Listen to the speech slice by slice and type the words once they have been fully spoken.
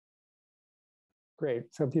Great.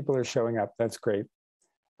 So people are showing up. That's great.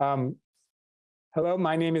 Hello,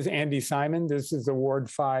 my name is Andy Simon. This is the Ward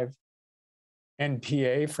 5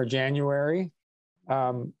 NPA for January.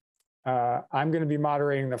 I'm going to be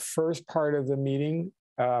moderating the first part of the meeting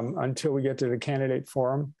until we get to the candidate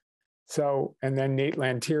forum. And then Nate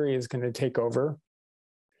Lantieri is going to take over.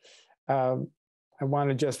 I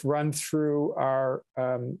want to just run through our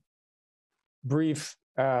brief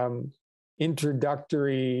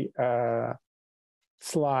introductory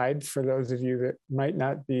slides for those of you that might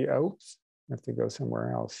not be, oops, I have to go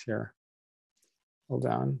somewhere else here. Hold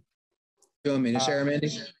on. You want me to share them, Andy?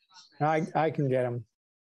 I can get them.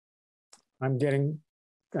 I'm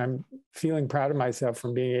feeling proud of myself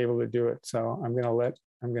from being able to do it. So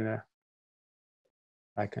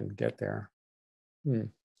I can get there.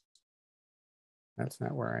 That's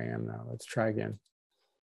not where I am now. Let's try again.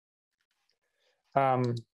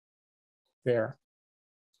 There.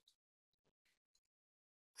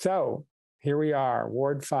 So here we are,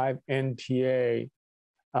 Ward 5 NPA.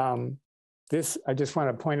 I just want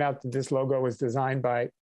to point out that this logo was designed by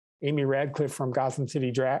Amy Radcliffe from Gotham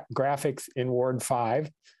City Graphics in Ward 5.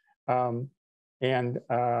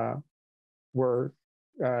 We're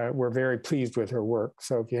very pleased with her work.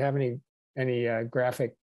 So if you have any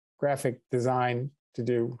graphic design to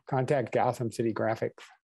do, contact Gotham City Graphics.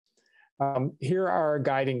 Here are our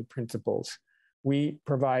guiding principles. We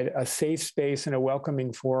provide a safe space and a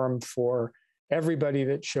welcoming forum for everybody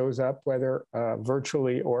that shows up, whether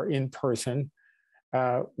virtually or in person.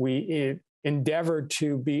 We endeavor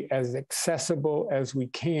to be as accessible as we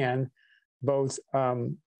can, both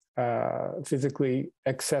physically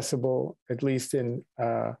accessible, at least in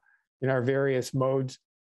our various modes,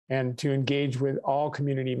 and to engage with all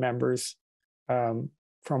community members from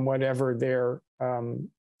whatever their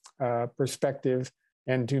perspective,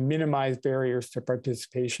 and to minimize barriers to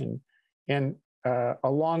participation. And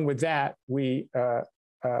along with that, we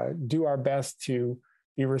do our best to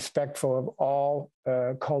be respectful of all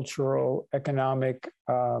cultural, economic,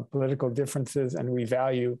 political differences, and we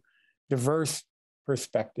value diverse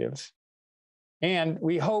perspectives. And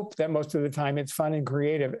we hope that most of the time it's fun and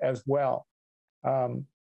creative as well.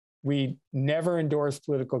 We never endorse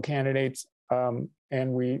political candidates, and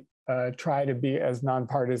we try to be as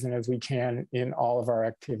nonpartisan as we can in all of our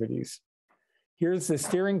activities. Here's the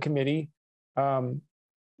steering committee.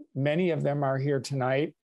 Many of them are here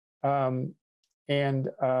tonight. That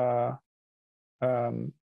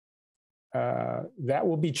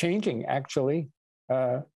will be changing, actually.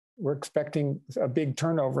 We're expecting a big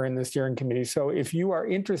turnover in the steering committee. So if you are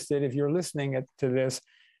interested, if you're listening to this,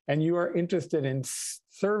 and you are interested in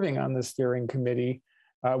serving on the steering committee,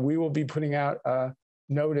 we will be putting out a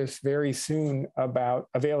notice very soon about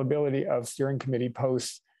availability of steering committee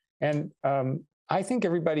posts. And I think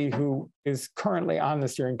everybody who is currently on the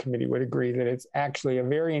steering committee would agree that it's actually a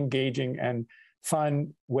very engaging and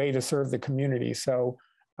fun way to serve the community. So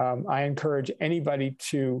I encourage anybody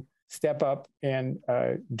to step up and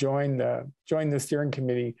join the steering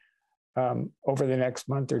committee over the next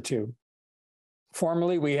month or two.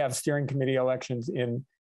 Formally, we have steering committee elections in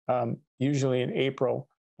usually in April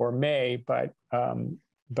or May, but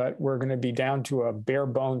we're going to be down to a bare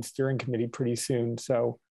bones steering committee pretty soon.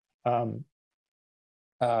 So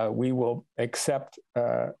we will accept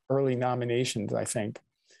early nominations, I think.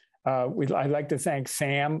 I'd like to thank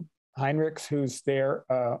Sam Heinrichs, who's there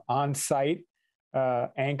on site,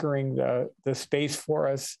 anchoring the space for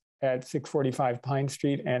us at 645 Pine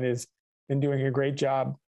Street, and has been doing a great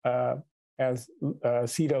job as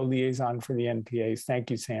CEDO liaison for the NPAs. Thank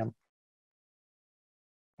you, Sam.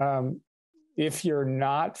 If you're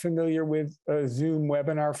not familiar with a Zoom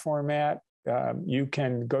webinar format, you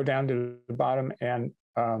can go down to the bottom and,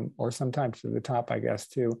 or sometimes to the top, I guess,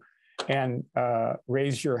 too, and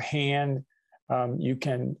raise your hand. You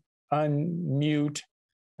can unmute.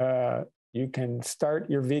 You can start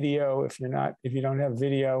your video if you don't have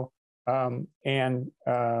video, and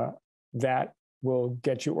that will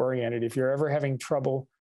get you oriented. If you're ever having trouble,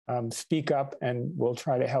 speak up, and we'll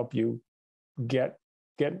try to help you get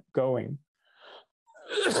going.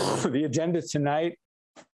 The agenda tonight,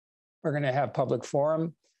 we're going to have public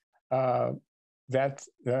forum. That's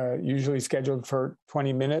usually scheduled for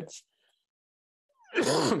 20 minutes.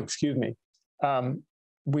 Excuse me.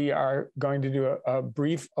 We are going to do a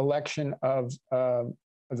brief election of the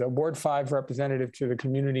Ward 5 representative to the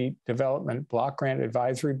Community Development Block Grant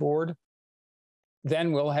Advisory Board.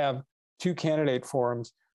 Then we'll have 2 candidate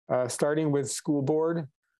forums, starting with school board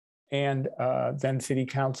and then city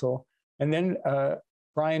council. And then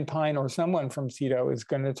Brian Pine or someone from CEDO is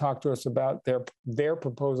going to talk to us about their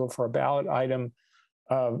proposal for a ballot item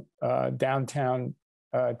of downtown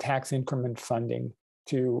tax increment funding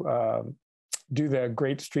to do the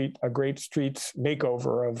Great Streets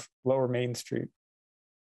makeover of Lower Main Street.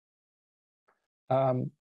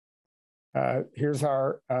 Here's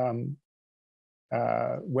our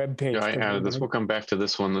web page. Yeah, I added this. We'll come back to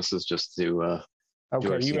this one. This is just to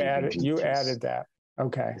okay. You added that.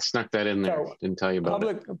 Okay. I snuck that in there. So didn't tell you about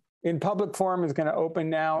it. Public forum is going to open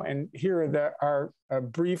now, and here are our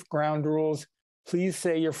brief ground rules. Please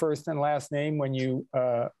say your first and last name when you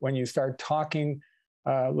start talking.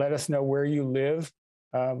 Let us know where you live,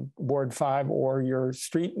 Ward 5, or your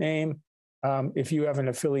street name. If you have an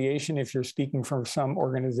affiliation, if you're speaking from some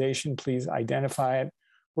organization, please identify it.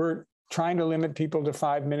 We're trying to limit people to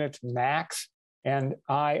 5 minutes max, and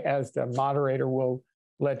I, as the moderator, will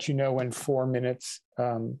let you know when 4 minutes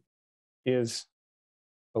is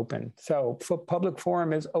open. So public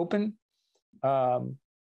forum is open.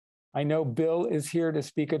 I know Bill is here to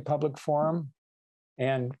speak at public forum,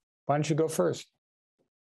 and why don't you go first?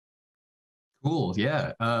 Cool.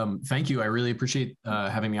 Yeah. Thank you. I really appreciate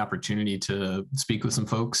having the opportunity to speak with some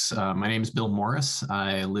folks. My name is Bill Morris.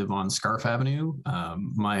 I live on Scarf Avenue.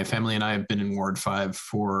 My family and I have been in Ward 5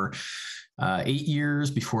 for 8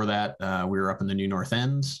 years. Before that, we were up in the New North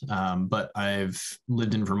End, but I've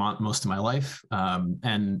lived in Vermont most of my life.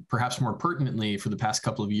 And perhaps more pertinently, for the past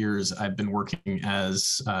couple of years, I've been working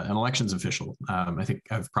as an elections official. I think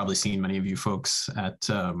I've probably seen many of you folks at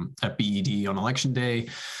BED on election day.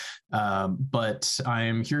 But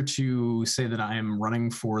I'm here to say that I am running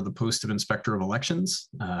for the post of Inspector of Elections.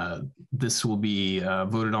 This will be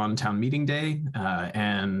voted on town meeting day,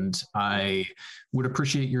 and I would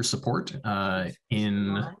appreciate your support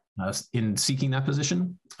in seeking that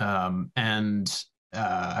position. And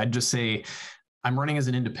I'd just say I'm running as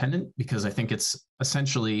an independent because I think it's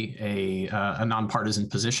essentially a nonpartisan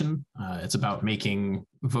position. It's about making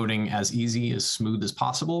voting as easy, as smooth as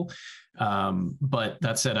possible. But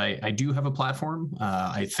that said, I do have a platform.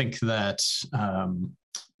 I think that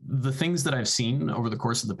the things that I've seen over the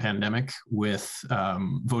course of the pandemic with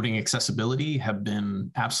voting accessibility have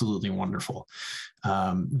been absolutely wonderful.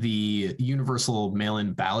 The universal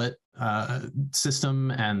mail-in ballot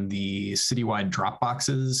system and the citywide drop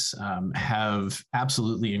boxes have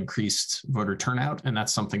absolutely increased voter turnout, and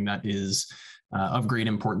that's something that is of great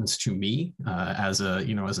importance to me as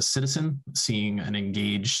a citizen, seeing an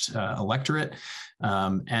engaged electorate.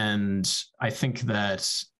 And I think that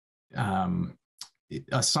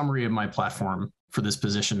a summary of my platform for this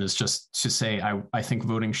position is just to say I think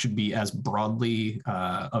voting should be as broadly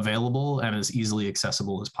available and as easily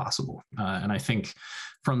accessible as possible. And I think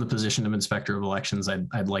from the position of Inspector of Elections,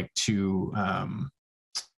 I'd like to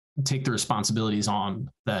take the responsibilities on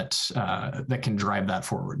that can drive that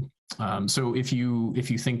forward. So if you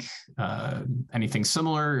think anything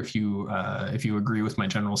similar, if you agree with my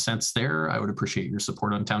general sense there, I would appreciate your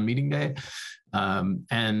support on town meeting day.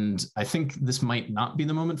 And I think this might not be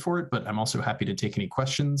the moment for it, but I'm also happy to take any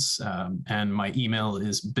questions. And my email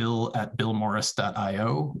is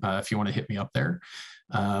bill@billmorris.io if you want to hit me up there.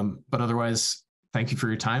 But otherwise, thank you for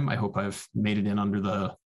your time. I hope I've made it in under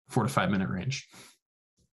the 4 to 5 minute range.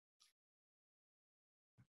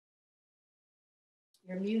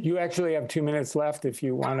 You actually have 2 minutes left if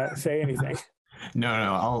you want to say anything. No,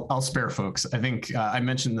 I'll spare folks. I think I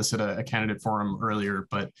mentioned this at a candidate forum earlier,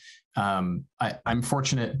 but I'm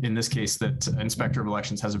fortunate in this case that Inspector of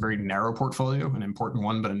Elections has a very narrow portfolio, an important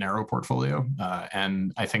one, but a narrow portfolio.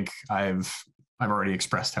 And I think I've already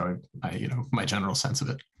expressed how my general sense of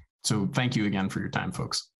it. So thank you again for your time,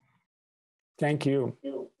 folks. Thank you.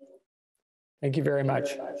 Thank you very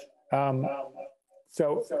much.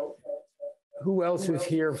 So who else is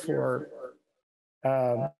here for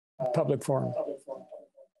public forum?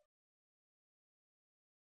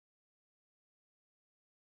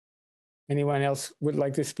 Anyone else would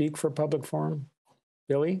like to speak for public forum?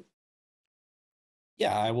 Billy?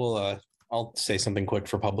 Yeah, I will. I'll say something quick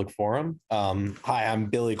for public forum. Hi,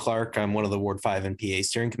 I'm Billy Clark. I'm one of the Ward 5 NPA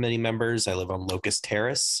steering committee members. I live on Locust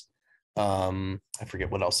Terrace. I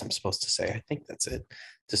forget what else I'm supposed to say. I think that's it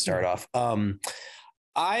to start off.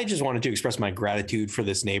 I just wanted to express my gratitude for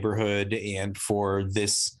this neighborhood and for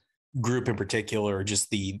this group in particular, just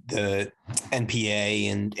the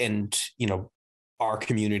NPA and our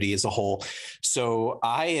community as a whole. So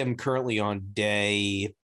I am currently on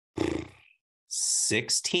day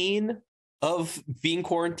 16 of being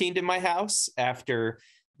quarantined in my house after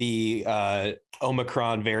the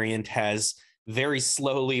Omicron variant has very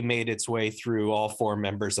slowly made its way through all 4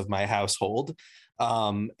 members of my household.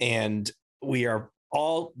 And we are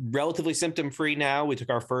all relatively symptom-free now. We took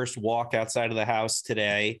our first walk outside of the house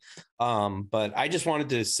today. But I just wanted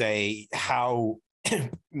to say how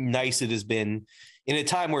nice it has been in a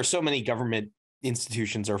time where so many government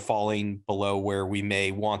institutions are falling below where we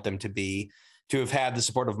may want them to be, to have had the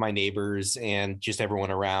support of my neighbors and just everyone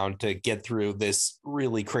around to get through this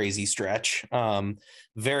really crazy stretch.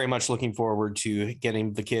 Very much looking forward to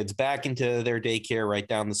getting the kids back into their daycare right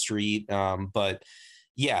down the street. But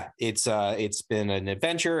yeah, it's been an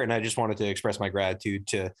adventure, and I just wanted to express my gratitude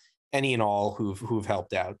to any and all who've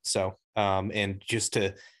helped out. So, and just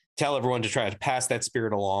to tell everyone to try to pass that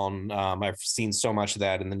spirit along. I've seen so much of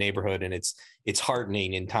that in the neighborhood, and it's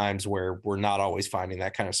heartening in times where we're not always finding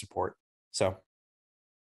that kind of support. So,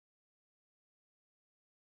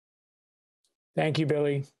 thank you,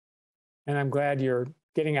 Billy, and I'm glad you're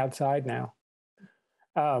getting outside now.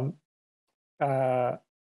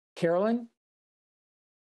 Carolyn?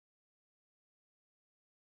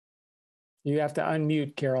 You have to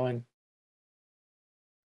unmute, Carolyn.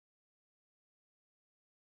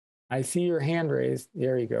 I see your hand raised.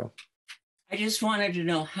 There you go. I just wanted to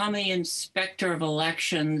know how many inspector of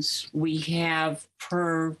elections we have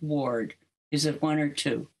per ward. Is it 1 or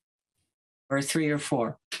 2 or 3 or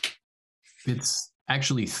 4? It's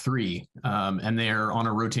actually 3, and they're on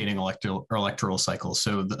a rotating electoral cycle.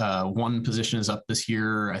 So one position is up this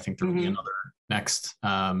year. I think there will be another next.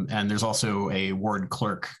 And there's also a ward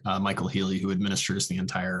clerk, Michael Healy, who administers the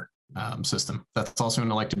entire system. That's also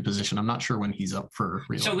an elected position. I'm not sure when he's up for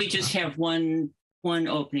re-election. So we just have one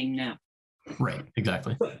opening now. Right,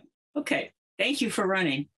 exactly. Okay, thank you for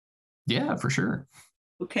running. Yeah, for sure.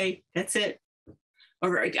 Okay, that's it. All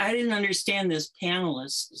right, I didn't understand this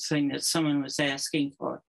panelist thing that someone was asking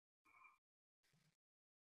for.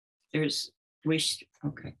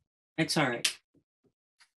 Okay, that's all right.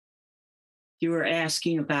 You were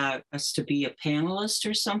asking about us to be a panelist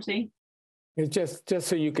or something? It's just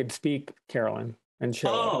so you could speak, Carolyn, and show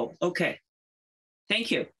up. Oh, okay. Thank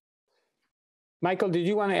you. Michael, did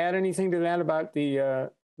you want to add anything to that about the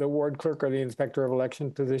ward clerk or the inspector of election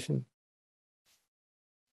position?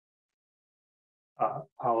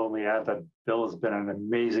 I'll only add that Bill has been an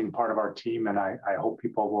amazing part of our team, and I hope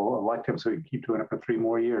people will elect him so we can keep doing it for 3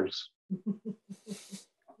 more years.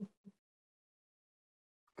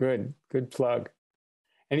 Good plug.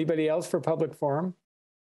 Anybody else for public forum?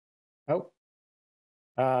 Oh,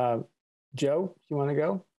 Joe, you want to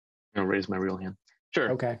go? I'll raise my real hand.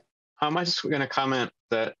 Sure. Okay. I'm just going to comment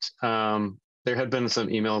that there had been some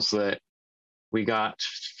emails that we got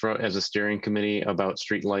as a steering committee about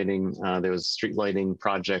street lighting. There was a street lighting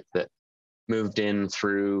project that moved in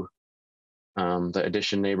through the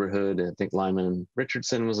Addition neighborhood. I think Lyman and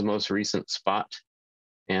Richardson was the most recent spot.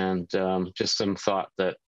 And just some thought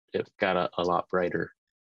that it got a lot brighter.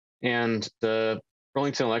 And the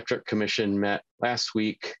Burlington Electric Commission met last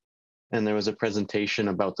week, and there was a presentation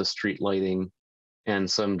about the street lighting and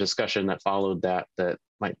some discussion that followed that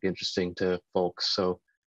might be interesting to folks. So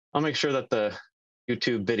I'll make sure that the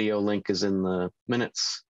YouTube video link is in the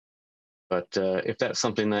minutes. But if that's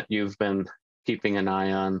something that you've been keeping an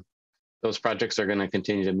eye on, those projects are going to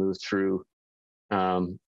continue to move through,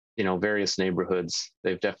 various neighborhoods.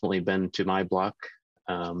 They've definitely been to my block,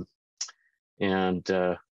 I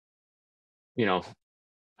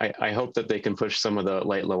hope that they can push some of the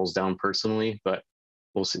light levels down personally, but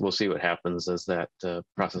we'll see what happens as that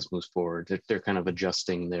process moves forward. They're kind of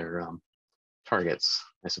adjusting their targets,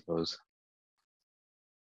 I suppose.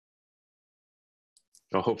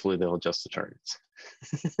 So hopefully they'll adjust the targets.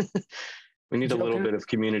 We need a little bit of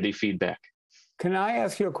community feedback. Can I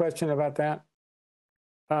ask you a question about that?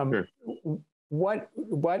 Sure. What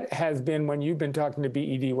has been, when you've been talking to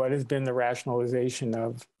BED, what has been the rationalization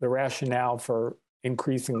of the rationale for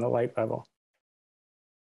increasing the light level?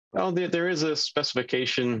 Well, there is a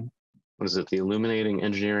specification. What is it? The Illuminating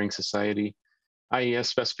Engineering Society, IES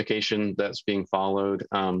specification that's being followed.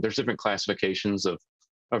 There's different classifications of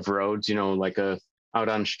roads. Like out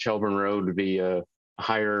on Shelburne Road would be a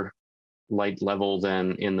higher light level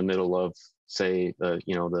than in the middle of, say,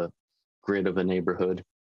 the grid of a neighborhood.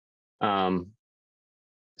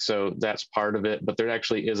 So that's part of it, but there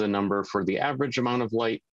actually is a number for the average amount of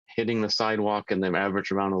light hitting the sidewalk and the average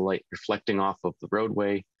amount of light reflecting off of the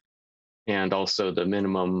roadway, and also the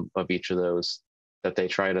minimum of each of those that they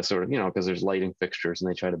try to sort of, because there's lighting fixtures and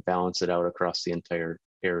they try to balance it out across the entire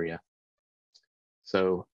area.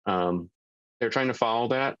 So they're trying to follow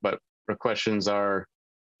that, but the questions are,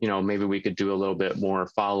 maybe we could do a little bit more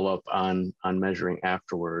follow-up on measuring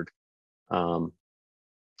afterward.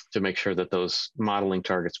 To make sure that those modeling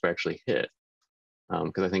targets were actually hit.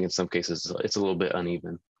 Because I think in some cases it's a little bit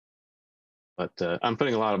uneven. But I'm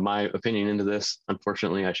putting a lot of my opinion into this.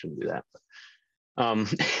 Unfortunately, I shouldn't do that.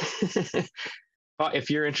 But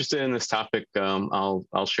if you're interested in this topic,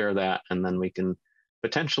 I'll share that, and then we can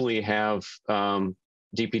potentially have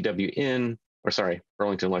DPW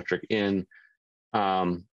Burlington Electric in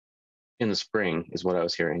the spring is what I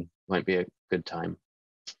was hearing. Might be a good time,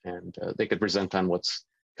 and they could present on what's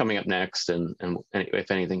coming up next, and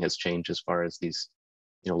if anything has changed as far as these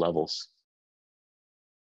levels.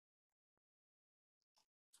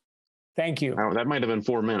 Thank you. Oh, that might have been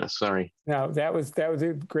 4 minutes. Sorry. No, that was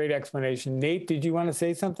a great explanation. Nate, did you want to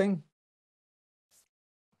say something?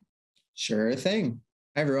 Sure thing.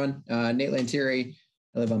 Hi, everyone. Nate Lantieri.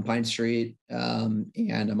 I live on Pine Street, and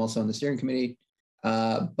I'm also on the steering committee.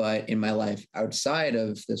 But in my life outside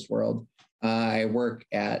of this world, I work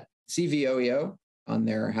at CVOEO on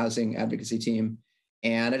their housing advocacy team.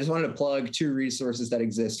 And I just wanted to plug 2 resources that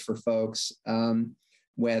exist for folks,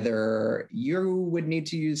 whether you would need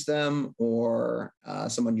to use them or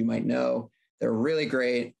someone you might know. They're really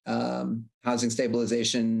great housing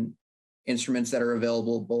stabilization instruments that are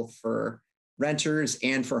available both for renters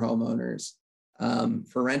and for homeowners.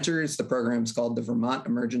 For renters, the program is called the Vermont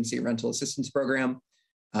Emergency Rental Assistance Program.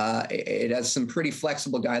 It has some pretty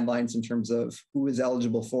flexible guidelines in terms of who is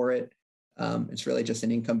eligible for it. It's really just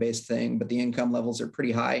an income-based thing, but the income levels are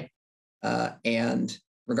pretty high. And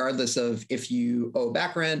regardless of if you owe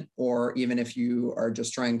back rent or even if you are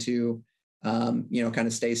just trying to, kind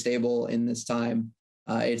of stay stable in this time,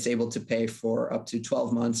 it's able to pay for up to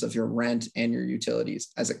 12 months of your rent and your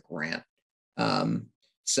utilities as a grant.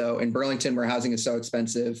 So in Burlington, where housing is so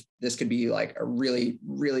expensive, this could be like a really,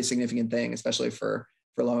 really significant thing, especially for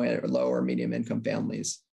low or medium income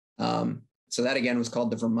families. So that again was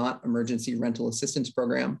called the Vermont Emergency Rental Assistance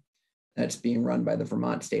Program. That's being run by the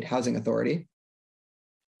Vermont State Housing Authority.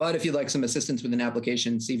 But if you'd like some assistance with an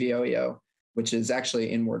application, CVOEO, which is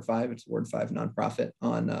actually in Ward 5, it's a Ward 5 nonprofit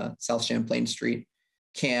on South Champlain Street,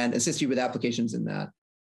 can assist you with applications in that.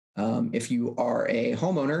 If you are a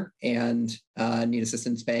homeowner and need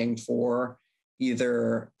assistance paying for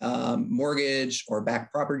either mortgage or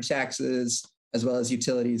back property taxes, as well as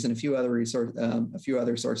utilities and a few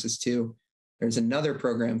other sources too, there's another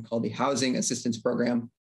program called the Housing Assistance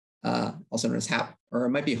Program, also known as HAP, or it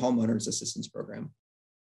might be Homeowners Assistance Program.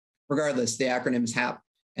 Regardless, the acronym is HAP,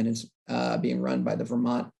 and it's being run by the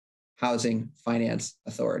Vermont Housing Finance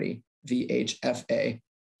Authority, VHFA.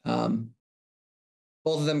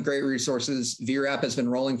 Both of them great resources. VRAP has been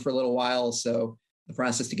rolling for a little while, so the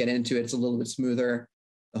process to get into it's a little bit smoother.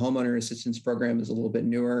 The Homeowner Assistance Program is a little bit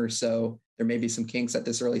newer, so there may be some kinks at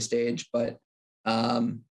this early stage, but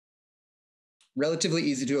relatively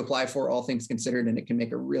easy to apply for, all things considered, and it can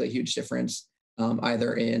make a really huge difference,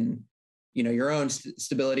 either in your own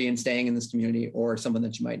stability and staying in this community or someone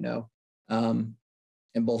that you might know. And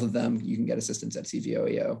both of them, you can get assistance at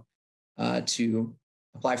CVOEO to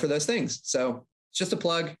apply for those things. So it's just a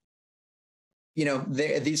plug.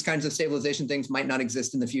 These kinds of stabilization things might not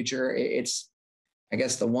exist in the future. It's, I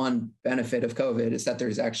guess, the one benefit of COVID is that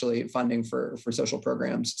there's actually funding for social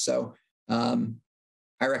programs. So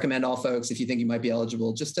I recommend all folks, if you think you might be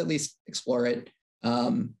eligible, just at least explore it.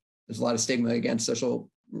 There's a lot of stigma against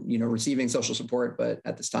receiving social support, but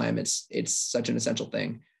at this time, it's such an essential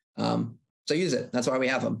thing. So use it. That's why we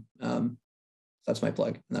have them. That's my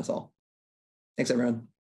plug, and that's all. Thanks, everyone.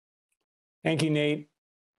 Thank you, Nate.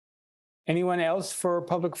 Anyone else for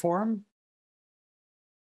public forum?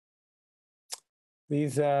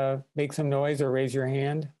 Please make some noise or raise your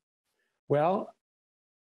hand. Well,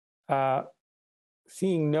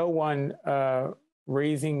 seeing no one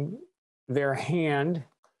raising their hand,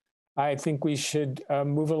 I think we should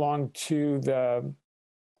move along to the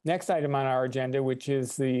next item on our agenda, which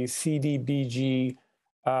is the CDBG,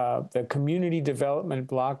 the Community Development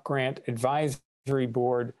Block Grant Advisory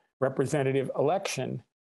Board representative election.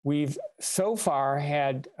 We've so far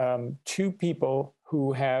had 2 people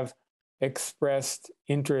who have expressed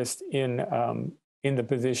interest in the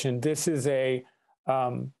position. This is a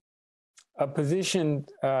position,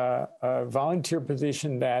 a volunteer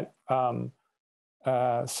position that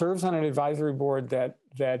serves on an advisory board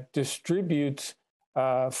that distributes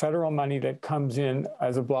federal money that comes in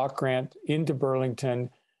as a block grant into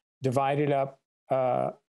Burlington, divided up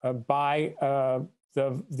by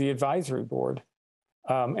the advisory board.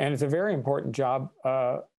 And it's a very important job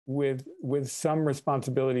with some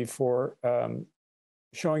responsibility for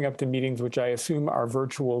showing up to meetings, which I assume are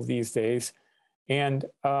virtual these days. And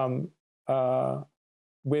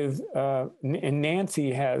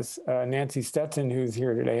Nancy Stetson, who's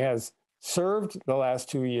here today, has served the last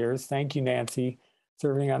 2 years. Thank you, Nancy,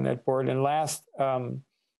 serving on that board. And last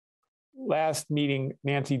last meeting,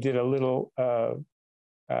 Nancy did a little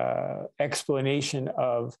explanation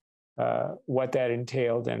of what that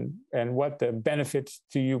entailed and what the benefits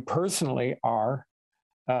to you personally are,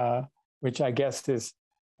 which I guess is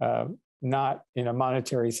not in a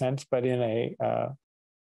monetary sense, but in a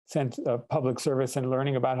sense of public service and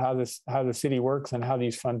learning about how the city works and how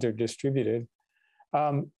these funds are distributed.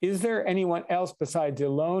 Is there anyone else besides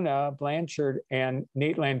Ilona Blanchard and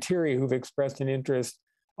Nate Lantieri who've expressed an interest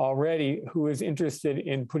already, who is interested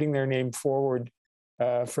in putting their name forward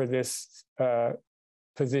for this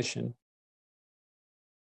position?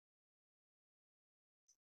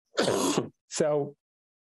 So,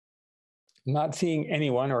 not seeing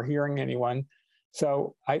anyone or hearing anyone.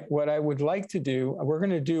 So what I would like to do, we're going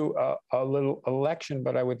to do a little election,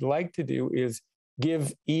 but I would like to do is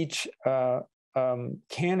give each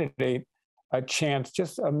candidate a chance,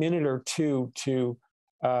 just a minute or two, to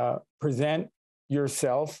present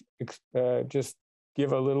yourself, just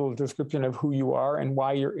give a little description of who you are and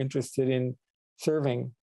why you're interested in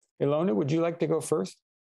serving. Ilona, would you like to go first?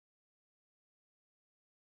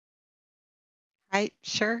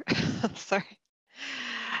 Sure. Sorry.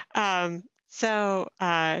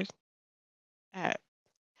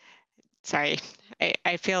 Sorry,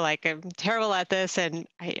 I feel like I'm terrible at this, and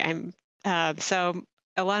I'm so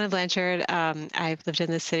Ilona Blanchard. I've lived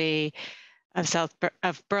in the city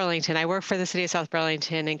of Burlington. I work for the city of South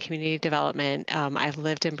Burlington in community development. I've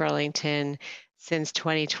lived in Burlington since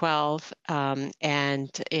 2012,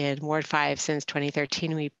 and in Ward 5 since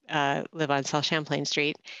 2013. We live on South Champlain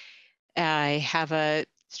Street. I have a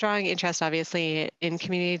strong interest, obviously, in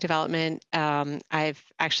community development. I've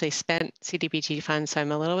actually spent CDBG funds, so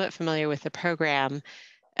I'm a little bit familiar with the program,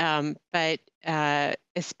 but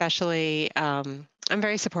especially I'm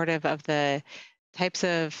very supportive of the types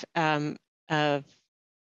of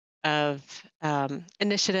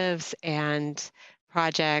initiatives and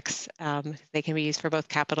projects. They can be used for both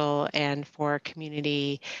capital and for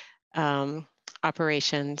community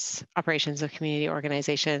operations of community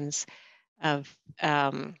organizations, of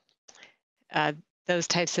those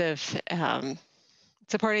types of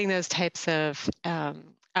supporting those types of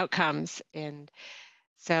outcomes. And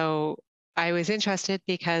so I was interested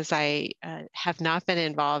because I have not been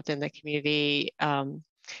involved in the community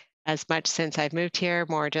as much since I've moved here,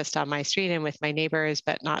 more just on my street and with my neighbors,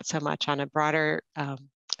 but not so much on a broader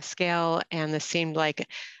scale. And this seemed like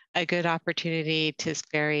a good opportunity to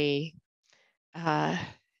very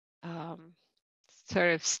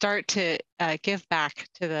sort of start to give back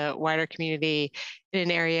to the wider community in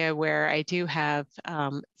an area where I do have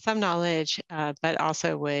some knowledge, but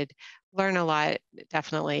also would learn a lot,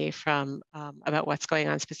 definitely, from about what's going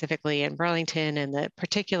on specifically in Burlington and the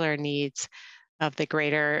particular needs of the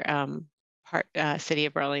greater city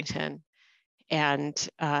of Burlington, and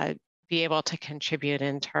be able to contribute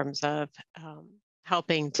in terms of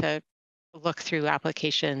helping to look through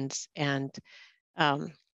applications and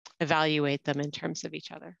evaluate them in terms of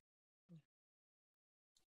each other.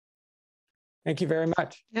 Thank you very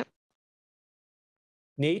much. Yep.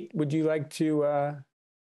 Nate, would you like to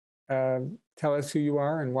tell us who you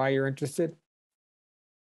are and why you're interested?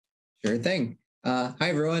 Sure thing. Hi,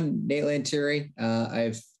 everyone. Nate Lantieri.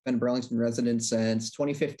 I've been a Burlington resident since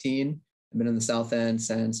 2015. I've been in the South End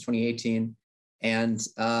since 2018. And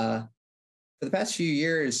for the past few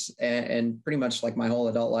years, and pretty much like my whole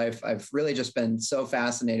adult life, I've really just been so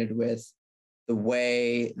fascinated with the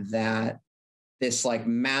way that this like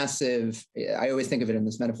massive, I always think of it in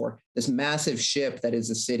this metaphor, this massive ship that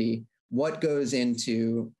is a city, what goes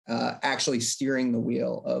into actually steering the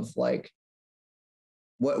wheel of like,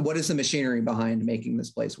 what is the machinery behind making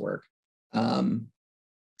this place work?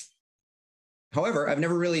 However, I've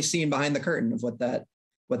never really seen behind the curtain of what that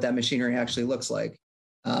machinery actually looks like.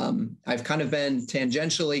 I've kind of been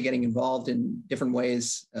tangentially getting involved in different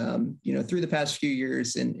ways, through the past few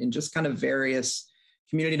years in just kind of various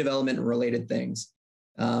community development related things.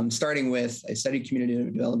 Starting with, I studied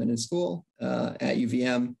community development in school at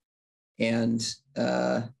UVM, and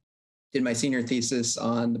did my senior thesis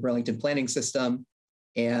on the Burlington planning system.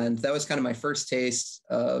 And that was kind of my first taste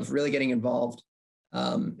of really getting involved.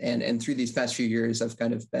 And through these past few years, I've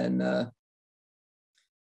kind of been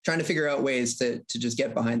trying to figure out ways to just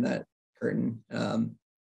get behind that curtain.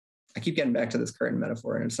 I keep getting back to this curtain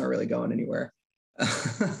metaphor, and it's not really going anywhere.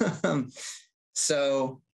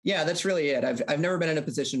 So yeah, that's really it. I've never been in a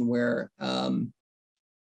position where I'm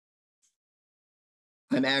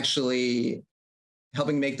actually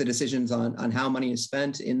helping make the decisions on how money is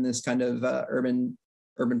spent in this kind of urban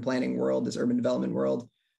planning world, this urban development world.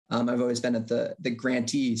 I've always been at the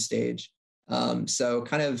grantee stage. So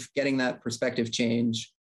kind of getting that perspective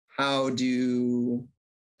change. how do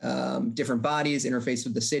different bodies interface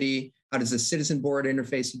with the city? How does the citizen board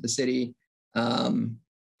interface with the city?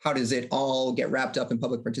 How does it all get wrapped up in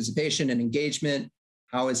public participation and engagement?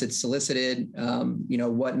 How is it solicited?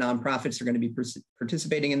 What nonprofits are going to be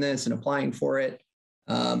participating in this and applying for it?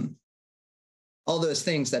 All those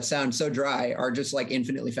things that sound so dry are just like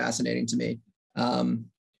infinitely fascinating to me.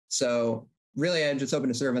 So really, I'm just hoping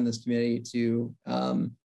to serve on this committee to,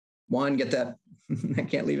 one, get that, I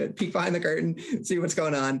can't leave it, peek behind the curtain, see what's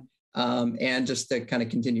going on, and just to kind of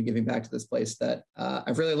continue giving back to this place that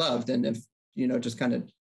I've really loved and have, just kind of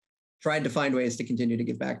tried to find ways to continue to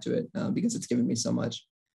give back to it because it's given me so much.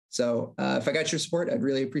 So if I got your support, I'd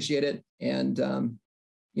really appreciate it. And,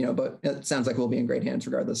 but it sounds like we'll be in great hands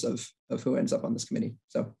regardless of who ends up on this committee.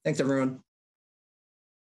 So thanks, everyone.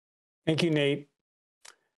 Thank you, Nate.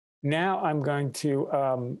 Now I'm going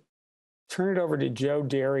to turn it over to Joe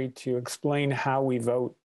Derry to explain how we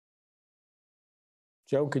vote.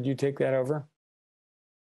 Joe, could you take that over?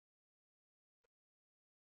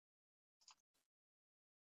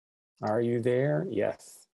 Are you there?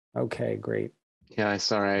 Yes. Okay, great. Yeah,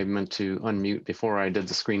 sorry, I meant to unmute before I did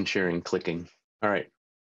the screen sharing clicking. All right.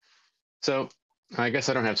 So I guess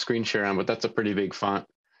I don't have screen share on, but that's a pretty big font.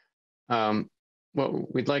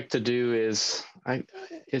 What we'd like to do is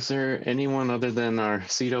there anyone other than our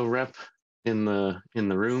CEDO rep in the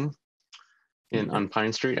room on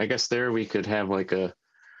Pine Street? I guess there we could have like a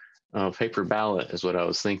paper ballot is what I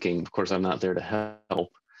was thinking. Of course, I'm not there to help.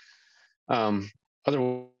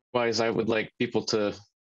 Otherwise, I would like people to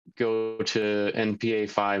go to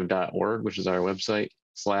npa5.org, which is our website,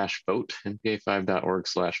 /vote,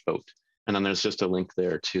 npa5.org/vote. And then there's just a link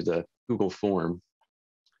there to the Google form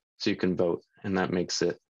so you can vote. And that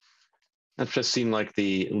just seemed like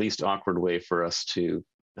the least awkward way for us to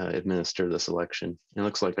administer this election. It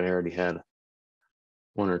looks like I already had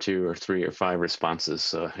 1 or 2 or 3 or 5 responses,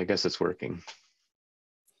 so I guess it's working.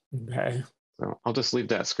 Okay. So I'll just leave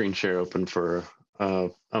that screen share open for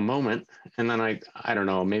a moment, and then I don't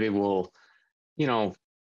know, maybe we'll,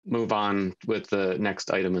 move on with the next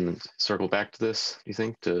item and circle back to this, do you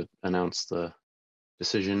think, to announce the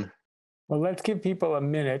decision? Well, let's give people a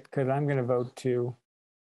minute because I'm going to vote too,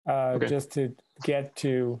 Okay. just to get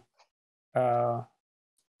to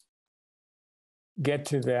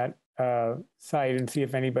that site and see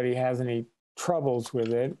if anybody has any troubles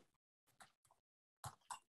with it.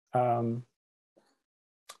 The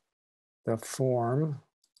form.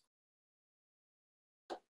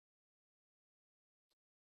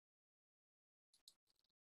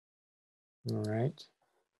 All right.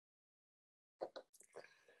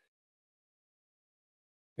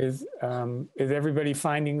 Is everybody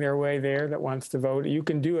finding their way there that wants to vote? You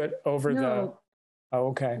can do it over the. Oh,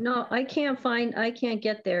 okay. No, I can't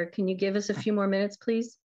get there. Can you give us a few more minutes,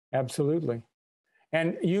 please? Absolutely.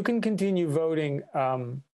 And you can continue voting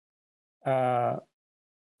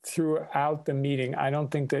throughout the meeting. I don't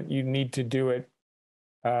think that you need to do it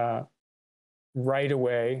right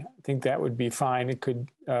away. I think that would be fine. It could,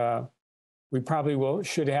 we probably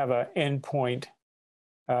should have an endpoint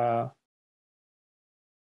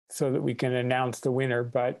so that we can announce the winner.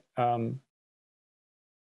 But I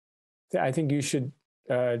think you should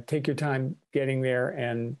take your time getting there,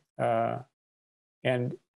 and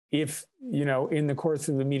if in the course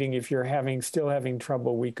of the meeting, if you're still having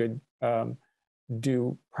trouble, we could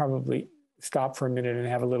probably stop for a minute and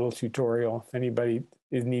have a little tutorial if anybody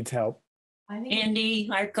needs help. Andy,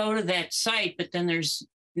 I go to that site, but then there's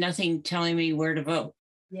nothing telling me where to vote.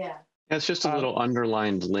 Yeah. It's just a little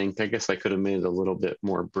underlined link. I guess I could have made it a little bit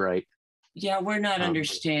more bright. Yeah, we're not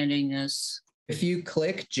understanding this. If you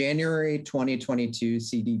click January 2022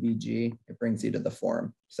 CDBG, it brings you to the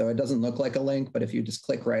form. So it doesn't look like a link, but if you just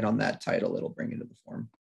click right on that title, it'll bring you to the form.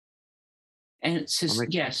 And it says,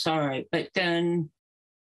 yes, all right. But then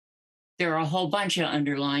there are a whole bunch of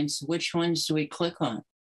underlines. Which ones do we click on?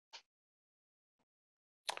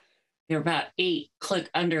 There are about 8 click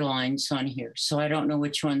underlines on here. So I don't know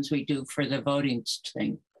which ones we do for the voting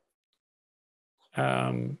thing.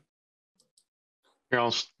 Here,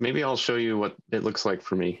 maybe I'll show you what it looks like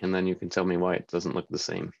for me, and then you can tell me why it doesn't look the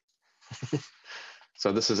same.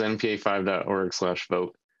 So this is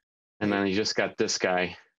npa5.org/vote. And then you just got this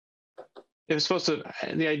guy. It was supposed to,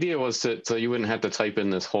 the idea was so you wouldn't have to type in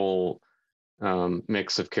this whole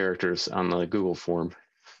mix of characters on the Google form.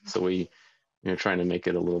 So you're trying to make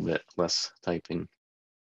it a little bit less typing.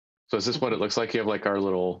 So is this what it looks like? You have like our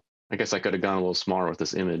little, I guess I could have gone a little smaller with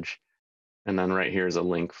this image. And then right here is a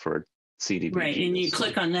link for CDBG. Right, and you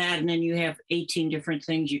click on that, and then you have 18 different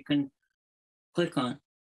things you can click on.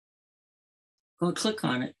 Go click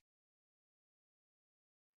on it.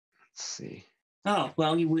 Let's see. Oh,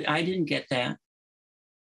 well, I didn't get that.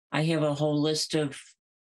 I have a whole list of.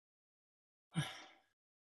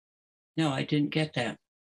 No, I didn't get that.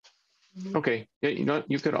 Okay. Yeah, you know what?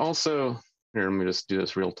 You could also, here, let me just do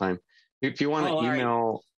this real time. If you want to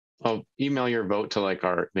email, I'll email your vote to like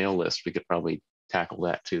our mail list. We could probably tackle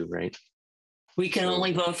that too, right? We can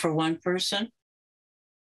only vote for one person?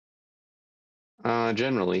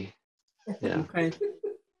 Generally, yeah. Okay.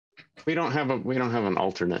 We don't have an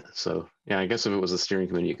alternate, so yeah. I guess if it was a steering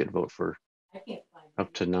committee, you could vote for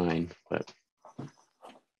up to 9. But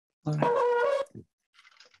All right.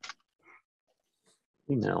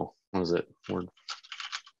 email, what was it? Word.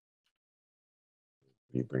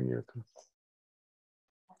 You bring your.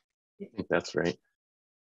 I think that's right.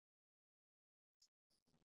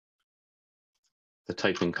 The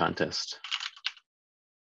typing contest.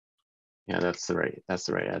 Yeah, that's the right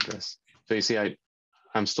address. So you see,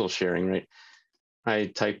 I'm still sharing, right? I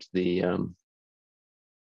typed the.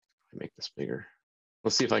 Make this bigger.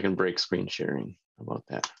 Let's see if I can break screen sharing. How about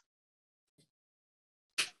that?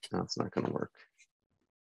 No, it's not going to work.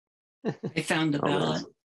 I found the ballot.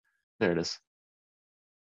 There it is.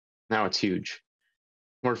 Now it's huge.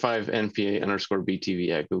 Ward5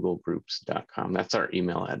 NPA_BTV@googlegroups.com. That's our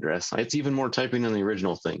email address. It's even more typing than the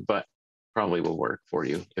original thing, but probably will work for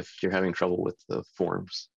you if you're having trouble with the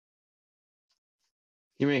forms.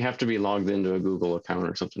 You may have to be logged into a Google account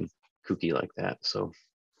or something kooky like that. So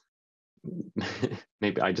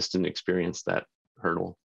maybe I just didn't experience that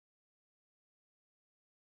hurdle.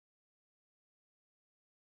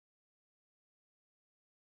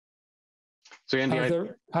 So Andy,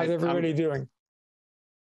 how's everybody doing?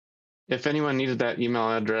 If anyone needed that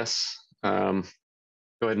email address, go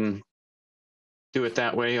ahead and do it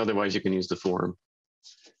that way. Otherwise, you can use the form.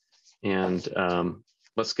 And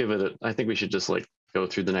let's give it I think we should just like go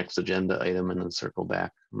through the next agenda item and then circle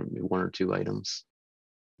back, maybe 1 or 2 items,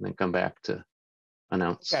 and then come back to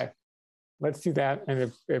announce. Okay, let's do that.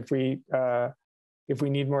 And if we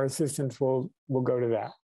need more assistance, we'll go to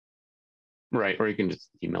that. Right, or you can just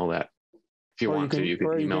email that. If you want to, you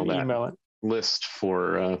can email that list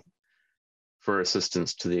for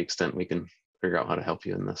assistance to the extent we can figure out how to help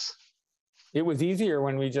you in this. It was easier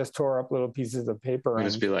when we just tore up little pieces of paper and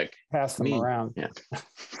just be like, pass them around. Yeah.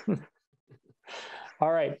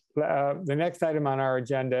 All right. The next item on our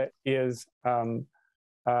agenda is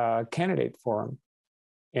candidate forum.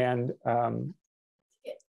 And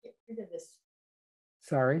get rid of this.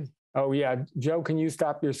 Sorry. Oh yeah, Joe, can you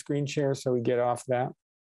stop your screen share so we get off that?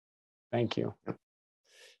 Thank you.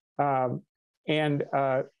 And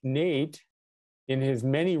Nate, in his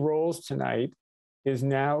many roles tonight, is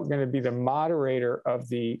now going to be the moderator of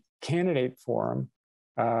the candidate forum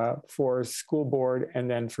for school board and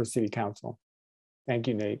then for city council. Thank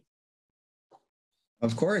you, Nate.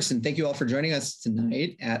 Of course, and thank you all for joining us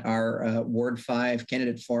tonight at our Ward 5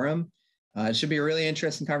 candidate forum. It should be a really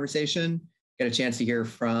interesting conversation. Get a chance to hear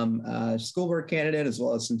from school board candidate as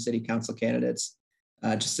well as some city council candidates.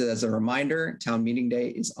 Just as a reminder, town meeting day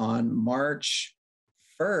is on March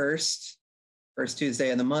 1st, first Tuesday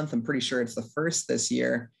of the month. I'm pretty sure it's the 1st this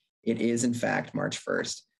year. It is, in fact, March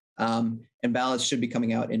 1st. And ballots should be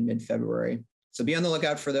coming out in mid-February. So be on the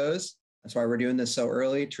lookout for those. That's why we're doing this so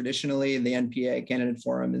early. Traditionally, the NPA candidate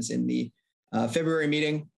forum is in the February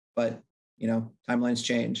meeting, but timelines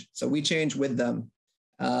change. So we change with them.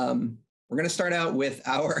 We're going to start out with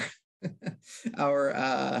our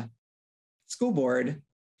school board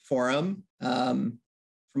forum. From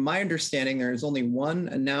my understanding, there is only one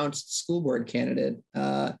announced school board candidate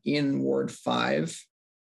in Ward 5.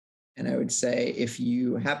 And I would say if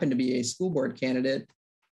you happen to be a school board candidate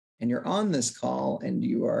and you're on this call and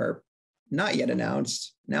you are not yet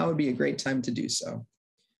announced, now would be a great time to do so.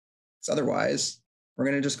 So otherwise, we're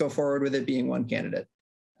going to just go forward with it being one candidate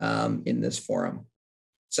in this forum.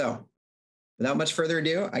 So without much further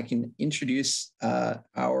ado, I can introduce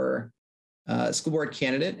our school board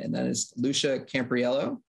candidate, and that is Lucia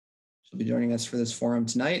Campriello. She'll be joining us for this forum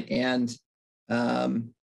tonight. And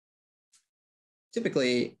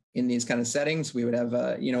typically in these kind of settings, we would have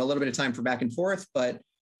a little bit of time for back and forth, but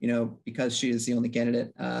because she is the only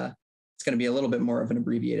candidate, it's going to be a little bit more of an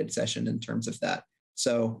abbreviated session in terms of that.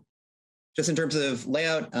 So just in terms of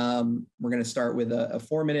layout, we're going to start with a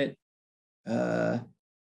 4-minute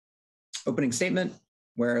opening statement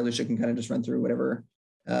where Lucia can kind of just run through whatever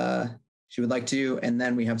she would like to. And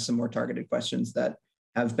then we have some more targeted questions that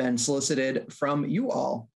have been solicited from you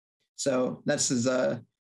all. So this is a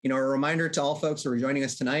reminder to all folks who are joining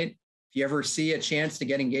us tonight. If you ever see a chance to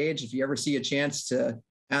get engaged, if you ever see a chance to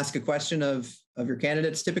ask a question of your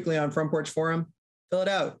candidates, typically on Front Porch Forum, fill it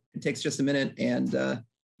out. It takes just a minute, and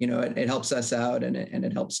it helps us out, and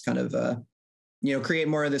it helps kind of, create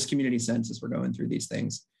more of this community sense as we're going through these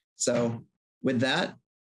things. So with that,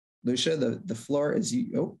 Lucia, the floor is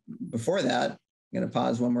you. Oh, before that, I'm going to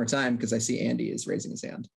pause one more time because I see Andy is raising his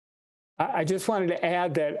hand. I just wanted to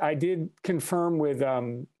add that I did confirm with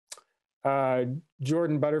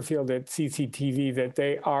Jordan Butterfield at CCTV that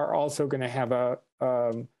they are also going to have a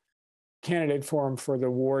candidate forum for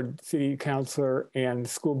the ward city councilor and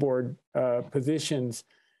school board positions.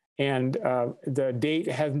 And the date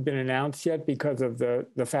hasn't been announced yet because of the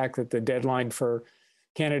fact that the deadline for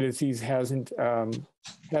candidacies hasn't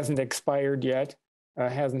expired yet,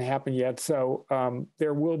 hasn't happened yet. So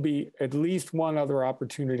there will be at least one other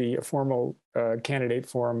opportunity, a formal candidate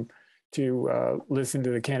forum to listen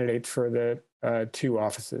to the candidates for the two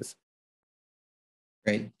offices.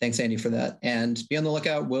 Great, thanks, Andy, for that. And be on the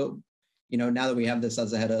lookout. We'll, now that we have this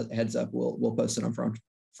as a heads up, we'll post it on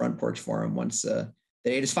front porch forum once the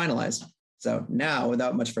date is finalized. So now,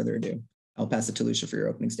 without much further ado, I'll pass it to Lucia for your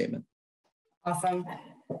opening statement. Awesome.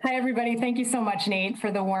 Hi, everybody. Thank you so much, Nate, for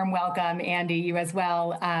the warm welcome. Andy, you as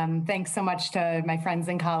well. Thanks so much to my friends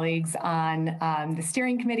and colleagues on the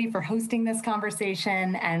steering committee for hosting this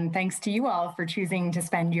conversation. And thanks to you all for choosing to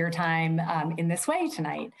spend your time in this way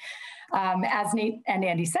tonight. As Nate and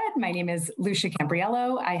Andy said, my name is Lucia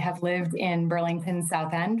Campriello. I have lived in Burlington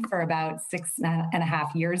South End for about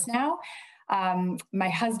 6.5 years now. My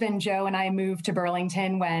husband, Joe, and I moved to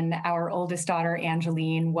Burlington when our oldest daughter,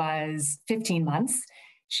 Angeline, was 15 months.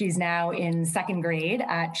 She's now in second grade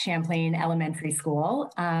at Champlain Elementary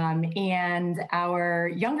School. And our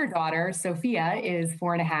younger daughter, Sophia, is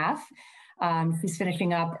 4.5. She's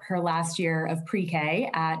finishing up her last year of pre-K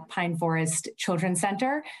at Pine Forest Children's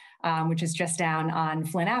Center, which is just down on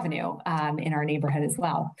Flynn Avenue in our neighborhood as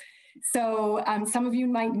well. So some of you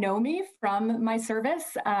might know me from my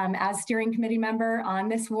service as steering committee member on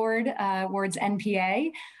this ward's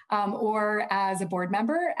NPA, or as a board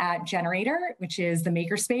member at Generator, which is the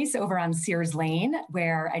makerspace over on Sears Lane,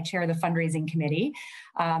 where I chair the fundraising committee.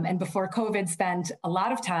 And before COVID, spent a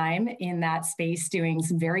lot of time in that space doing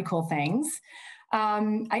some very cool things.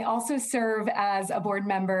 I also serve as a board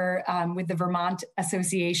member with the Vermont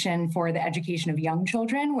Association for the Education of Young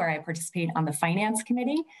Children, where I participate on the finance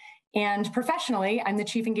committee. And professionally, I'm the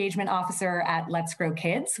Chief Engagement Officer at Let's Grow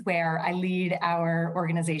Kids, where I lead our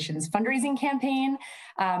organization's fundraising campaign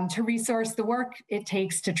to resource the work it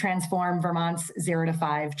takes to transform Vermont's 0 to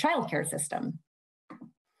 5 childcare system.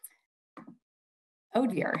 Oh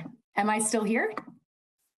dear, am I still here?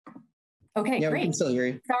 Okay, yeah, great. We can still hear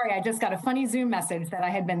you. Sorry, I just got a funny Zoom message that I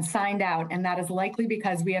had been signed out, and that is likely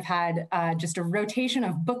because we have had just a rotation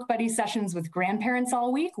of book buddy sessions with grandparents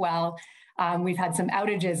all week. Well, we've had some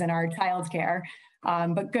outages in our childcare,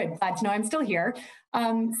 but good, glad to know I'm still here.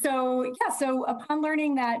 So upon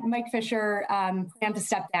learning that Mike Fisher planned to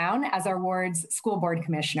step down as our ward's school board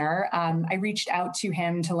commissioner, I reached out to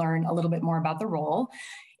him to learn a little bit more about the role.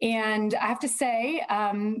 And I have to say,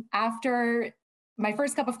 after my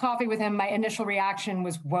first cup of coffee with him, my initial reaction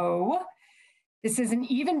was, whoa, this is an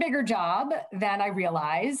even bigger job than I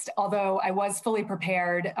realized, although I was fully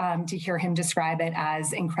prepared to hear him describe it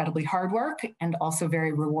as incredibly hard work and also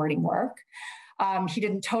very rewarding work. He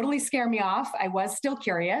didn't totally scare me off. I was still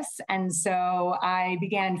curious. And so I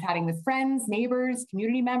began chatting with friends, neighbors,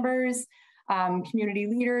 community members, community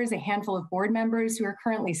leaders, a handful of board members who are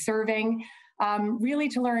currently serving, really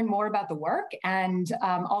to learn more about the work and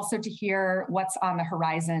also to hear what's on the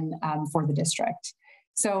horizon for the district.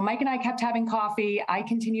 So Mike and I kept having coffee. I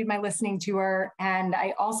continued my listening tour, and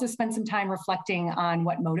I also spent some time reflecting on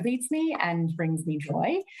what motivates me and brings me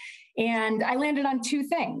joy. And I landed on two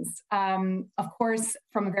things. Of course,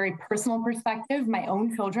 from a very personal perspective, my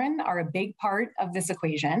own children are a big part of this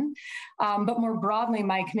equation. But more broadly,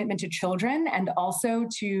 my commitment to children and also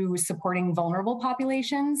to supporting vulnerable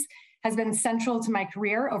populations has been central to my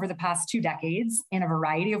career over the past 2 decades in a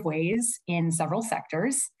variety of ways in several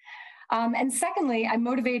sectors. And secondly, I'm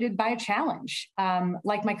motivated by a challenge,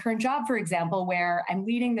 like my current job, for example, where I'm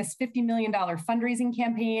leading this $50 million fundraising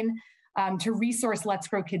campaign to resource Let's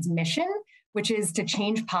Grow Kids' mission, which is to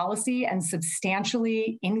change policy and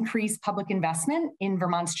substantially increase public investment in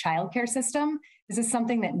Vermont's childcare system. This is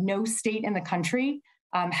something that no state in the country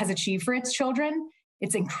has achieved for its children.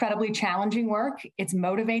 It's incredibly challenging work. It's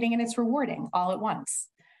motivating and it's rewarding all at once.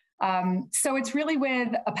 So it's really with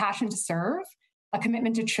a passion to serve, a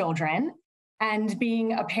commitment to children, and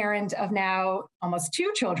being a parent of now almost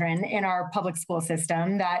 2 children in our public school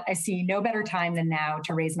system that I see no better time than now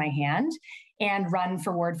to raise my hand and run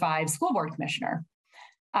for Ward 5 School Board Commissioner.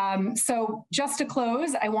 So just to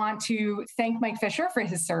close, I want to thank Mike Fisher for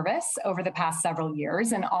his service over the past several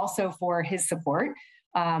years and also for his support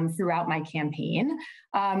throughout my campaign.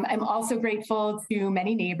 I'm also grateful to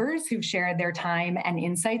many neighbors who've shared their time and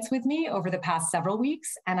insights with me over the past several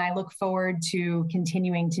weeks, and I look forward to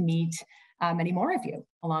continuing to meet many more of you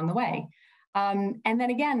along the way. And then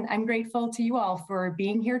again, I'm grateful to you all for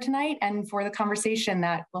being here tonight and for the conversation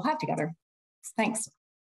that we'll have together. Thanks.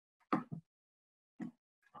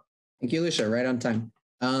 Thank you, Lucia, right on time.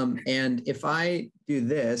 And if I do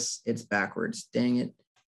this, it's backwards, dang it.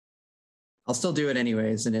 I'll still do it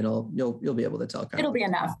anyways, and you'll be able to tell. It'll be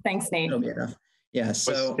enough. Thanks, Nate. It'll be enough. Yeah.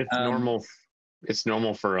 So it's normal. It's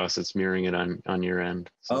normal for us. It's mirroring it on your end.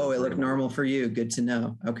 So it looked normal for you. Good to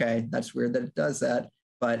know. Okay, that's weird that it does that,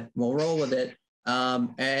 but we'll roll with it.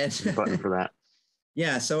 And button for that.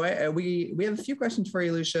 Yeah. So we have a few questions for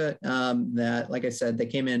you, Lucia. That, like I said, they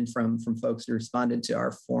came in from folks who responded to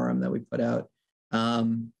our forum that we put out.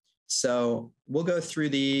 So we'll go through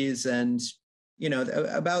these and,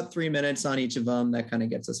 about 3 minutes on each of them. That kind of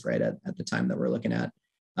gets us right at the time that we're looking at.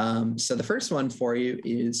 So the first one for you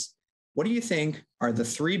is, what do you think are the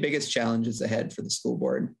 3 biggest challenges ahead for the school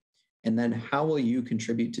board? And then how will you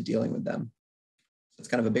contribute to dealing with them? So it's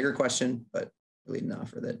kind of a bigger question, but we're leading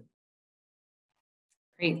off with it.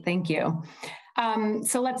 Great, thank you.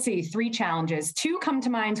 So let's see, 3 challenges. 2 come to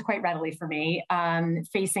mind quite readily for me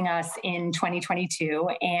facing us in 2022.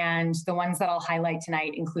 And the ones that I'll highlight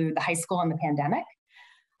tonight include the high school and the pandemic.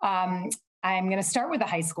 I'm going to start with the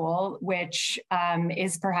high school, which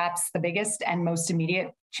is perhaps the biggest and most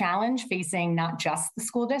immediate challenge facing not just the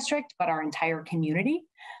school district, but our entire community.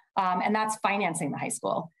 And that's financing the high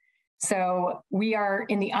school. So we are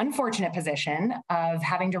in the unfortunate position of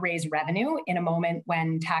having to raise revenue in a moment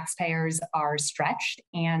when taxpayers are stretched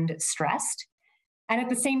and stressed. And at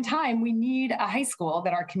the same time, we need a high school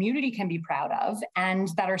that our community can be proud of and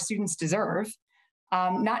that our students deserve,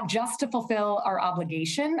 not just to fulfill our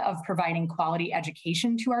obligation of providing quality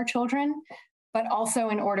education to our children, but also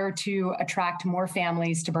in order to attract more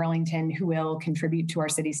families to Burlington who will contribute to our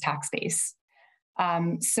city's tax base.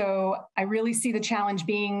 So I really see the challenge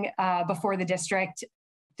being before the district,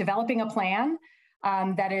 developing a plan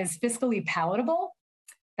that is fiscally palatable,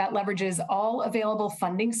 that leverages all available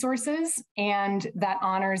funding sources, and that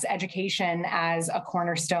honors education as a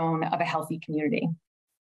cornerstone of a healthy community.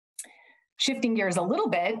 Shifting gears a little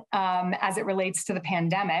bit as it relates to the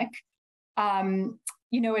pandemic,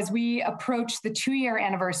 as we approach the 2-year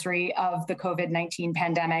anniversary of the COVID-19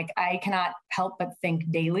 pandemic, I cannot help but think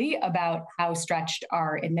daily about how stretched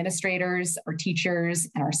our administrators, our teachers,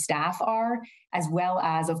 and our staff are, as well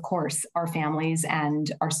as, of course, our families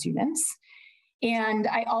and our students. And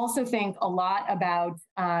I also think a lot about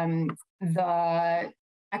the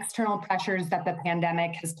external pressures that the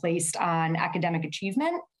pandemic has placed on academic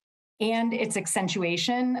achievement and its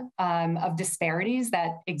accentuation of disparities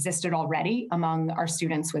that existed already among our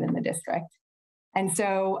students within the district. And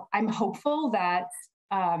so I'm hopeful that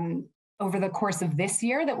over the course of this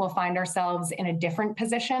year that we'll find ourselves in a different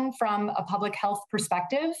position from a public health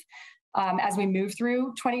perspective as we move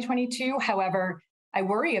through 2022. However, I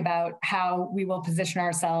worry about how we will position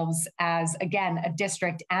ourselves as, again, a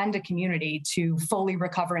district and a community to fully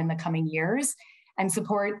recover in the coming years and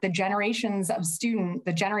support the generation of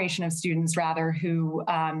students rather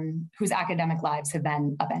whose academic lives have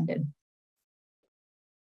been upended.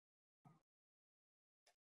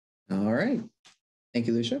 All right. Thank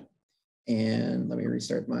you, Lucia. And let me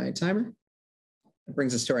restart my timer. That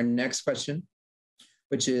brings us to our next question,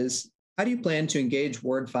 which is, how do you plan to engage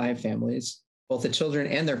Ward 5 families, both the children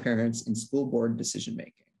and their parents, in school board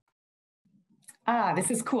decision-making?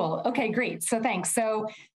 This is cool. Okay, great. So thanks. So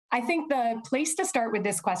I think the place to start with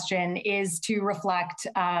this question is to reflect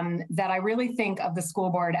that I really think of the school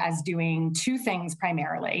board as doing 2 things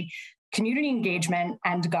primarily: community engagement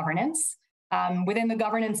and governance. Within the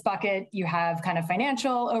governance bucket, you have kind of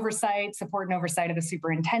financial oversight, support and oversight of the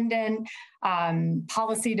superintendent,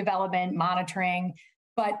 policy development, monitoring.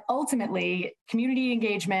 But ultimately, community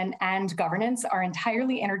engagement and governance are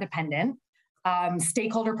entirely interdependent.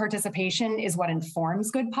 Stakeholder participation is what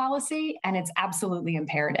informs good policy, and it's absolutely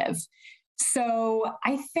imperative. So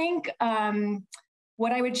I think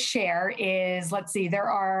what I would share is, let's see, there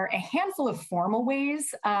are a handful of formal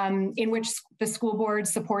ways in which the school board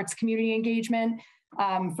supports community engagement.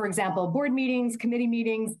 For example, board meetings, committee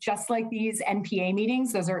meetings, just like these NPA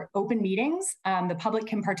meetings, those are open meetings. The public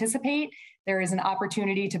can participate. There is an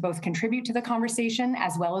opportunity to both contribute to the conversation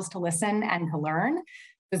as well as to listen and to learn.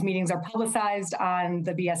 Those meetings are publicized on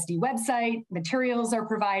the BSD website, materials are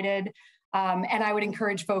provided. And I would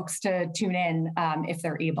encourage folks to tune in if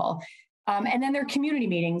they're able. And then there are community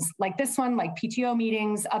meetings like this one, like PTO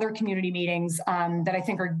meetings, other community meetings that I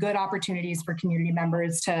think are good opportunities for community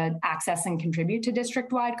members to access and contribute to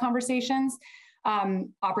district-wide conversations,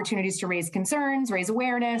 opportunities to raise concerns, raise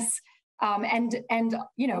awareness, and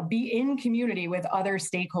be in community with other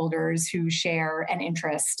stakeholders who share an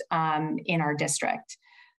interest in our district.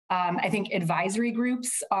 I think advisory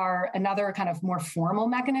groups are another kind of more formal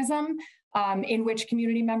mechanism in which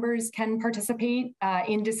community members can participate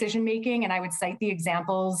in decision-making. And I would cite the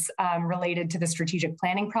examples related to the strategic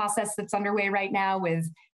planning process that's underway right now with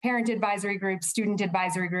parent advisory groups, student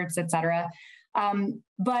advisory groups, et cetera.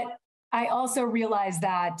 But I also realize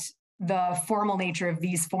that the formal nature of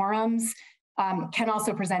these forums can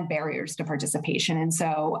also present barriers to participation. And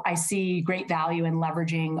so I see great value in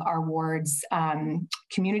leveraging our ward's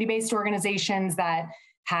community-based organizations that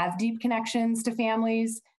have deep connections to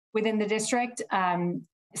families within the district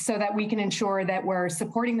so that we can ensure that we're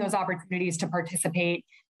supporting those opportunities to participate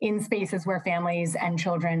in spaces where families and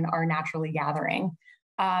children are naturally gathering.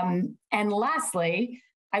 And lastly,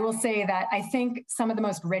 I will say that I think some of the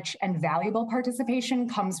most rich and valuable participation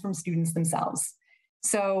comes from students themselves.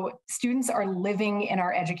 So students are living in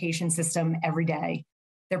our education system every day.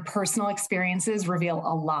 Their personal experiences reveal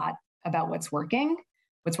a lot about what's working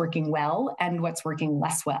well, and what's working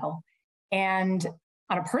less well. And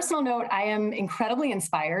on a personal note, I am incredibly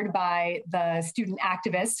inspired by the student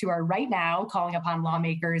activists who are right now calling upon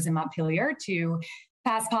lawmakers in Montpelier to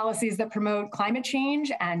pass policies that promote climate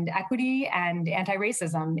change and equity and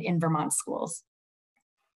anti-racism in Vermont schools.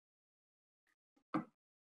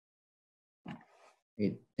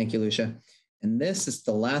 Great. Thank you, Lucia. And this is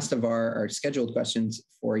the last of our scheduled questions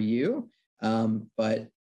for you. But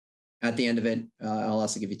at the end of it, I'll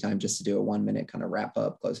also give you time just to do a 1-minute kind of wrap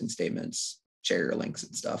up, closing statements, share your links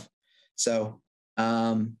and stuff. So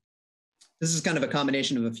this is kind of a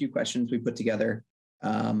combination of a few questions we put together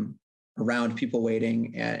around pupil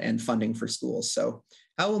weighting and funding for schools. So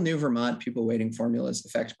how will new Vermont pupil weighting formulas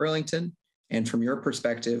affect Burlington? And from your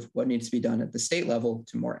perspective, what needs to be done at the state level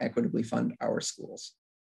to more equitably fund our schools?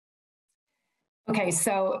 Okay,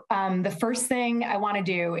 so the first thing I want to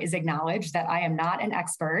do is acknowledge that I am not an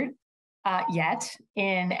expert yet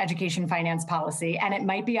in education finance policy, and it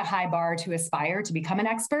might be a high bar to aspire to become an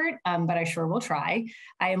expert, but I sure will try.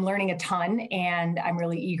 I am learning a ton, and I'm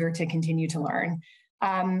really eager to continue to learn.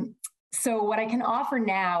 So what I can offer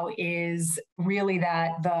now is really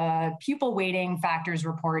that the pupil weighting factors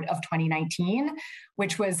report of 2019,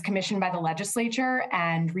 which was commissioned by the legislature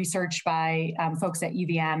and researched by folks at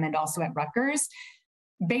UVM and also at Rutgers,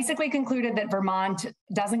 basically concluded that Vermont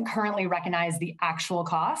doesn't currently recognize the actual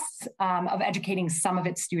costs of educating some of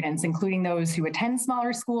its students, including those who attend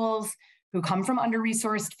smaller schools, who come from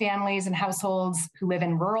under-resourced families and households, who live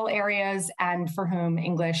in rural areas, and for whom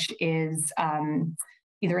English is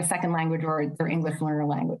either a second language or their English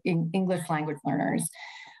language learners.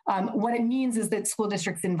 What it means is that school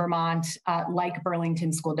districts in Vermont, like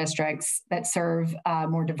Burlington school districts that serve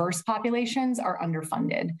more diverse populations, are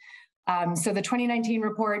underfunded. So the 2019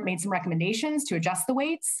 report made some recommendations to adjust the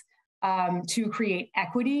weights, to create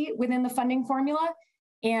equity within the funding formula.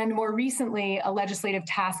 And more recently, a legislative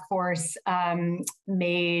task force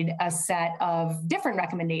made a set of different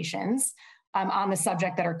recommendations on the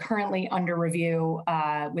subject that are currently under review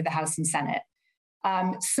with the House and Senate.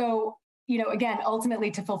 So, again,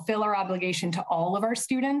 ultimately to fulfill our obligation to all of our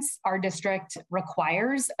students, our district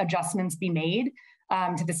requires adjustments be made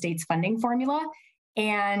to the state's funding formula.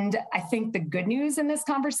 And I think the good news in this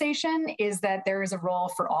conversation is that there is a role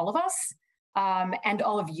for all of us and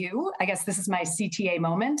all of you. I guess this is my CTA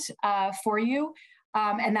moment for you.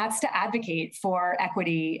 And that's to advocate for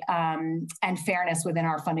equity and fairness within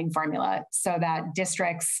our funding formula so that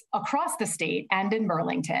districts across the state and in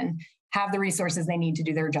Burlington have the resources they need to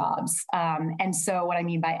do their jobs. And so what I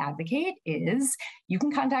mean by advocate is you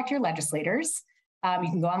can contact your legislators. You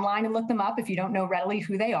can go online and look them up if you don't know readily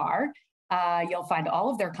who they are. You'll find all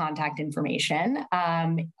of their contact information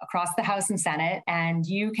across the House and Senate, and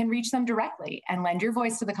you can reach them directly and lend your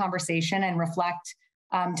voice to the conversation and reflect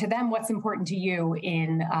to them what's important to you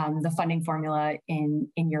in the funding formula in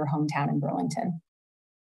your hometown in Burlington.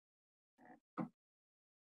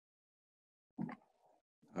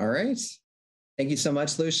 All right. Thank you so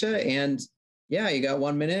much, Lucia. And yeah, you got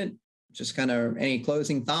 1 minute. Just kind of any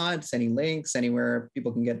closing thoughts, any links, anywhere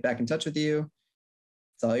people can get back in touch with you.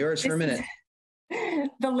 It's all yours for a minute.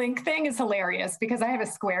 The link thing is hilarious because I have a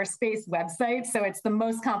Squarespace website, so it's the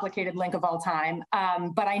most complicated link of all time.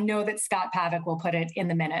 But I know that Scott Pavick will put it in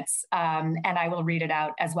the minutes, and I will read it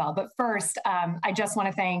out as well. But first, I just want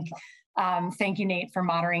to thank Thank you, Nate, for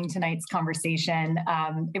moderating tonight's conversation.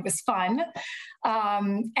 It was fun.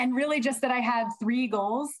 And really just that I had 3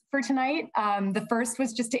 goals for tonight. The first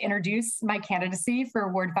was just to introduce my candidacy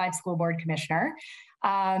for Ward 5 School Board Commissioner.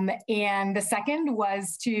 And the second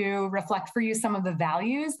was to reflect for you some of the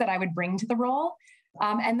values that I would bring to the role.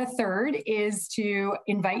 And the third is to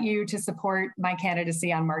invite you to support my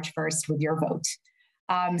candidacy on March 1st with your vote.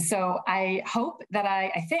 So I hope that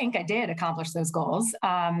I think I did accomplish those goals.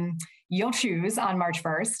 You'll choose on March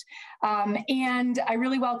 1st. And I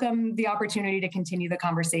really welcome the opportunity to continue the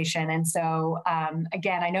conversation. And so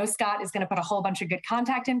again, I know Scott is going to put a whole bunch of good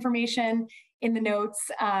contact information in the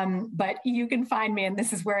notes, but you can find me, and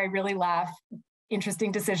this is where I really laugh.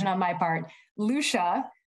 Interesting decision on my part. Lucia,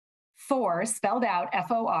 spelled out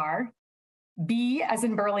F-O-R, B as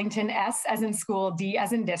in Burlington, S as in school, D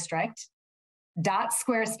as in district,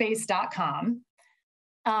 .squarespace.com.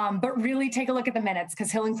 But really take a look at the minutes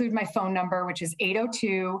because he'll include my phone number, which is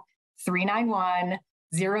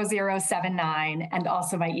 802-391-0079, and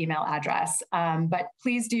also my email address. But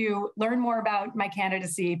please do learn more about my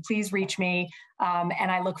candidacy. Please reach me.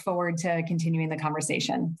 And I look forward to continuing the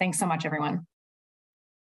conversation. Thanks so much, everyone.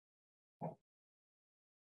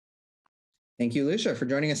 Thank you, Lucia, for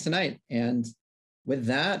joining us tonight. And with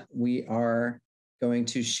that, we are going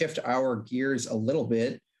to shift our gears a little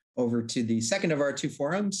bit over to the second of our 2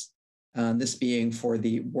 forums, this being for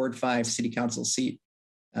the Ward 5 City Council seat.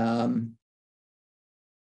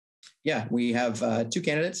 We have 2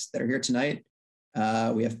 candidates that are here tonight.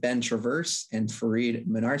 We have Ben Traverse and Fareed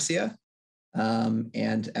Manarcia.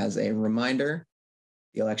 And as a reminder,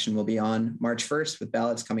 the election will be on March 1st with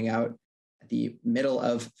ballots coming out at the middle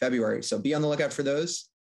of February. So be on the lookout for those.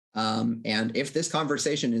 And if this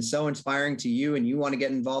conversation is so inspiring to you and you want to get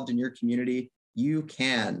involved in your community, you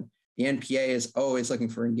can. The NPA is always looking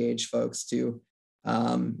for engaged folks to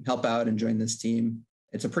help out and join this team.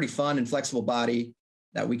 It's a pretty fun and flexible body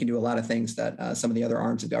that we can do a lot of things that some of the other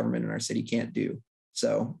arms of government in our city can't do.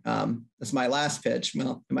 So that's my last pitch.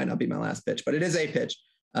 Well, it might not be my last pitch, but it is a pitch.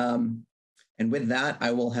 And with that,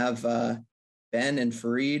 I will have Ben and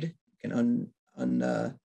Fareed can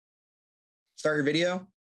start your video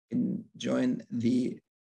and join the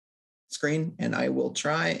screen, and I will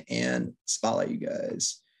try and spotlight you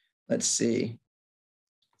guys. Let's see.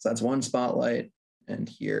 So that's 1 spotlight, and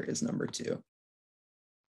here is number 2.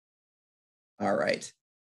 All right.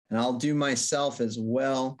 And I'll do myself as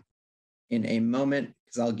well in a moment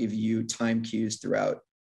because I'll give you time cues throughout.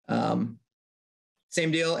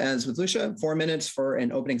 Same deal as with Lucia, 4 minutes for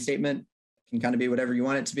an opening statement. It can kind of be whatever you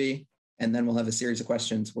want it to be. And then we'll have a series of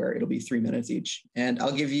questions where it'll be 3 minutes each. And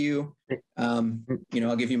I'll give you,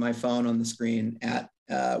 I'll give you my phone on the screen at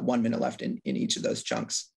 1 minute left in each of those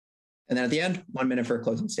chunks. And then at the end, 1 minute for a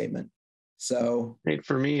closing statement. So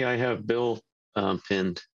for me, I have Bill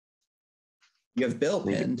pinned. You have Bill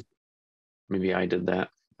pinned? Maybe I did that.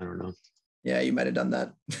 I don't know. Yeah, you might have done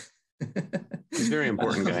that. He's a very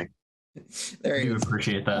important guy. There you go.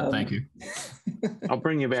 Appreciate that. Thank you. I'll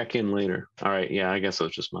bring you back in later. All right. Yeah, I guess it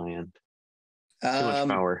was just my end. Too much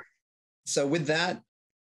power. So with that,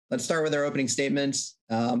 let's start with our opening statements.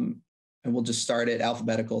 And we'll just start it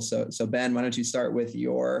alphabetical. So Ben, why don't you start with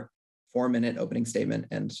your 4 minute opening statement?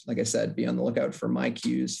 And like I said, be on the lookout for my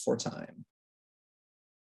cues for time.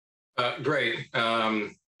 Great.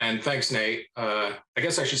 And thanks, Nate. I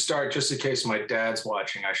guess I should start, just in case my dad's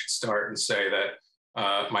watching, I should start and say that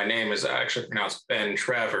my name is actually pronounced Ben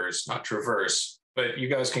Travers, not Traverse, but you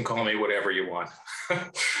guys can call me whatever you want.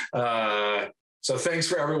 So thanks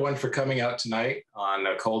for everyone for coming out tonight on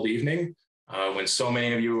a cold evening when so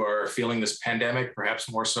many of you are feeling this pandemic,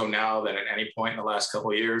 perhaps more so now than at any point in the last couple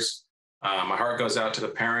of years. My heart goes out to the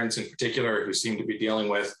parents in particular who seem to be dealing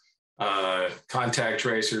with contact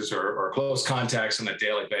tracers or close contacts on a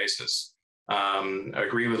daily basis. I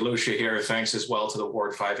agree with Lucia here. Thanks as well to the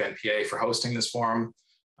Ward 5 NPA for hosting this forum.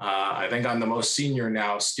 I think I'm the most senior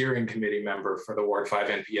now steering committee member for the Ward 5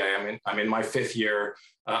 NPA. I'm in my 5th year.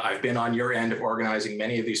 I've been on your end of organizing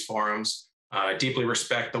many of these forums. I deeply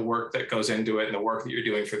respect the work that goes into it and the work that you're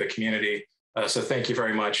doing for the community. So thank you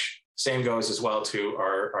very much. Same goes as well to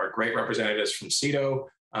our great representatives from CEDO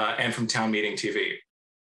and from Town Meeting TV.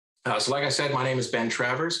 So like I said, my name is Ben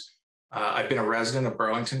Travers. I've been a resident of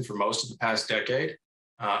Burlington for most of the past decade.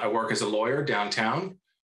 I work as a lawyer downtown,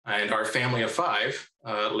 and our family of 5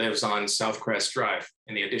 lives on South Crest Drive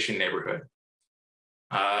in the Addition neighborhood.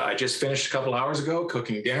 I just finished a couple hours ago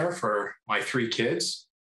cooking dinner for my 3 kids.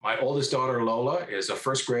 My oldest daughter, Lola, is a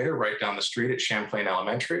 1st grader right down the street at Champlain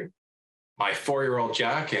Elementary. My 4-year-old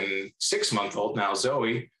Jack and 6-month-old now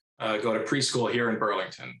Zoe go to preschool here in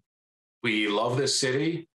Burlington. We love this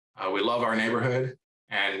city. We love our neighborhood,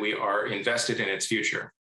 and we are invested in its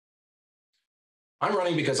future. I'm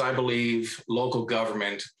running because I believe local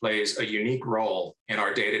government plays a unique role in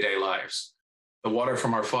our day-to-day lives. The water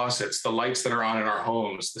from our faucets, the lights that are on in our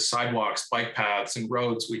homes, the sidewalks, bike paths, and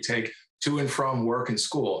roads we take to and from work and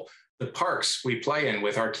school, the parks we play in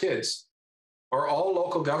with our kids, are all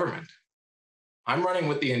local government. I'm running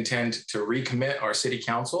with the intent to recommit our city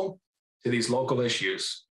council to these local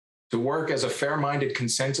issues, to work as a fair-minded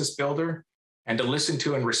consensus builder, and to listen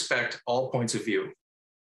to and respect all points of view.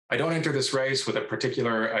 I don't enter this race with a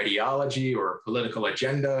particular ideology or political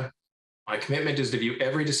agenda. My commitment is to view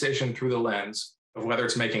every decision through the lens of whether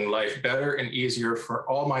it's making life better and easier for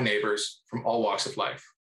all my neighbors from all walks of life.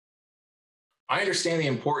 I understand the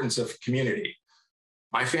importance of community.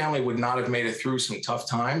 My family would not have made it through some tough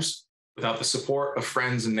times without the support of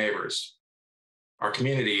friends and neighbors. Our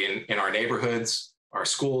community in our neighborhoods, our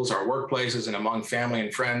schools, our workplaces, and among family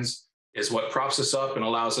and friends is what props us up and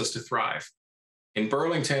allows us to thrive. In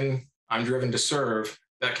Burlington, I'm driven to serve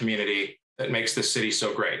that community that makes this city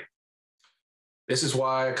so great. This is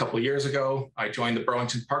why a couple of years ago, I joined the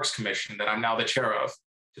Burlington Parks Commission that I'm now the chair of,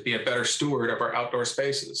 to be a better steward of our outdoor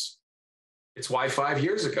spaces. It's why 5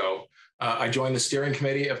 years ago, I joined the steering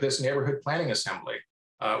committee of this neighborhood planning assembly,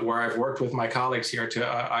 where I've worked with my colleagues here to,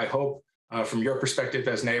 I hope, from your perspective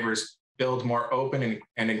as neighbors, build more open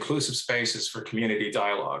and inclusive spaces for community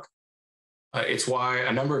dialogue. It's why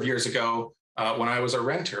a number of years ago, when I was a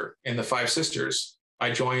renter in the Five Sisters,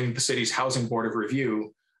 I joined the city's Housing Board of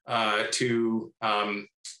Review to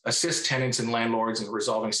assist tenants and landlords in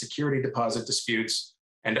resolving security deposit disputes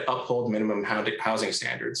and to uphold minimum housing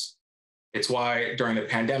standards. It's why during the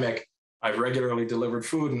pandemic, I've regularly delivered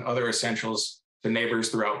food and other essentials to neighbors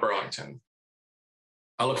throughout Burlington.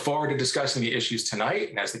 I look forward to discussing the issues tonight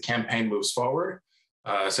and as the campaign moves forward,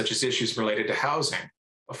 such as issues related to housing,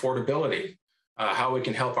 affordability, how we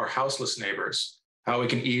can help our houseless neighbors, how we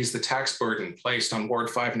can ease the tax burden placed on Ward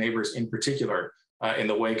 5 neighbors in particular in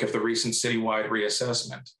the wake of the recent citywide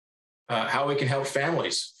reassessment, how we can help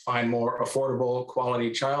families find more affordable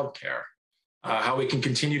quality childcare, how we can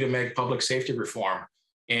continue to make public safety reform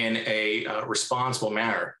in a responsible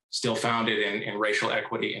manner, still founded in racial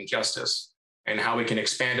equity and justice, and how we can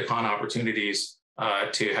expand upon opportunities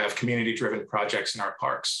to have community-driven projects in our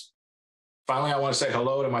parks. Finally, I want to say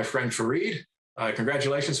hello to my friend Fareed.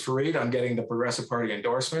 Congratulations, Fareed, on getting the Progressive Party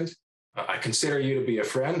endorsement. I consider you to be a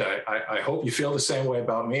friend. I hope you feel the same way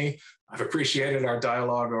about me. I've appreciated our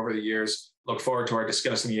dialogue over the years. Look forward to our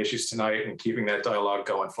discussing the issues tonight and keeping that dialogue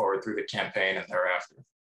going forward through the campaign and thereafter.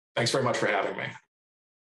 Thanks very much for having me.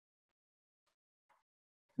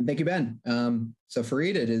 Thank you, Ben. So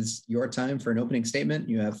Fareed, it is your time for an opening statement.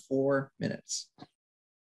 You have 4 minutes.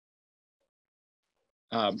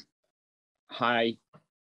 Hi,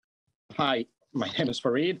 my name is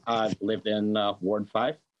Fareed. I've lived in Ward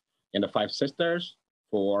 5 in the Five Sisters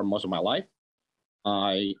for most of my life.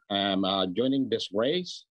 I am joining this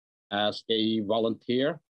race as a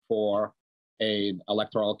volunteer for an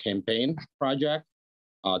electoral campaign project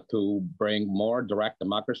to bring more direct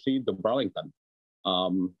democracy to Burlington.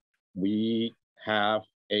 We have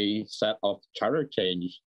a set of charter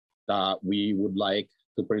change that we would like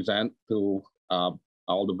to present to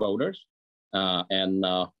all the voters, and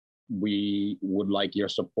we would like your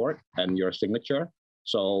support and your signature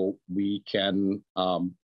so we can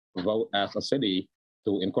vote as a city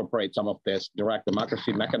to incorporate some of this direct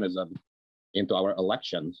democracy mechanism into our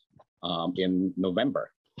elections in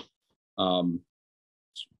November.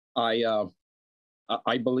 I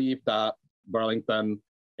believe that Burlington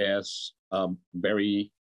is a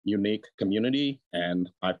very unique community, and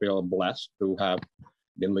I feel blessed to have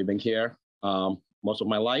been living here most of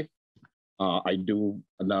my life. I do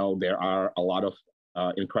know there are a lot of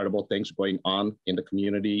incredible things going on in the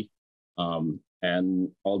community. And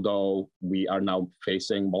although we are now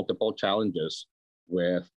facing multiple challenges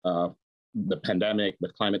with the pandemic,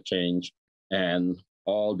 with climate change, and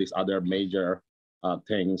all these other major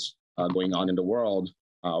things going on in the world,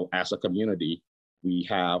 as a community, we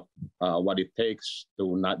have what it takes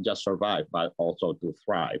to not just survive, but also to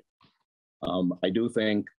thrive. I do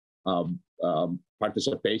think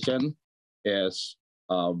participation is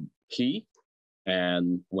key.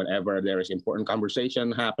 And whenever there is important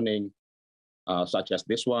conversation happening, such as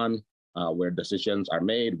this one, where decisions are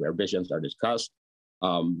made, where visions are discussed,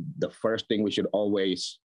 the first thing we should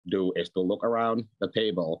always do is to look around the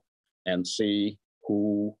table and see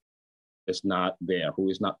who is not there, who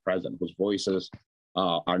is not present, whose voices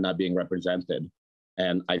are not being represented.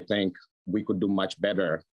 And I think we could do much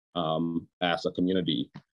better as a community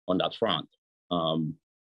on that front.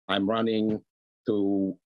 I'm running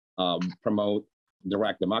to promote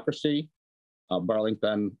direct democracy.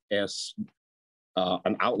 Burlington is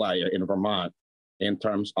an outlier in Vermont in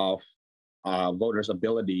terms of voters'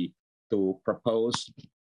 ability to propose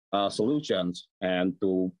solutions and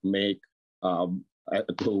to make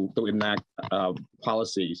to enact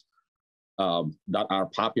policies that are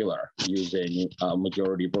popular using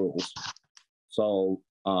majority rules. So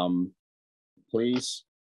please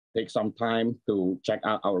take some time to check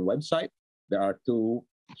out our website. There are 2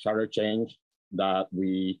 charter change that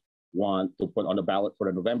we want to put on the ballot for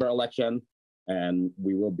the November election, and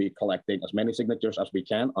we will be collecting as many signatures as we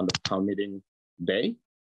can on the town meeting day.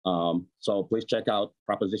 So please check out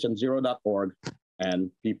propositionzero.org and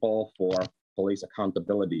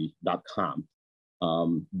peopleforpoliceaccountability.com.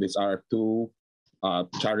 These are 2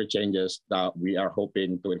 charter changes that we are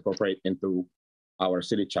hoping to incorporate into our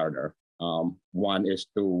city charter. One is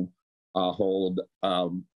to hold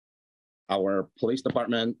our police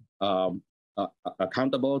department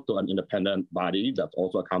accountable to an independent body that's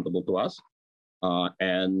also accountable to us.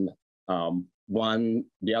 And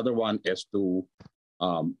the other one is to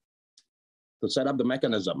set up the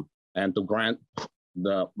mechanism and to grant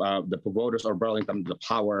the voters of Burlington the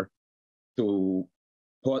power to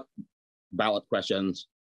put ballot questions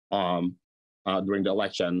during the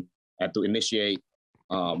election and to initiate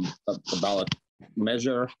a ballot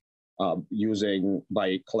measure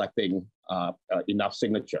by collecting enough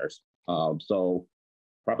signatures. So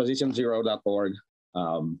propositionzero.org,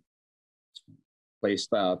 please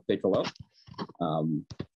take a look.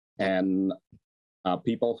 And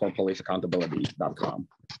peopleforpoliceaccountability.com.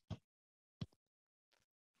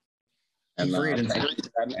 And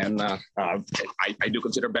I do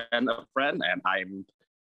consider Ben a friend, and I'm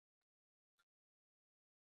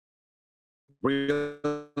really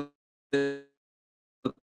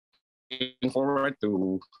looking forward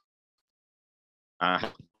to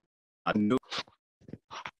a new.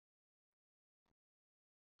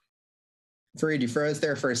 Fareed, you froze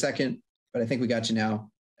there for a second, but I think we got you now.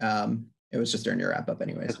 It was just during your wrap up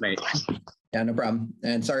anyways. Yeah, no problem.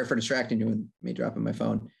 And sorry for distracting you with me dropping my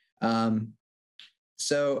phone.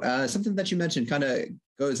 So something that you mentioned kind of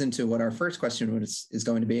goes into what our first question is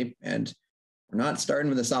going to be. And we're not starting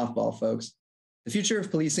with a softball, folks. The future of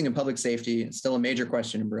policing and public safety is still a major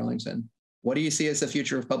question in Burlington. What do you see as the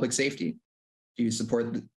future of public safety? Do you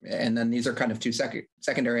support, and then these are kind of 2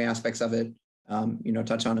 secondary aspects of it.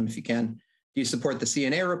 Touch on them if you can. Do you support the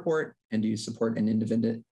CNA report, and do you support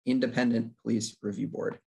an independent police review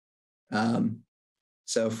board?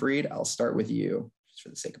 So Fareed, I'll start with you just for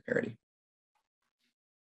the sake of parity.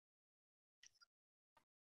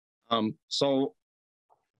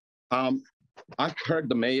 I've heard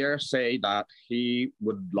the mayor say that he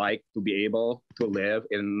would like to be able to live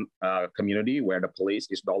in a community where the police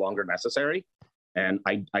is no longer necessary. And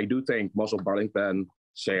I do think most of Burlington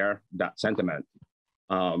share that sentiment.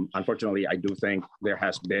 Unfortunately, I do think there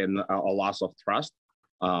has been a loss of trust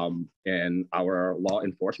in our law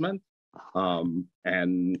enforcement. And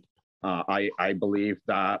I believe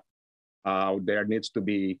that there needs to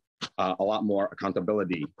be a lot more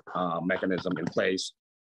accountability mechanism in place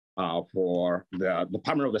for the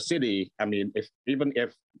department of the city. I mean, even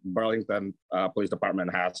if Burlington Police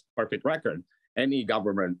Department has perfect record, any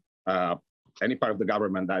government, any part of the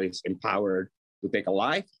government that is empowered to take a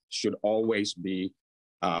life should always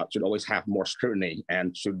have more scrutiny,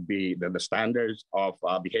 and should be the standards of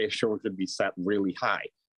behavior should be set really high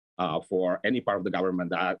for any part of the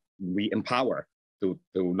government that we empower to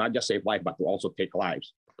not just save life, but to also take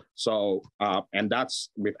lives. So, and that's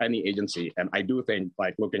with any agency. And I do think,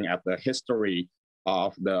 like, looking at the history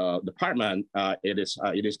of the department, it is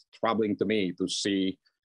troubling to me to see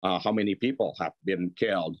how many people have been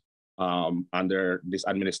killed under this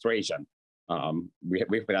administration.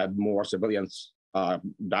 We've had more civilians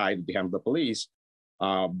died at the hand of the police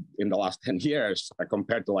in the last 10 years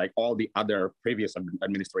compared to like all the other previous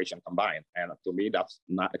administration combined. And to me, that's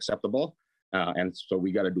not acceptable. And so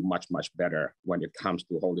we got to do much, much better when it comes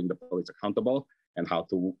to holding the police accountable and how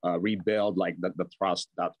to rebuild like the trust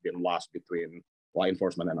that's been lost between law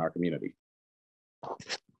enforcement and our community.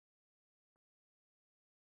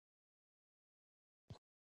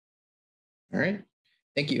 All right,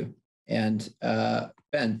 thank you. And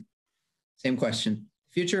Ben, same question.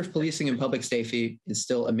 The future of policing and public safety is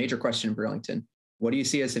still a major question in Burlington. What do you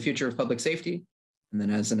see as the future of public safety? And then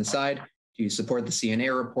as an aside, do you support the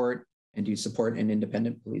CNA report? And do you support an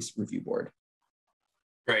independent police review board?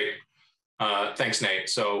 Great. Thanks, Nate.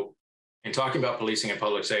 So in talking about policing and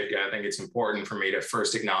public safety, I think it's important for me to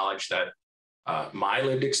first acknowledge that my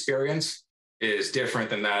lived experience is different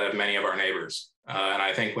than that of many of our neighbors. And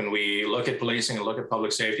I think when we look at policing and look at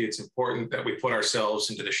public safety, it's important that we put ourselves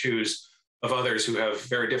into the shoes of others who have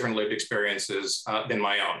very different lived experiences than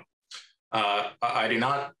my own. I do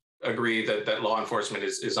not agree that law enforcement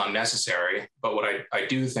is unnecessary, but what I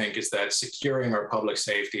do think is that securing our public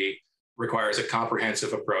safety requires a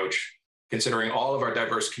comprehensive approach, considering all of our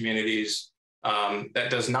diverse communities, that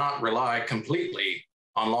does not rely completely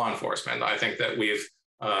on law enforcement. I think that we've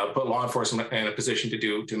put law enforcement in a position to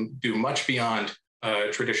do much beyond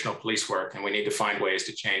traditional police work, and we need to find ways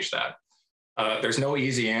to change that. There's no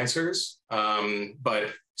easy answers,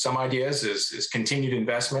 but some ideas is continued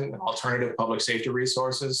investment in alternative public safety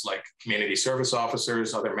resources like community service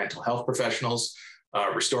officers, other mental health professionals,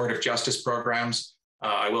 restorative justice programs.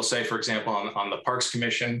 I will say, for example, on the Parks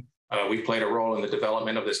Commission, we've played a role in the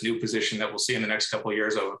development of this new position that we'll see in the next couple of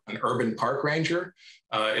years of an urban park ranger.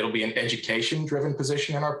 It'll be an education-driven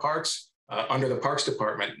position in our parks under the Parks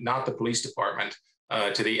Department, not the police department,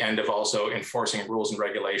 to the end of also enforcing rules and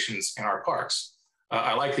regulations in our parks.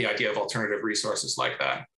 I like the idea of alternative resources like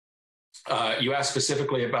that. You asked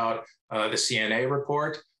specifically about the CNA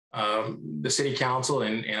report. The City Council,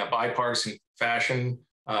 in a bipartisan fashion,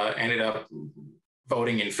 ended up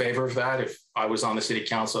voting in favor of that. If I was on the City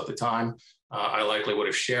Council at the time, I likely would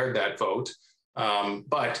have shared that vote.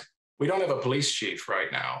 But we don't have a police chief right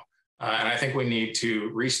now. And I think we need to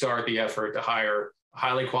restart the effort to hire a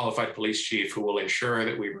highly qualified police chief who will ensure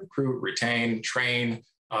that we recruit, retain, train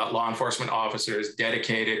law enforcement officers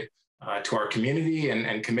dedicated to our community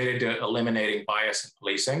and committed to eliminating bias in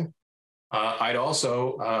policing. I'd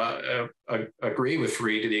also agree with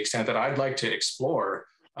Fareed to the extent that I'd like to explore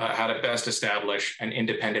how to best establish an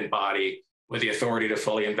independent body with the authority to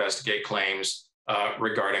fully investigate claims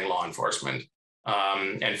regarding law enforcement.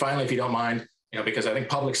 And finally, if you don't mind, because I think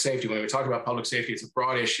public safety, when we talk about public safety, it's a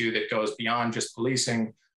broad issue that goes beyond just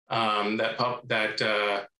policing. I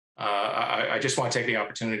just want to take the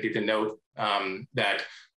opportunity to note that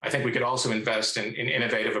I think we could also invest in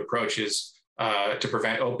innovative approaches to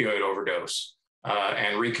prevent opioid overdose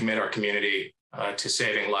and recommit our community to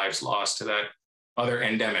saving lives lost to that other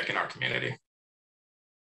endemic in our community.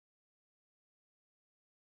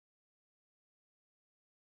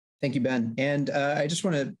 Thank you, Ben. And I just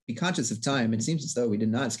want to be conscious of time. It seems as though we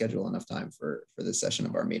did not schedule enough time for this session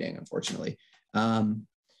of our meeting, unfortunately.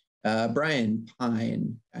 Brian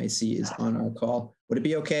Pine, I see, is on our call. Would it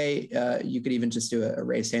be okay? You could even just do a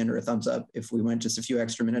raised hand or a thumbs up if we went just a few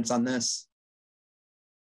extra minutes on this.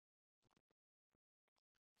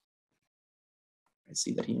 I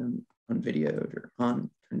see that he unvideoed or turned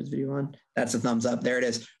his video on. That's a thumbs up. There it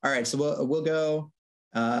is. All right, so we'll go.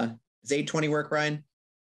 Does 8:20 work, Brian?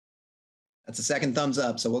 That's a second thumbs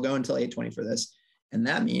up. So we'll go until 8:20 for this. And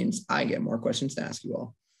that means I get more questions to ask you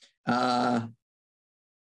all.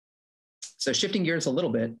 So shifting gears a little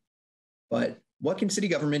bit, but what can city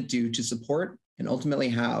government do to support and ultimately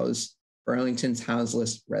house Burlington's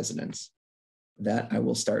houseless residents? With that, I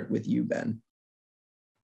will start with you, Ben.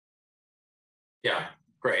 Yeah,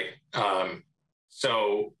 great.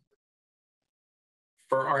 So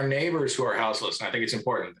for our neighbors who are houseless, and I think it's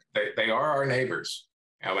important, they are our neighbors.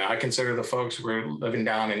 I mean, I consider the folks who are living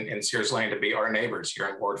down in Sears Lane to be our neighbors here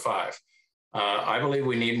in Ward 5. I believe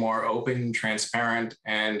we need more open, transparent,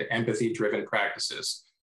 and empathy-driven practices.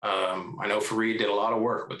 I know Fareed did a lot of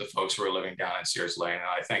work with the folks who are living down in Sears Lane, and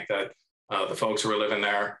I think that the folks who are living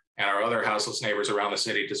there and our other houseless neighbors around the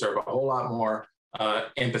city deserve a whole lot more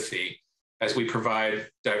empathy as we provide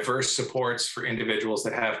diverse supports for individuals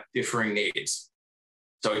that have differing needs.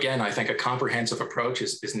 So again, I think a comprehensive approach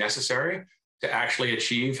is necessary to actually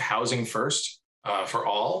achieve housing first for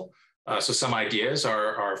all. So some ideas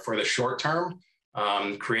are for the short term,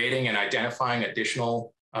 creating and identifying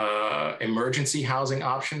additional emergency housing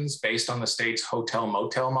options based on the state's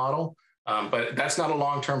hotel-motel model. But that's not a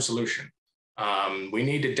long-term solution. We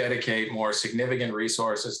need to dedicate more significant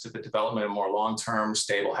resources to the development of more long-term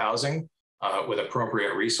stable housing with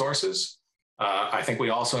appropriate resources. I think we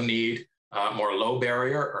also need more low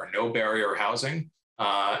barrier or no barrier housing.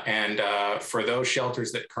 And for those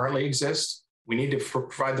shelters that currently exist, we need to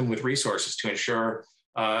provide them with resources to ensure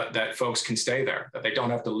that folks can stay there, that they don't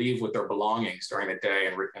have to leave with their belongings during the day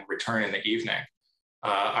and return in the evening.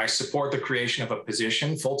 I support the creation of a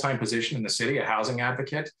position, full-time position in the city, a housing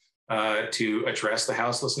advocate, to address the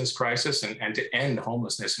houselessness crisis and to end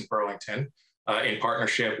homelessness in Burlington in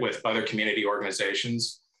partnership with other community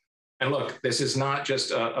organizations. And look, this is not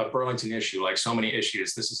just a Burlington issue. Like so many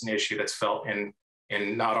issues, this is an issue that's felt in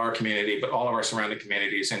not our community, but all of our surrounding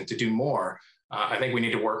communities. And to do more, I think we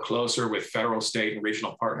need to work closer with federal, state, and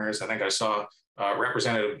regional partners. I think I saw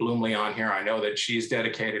Representative Bloomley on here. I know that she's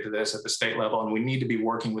dedicated to this at the state level, and we need to be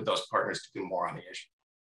working with those partners to do more on the issue.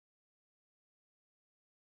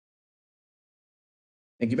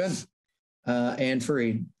 Thank you, Ben. And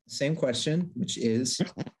Fareed, same question, which is,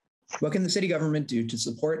 what can the city government do to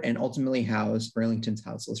support and ultimately house Burlington's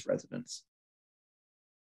houseless residents?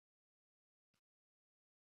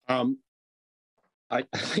 I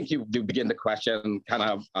think you begin the question kind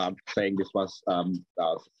of saying this was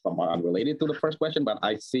somewhat unrelated to the first question, but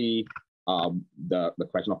I see the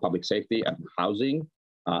question of public safety and housing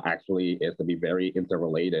actually is to be very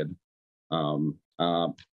interrelated.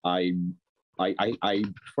 I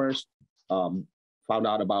first found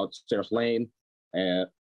out about Sears Lane and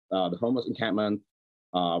the homeless encampment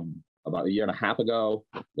about a year and a half ago.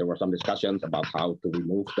 There were some discussions about how to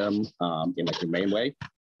remove them in a humane way.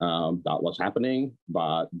 That was happening,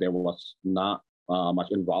 but there was not much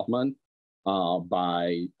involvement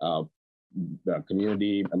by the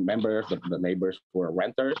community members, the neighbors who are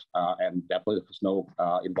renters, and definitely there was no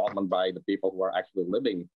involvement by the people who are actually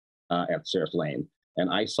living at Sears Lane. And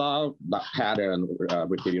I saw that pattern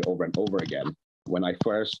repeated over and over again. When I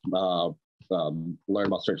first learned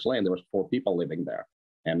about Sears Lane, there was 4 people living there.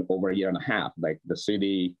 And over a year and a half, like the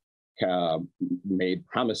city made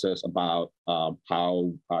promises about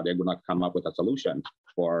how they're going to come up with a solution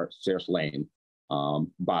for Sears Lane.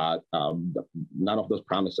 But none of those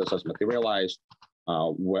promises has materialized,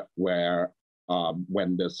 where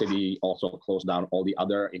when the city also closed down all the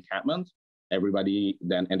other encampments, everybody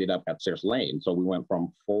then ended up at Sears Lane. So we went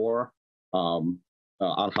from 4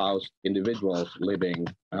 unhoused individuals living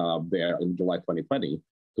there in July 2020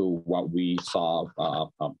 to what we saw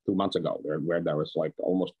 2 months ago, where there was like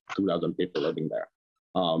almost 2,000 people living there.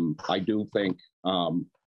 I do think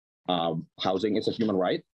housing is a human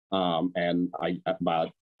right, and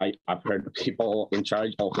I've heard people in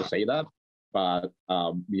charge also say that, but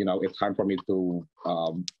it's hard for me to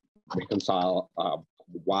reconcile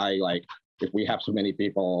why, like, if we have so many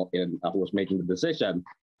people who was making the decision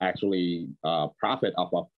actually profit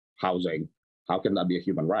off of housing, how can that be a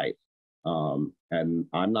human right? And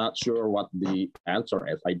I'm not sure what the answer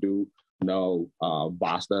is. I do know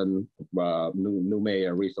Boston, new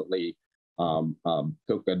mayor recently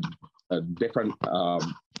took a different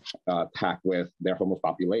tack with their homeless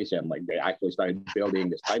population. Like, they actually started building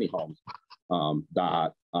these tiny homes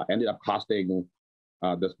that ended up costing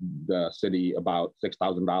the city about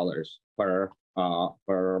 $6,000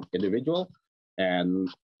 per individual. And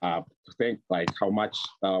to think like how much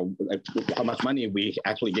money we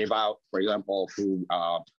actually gave out, for example, to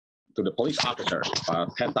the police officers,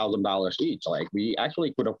 $10,000 each. Like, we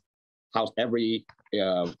actually could have housed every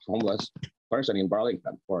homeless person in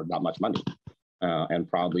Burlington for that much money, and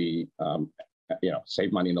probably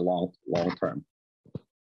save money in the long term.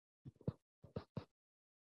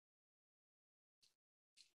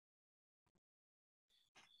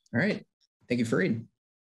 All right, thank you, Fareed.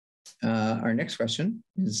 Our next question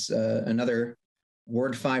is another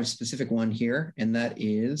Ward 5 specific one here, and that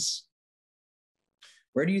is,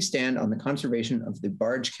 where do you stand on the conservation of the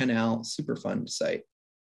Barge Canal Superfund site?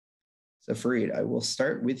 So Fareed, I will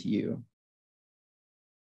start with you.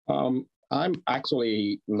 I'm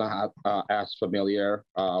actually not as familiar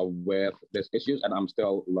with these issues, and I'm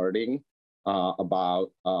still learning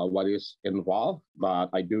about what is involved, but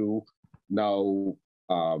I do know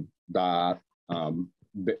that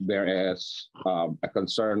there is a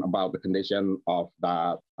concern about the condition of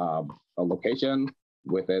that location,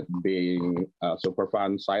 with it being a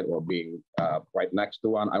Superfund site or being right next to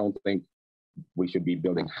one. I don't think we should be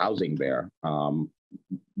building housing there.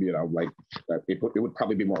 It would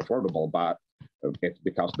probably be more affordable, but it's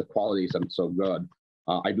because the quality isn't so good.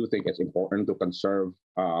 I do think it's important to conserve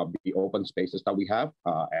the open spaces that we have,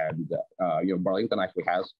 and Burlington actually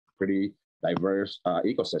has pretty diverse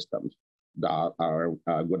ecosystems that are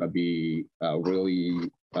going to be really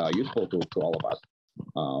useful to all of us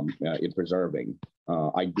in preserving.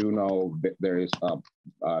 I do know that there is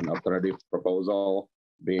an alternative proposal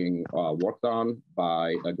being worked on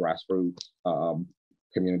by a grassroots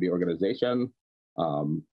community organization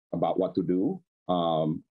about what to do,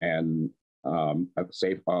 and a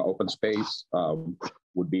safe open space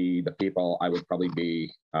would be the people I would probably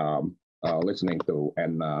be listening to,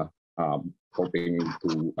 and hoping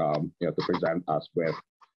to present us with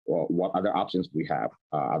what other options we have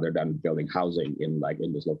other than building housing in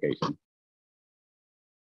this location.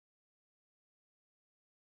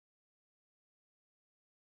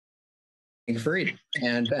 Thank you, Fareed.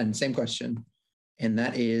 And Ben, same question. And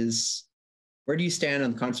that is, where do you stand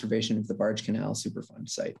on the conservation of the Barge Canal Superfund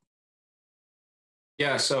site?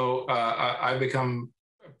 Yeah, so I've become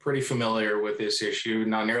pretty familiar with this issue,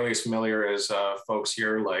 not nearly as familiar as folks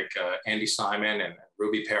here like Andy Simon and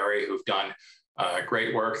Ruby Perry, who've done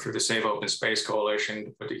great work through the Save Open Space Coalition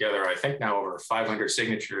to put together, I think now over 500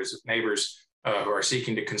 signatures of neighbors who are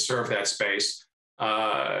seeking to conserve that space.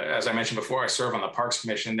 As I mentioned before, I serve on the Parks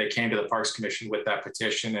Commission. They came to the Parks Commission with that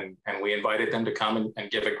petition, and we invited them to come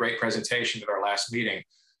and give a great presentation at our last meeting,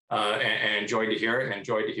 and enjoyed to hear it and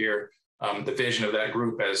enjoyed to hear the vision of that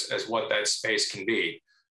group as what that space can be.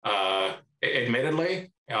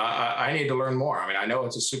 Admittedly, I need to learn more. I mean, I know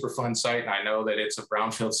it's a super fun site, and I know that it's a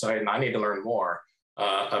brownfield site, and I need to learn more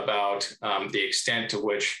about the extent to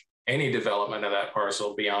which any development of that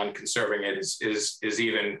parcel beyond conserving it is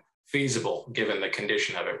even feasible given the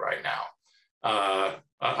condition of it right now.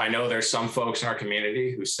 I know there's some folks in our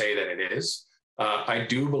community who say that it is. I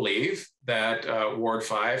do believe that Ward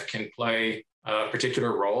 5 can play a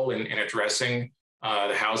particular role in addressing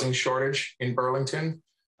the housing shortage in Burlington.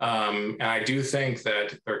 And I do think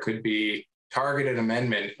that there could be targeted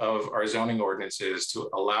amendment of our zoning ordinances to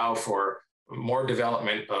allow for more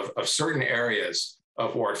development of certain areas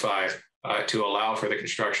of Ward 5 to allow for the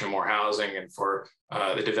construction of more housing and for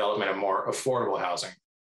the development of more affordable housing.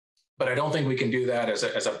 But I don't think we can do that as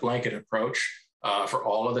a blanket approach for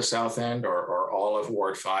all of the South End or all of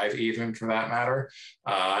Ward 5 even for that matter.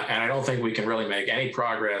 And I don't think we can really make any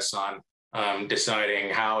progress on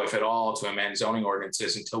deciding how, if at all, to amend zoning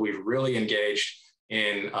ordinances until we've really engaged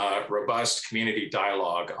in robust community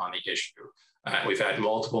dialogue on the issue. We've had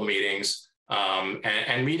multiple meetings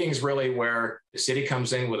and meetings really where the city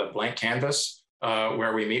comes in with a blank canvas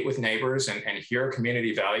where we meet with neighbors and hear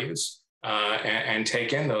community values and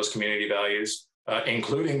take in those community values,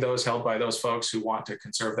 including those held by those folks who want to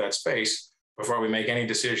conserve that space before we make any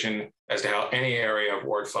decision as to how any area of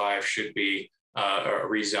Ward 5 should be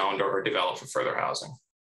rezoned or developed for further housing.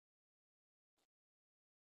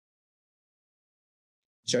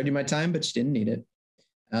 Showed you my time, but you didn't need it.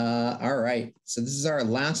 All right, so this is our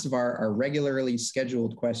last of our regularly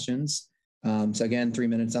scheduled questions. So again, 3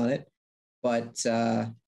 minutes on it, but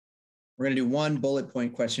we're gonna do one bullet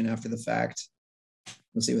point question after the fact.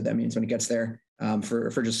 We'll see what that means when it gets there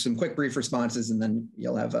for just some quick brief responses, and then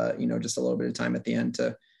you'll have just a little bit of time at the end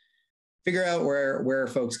to figure out where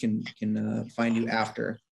folks can find you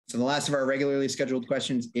after. So the last of our regularly scheduled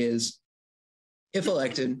questions is, if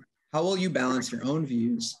elected, how will you balance your own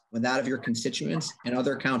views with that of your constituents and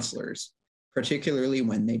other councilors, particularly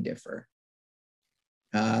when they differ?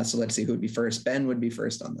 So let's see who would be first. Ben would be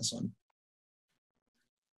first on this one.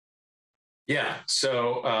 Yeah,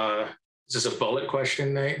 so is this a bullet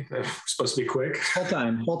question, Nate? We're supposed to be quick?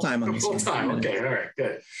 Full time on this one. Full time, okay, all right,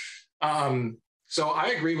 good. So I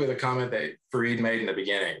agree with a comment that Fareed made in the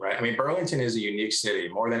beginning, right? I mean, Burlington is a unique city.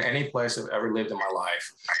 More than any place I've ever lived in my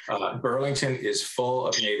life, Burlington is full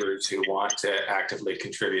of neighbors who want to actively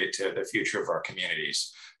contribute to the future of our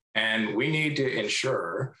communities. And we need to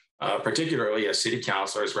ensure, particularly as city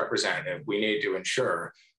councilor, as representative, we need to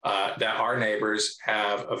ensure that our neighbors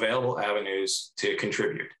have available avenues to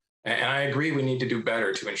contribute. And I agree we need to do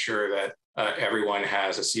better to ensure that everyone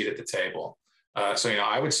has a seat at the table. So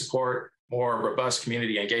I would support more robust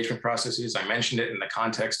community engagement processes. I mentioned it in the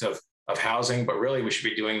context of housing, but really we should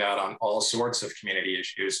be doing that on all sorts of community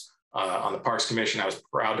issues. On the Parks Commission, I was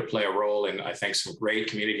proud to play a role in, I think, some great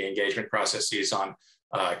community engagement processes on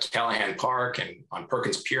Callahan Park and on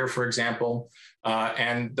Perkins Pier, for example.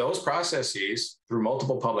 And those processes, through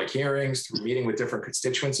multiple public hearings, through meeting with different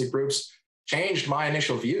constituency groups, changed my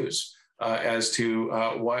initial views as to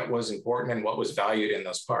what was important and what was valued in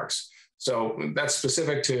those parks. So that's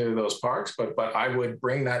specific to those parks, but I would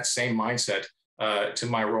bring that same mindset to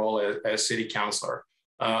my role as city councilor.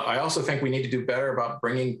 I also think we need to do better about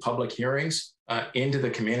bringing public hearings into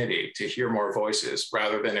the community to hear more voices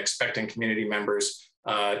rather than expecting community members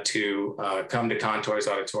to come to Contoy's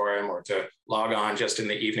Auditorium or to log on just in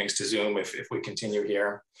the evenings to Zoom if we continue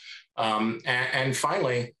here. And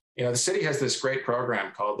finally, the city has this great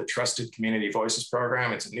program called the Trusted Community Voices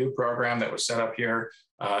Program. It's a new program that was set up here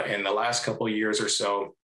in the last couple of years or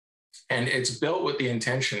so. And it's built with the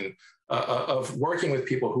intention of working with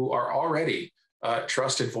people who are already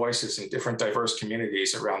trusted voices in different diverse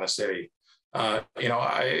communities around the city.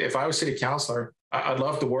 If I was city councilor, I'd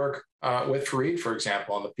love to work with Fareed, for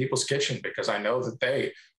example, on the People's Kitchen, because I know that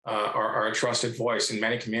they are a trusted voice in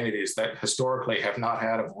many communities that historically have not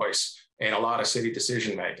had a voice in a lot of city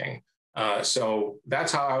decision-making. So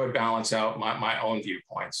that's how I would balance out my own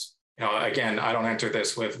viewpoints. Again, I don't enter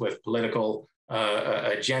this with political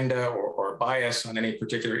agenda or bias on any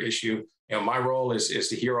particular issue. My role is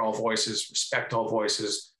to hear all voices, respect all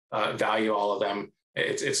voices, value all of them,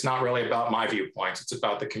 it's not really about my viewpoints. It's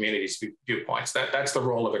about the community's viewpoints. That's the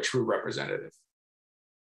role of a true representative.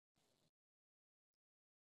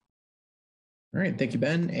 All right, thank you,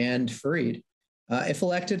 Ben. And Fareed, if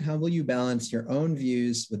elected, how will you balance your own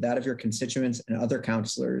views with that of your constituents and other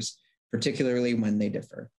councilors, particularly when they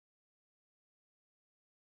differ?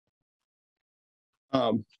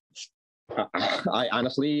 I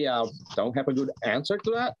honestly don't have a good answer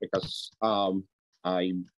to that because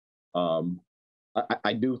I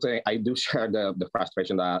do think I do share the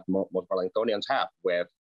frustration that most Burlingtonians have with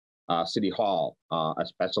City Hall,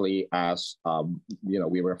 especially as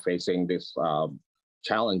we were facing these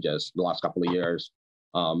challenges the last couple of years.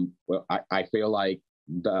 Well, I feel like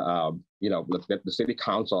the City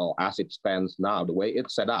Council, as it stands now, the way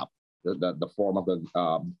it's set up, the form of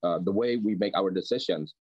the way we make our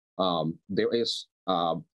decisions, there is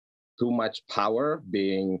too much power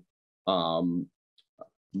being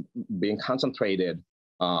concentrated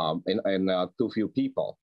in too few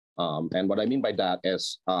people. And what I mean by that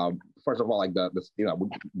is, first of all, like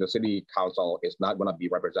the City Council is not going to be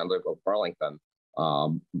representative of Burlington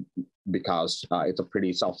because it's a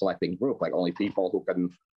pretty self-selecting group. Like only people who can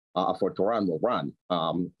afford to run will run.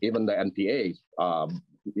 Even the NPAs,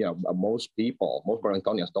 most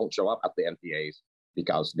Burlingtonians don't show up at the NPAs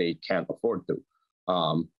because they can't afford to.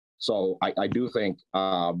 So I do think,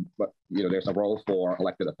 there's a role for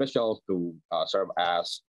elected officials to serve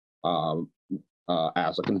as a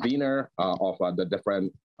convener of the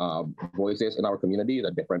different voices in our community,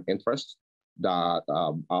 the different interests that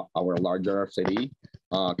our larger city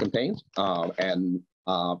contains. And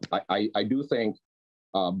I do think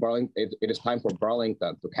it is time for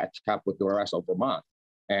Burlington to catch up with the rest of Vermont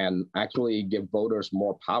and actually give voters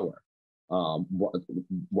more power.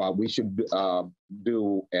 What we should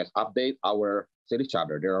do is update our city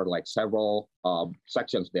charter. There are like several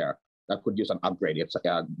sections there that could use an upgrade. It's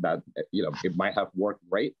it might have worked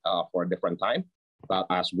great for a different time, but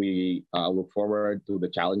as we look forward to the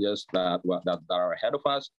challenges that are ahead of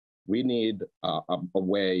us, we need a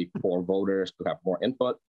way for voters to have more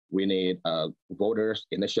input. We need a voters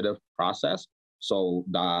initiative process so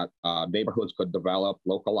that neighborhoods could develop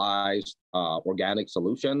localized organic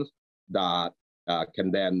solutions that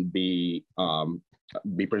can then be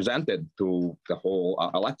presented to the whole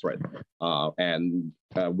electorate, and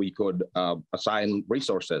we could assign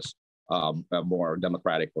resources more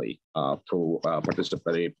democratically through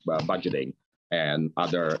participatory budgeting and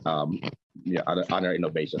other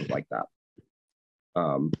innovations like that.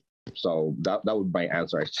 So that would be my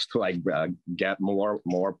answer. It's just to get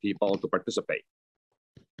more people to participate.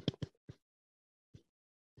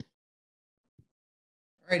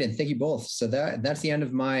 All right, and thank you both. So that's the end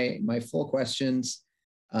of my full questions.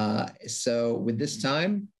 So with this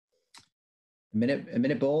time, a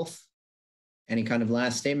minute both. Any kind of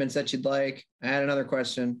last statements that you'd like? I had another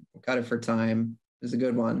question. We'll cut it for time. This is a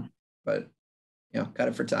good one, but cut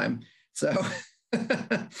it for time. So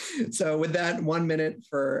so with that, 1 minute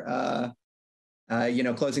for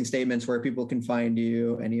closing statements, where people can find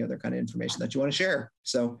you, any other kind of information that you want to share.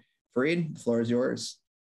 So Fareed, the floor is yours.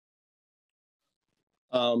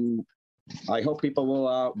 I hope people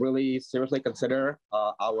will really seriously consider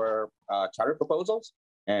our charter proposals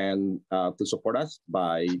and to support us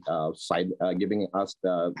by giving us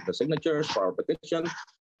the signatures for our petition.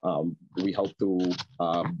 We hope to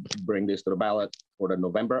bring this to the ballot for the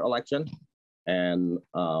November election. And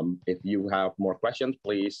if you have more questions,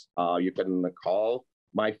 please, you can call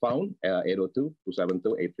my phone,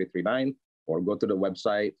 802-272-8339, or go to the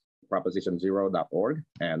website, proposition0.org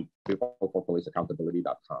and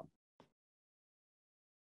peopleforpoliceaccountability.com.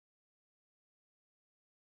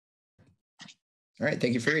 All right,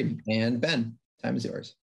 thank you, Fareed. And Ben, time is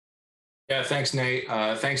yours. Yeah, thanks, Nate.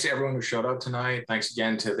 Thanks to everyone who showed up tonight. Thanks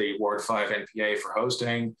again to the Ward 5 NPA for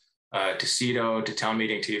hosting, to CEDO, to Town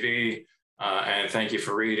Meeting TV, and thank you,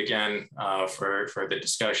 Fareed, again for the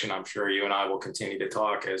discussion. I'm sure you and I will continue to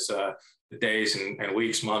talk as the days and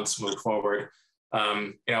weeks, months move forward.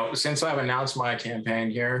 Since I've announced my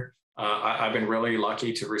campaign here, I've been really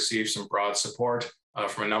lucky to receive some broad support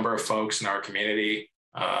from a number of folks in our community,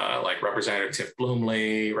 like Representative Tiff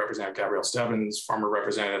Bloomley, Representative Gabrielle Stebbins, former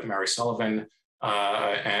Representative Mary Sullivan,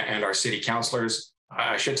 and our city councilors.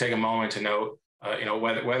 I should take a moment to note,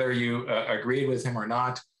 whether you agreed with him or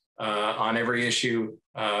not on every issue,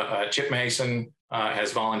 Chip Mason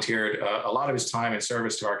has volunteered a lot of his time and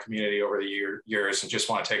service to our community over the years, and just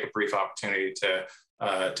want to take a brief opportunity to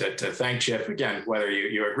thank Chip again, whether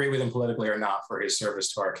you agree with him politically or not, for his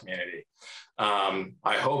service to our community.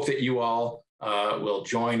 I hope that you all will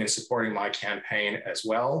join in supporting my campaign as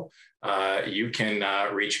well. You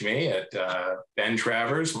can reach me at Ben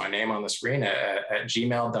Travers, my name on the screen, at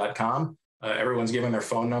gmail.com. Everyone's given their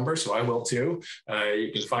phone number, so I will too.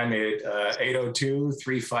 You can find me at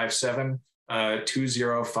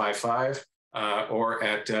 802-357-2055 or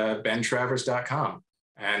at bentravers.com.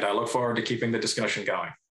 And I look forward to keeping the discussion going.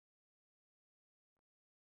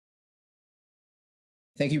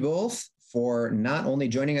 Thank you both for not only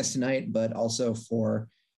joining us tonight, but also for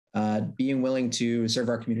being willing to serve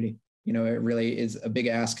our community. You know, it really is a big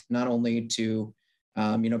ask, not only to,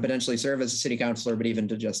 potentially serve as a city councilor, but even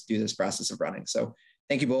to just do this process of running. So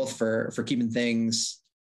thank you both for keeping things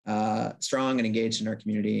strong and engaged in our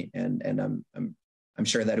community. And I'm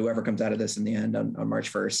sure that whoever comes out of this in the end on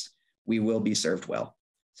March 1st, we will be served well.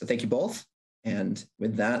 So thank you both. And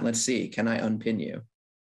with that, let's see, can I unpin you?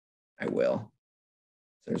 I will.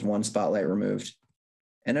 So there's one spotlight removed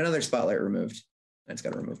and another spotlight removed. I just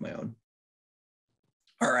got to remove my own.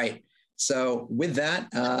 All right. So with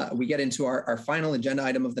that, we get into our final agenda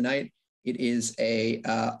item of the night. It is a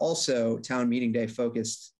also town meeting day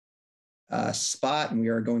focused spot, and we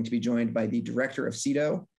are going to be joined by the director of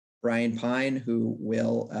CEDO, Brian Pine, who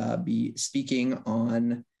will be speaking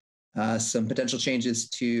on some potential changes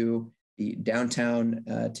to the downtown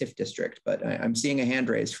TIF district. But I'm seeing a hand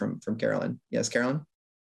raised from Carolyn. Yes, Carolyn?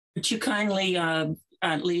 Would you kindly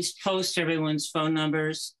at least post everyone's phone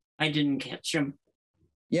numbers? I didn't catch them.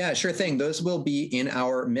 Yeah, sure thing. Those will be in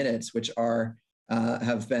our minutes, which are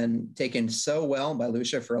have been taken so well by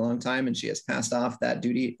Lucia for a long time, and she has passed off that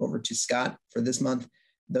duty over to Scott for this month.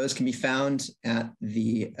 Those can be found at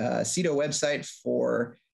the CEDO website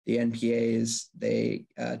for the NPAs. They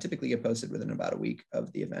typically get posted within about a week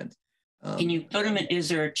of the event. Can you put them in, is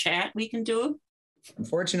there a chat we can do?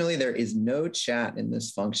 Unfortunately, there is no chat in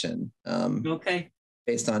this function. Okay.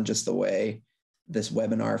 Based on just the way this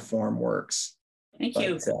webinar form works. Thank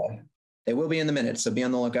you. They will be in the minutes, so be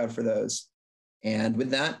on the lookout for those. And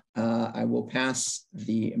with that, I will pass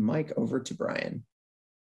the mic over to Brian.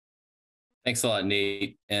 Thanks a lot,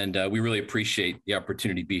 Nate. And we really appreciate the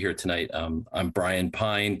opportunity to be here tonight. I'm Brian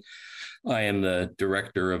Pine. I am the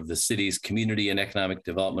director of the city's Community and Economic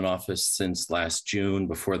Development Office since last June.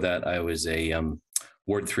 Before that, I was a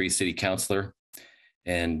Ward 3 city councilor.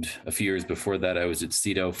 And a few years before that, I was at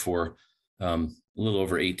CEDO for a little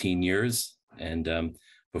over 18 years. And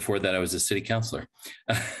before that, I was a city councilor.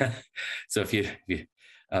 So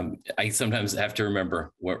I sometimes have to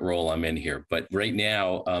remember what role I'm in here. But right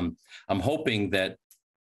now, I'm hoping that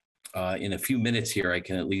in a few minutes here, I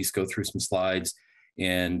can at least go through some slides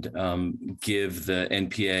and give the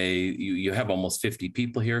NPA, you have almost 50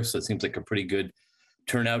 people here, so it seems like a pretty good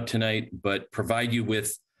turnout tonight, but provide you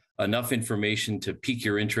with enough information to pique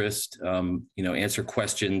your interest, answer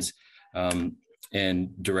questions,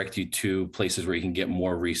 and direct you to places where you can get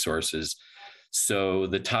more resources. So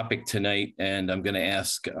the topic tonight, and I'm going to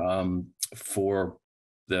ask for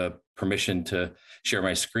the permission to share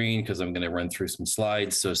my screen because I'm going to run through some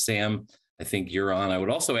slides. So Sam, I think you're on. I would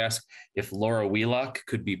also ask if Laura Wheelock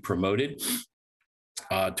could be promoted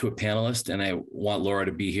to a panelist. And I want Laura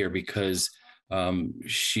to be here because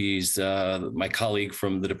she's my colleague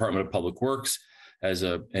from the Department of Public Works as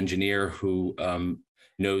an engineer who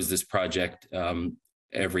knows this project,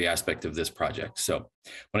 every aspect of this project. So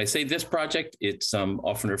when I say this project, it's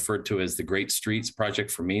often referred to as the Great Streets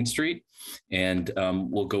Project for Main Street. And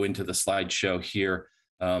we'll go into the slideshow here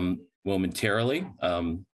momentarily.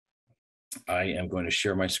 I am going to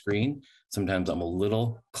share my screen. Sometimes I'm a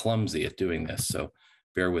little clumsy at doing this, so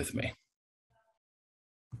bear with me.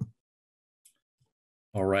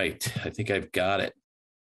 All right, I think I've got it.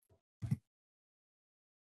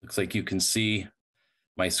 Looks like you can see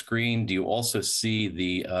my screen. Do you also see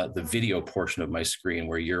the video portion of my screen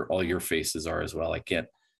where all your faces are as well? I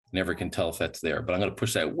never can tell if that's there, but I'm going to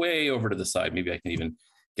push that way over to the side. Maybe I can even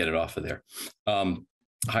get it off of there.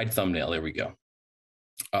 Hide thumbnail. There we go.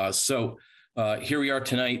 So here we are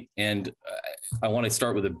tonight, and I want to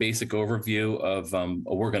start with a basic overview of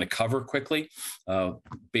what we're going to cover quickly.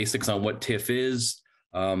 Basics on what TIF is,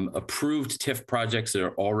 approved TIF projects that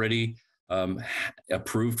are already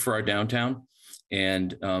approved for our downtown,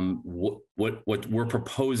 and what we're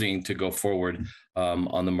proposing to go forward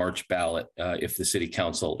on the March ballot if the City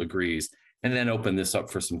Council agrees, and then open this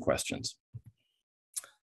up for some questions.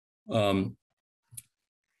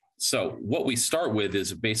 So what we start with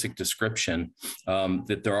is a basic description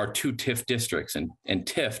that there are two TIF districts, and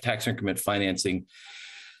TIF, tax increment financing,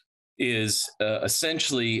 is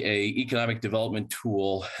essentially an economic development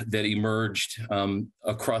tool that emerged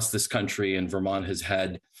across this country, and Vermont has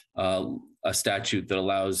had a statute that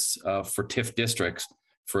allows for TIF districts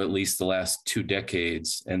for at least the last 2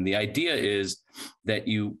 decades. And the idea is that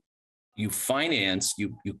you finance,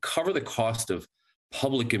 you cover the cost of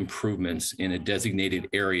public improvements in a designated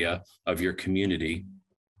area of your community,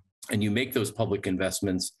 and you make those public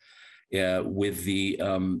investments with the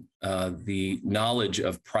knowledge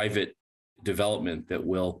of private development that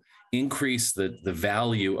will increase the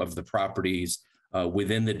value of the properties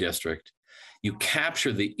within the district. You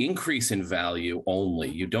capture the increase in value only.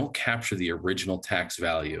 You don't capture the original tax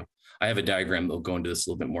value. I have a diagram that will go into this a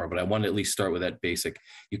little bit more, but I want to at least start with that basic.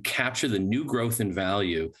 You capture the new growth in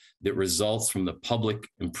value that results from the public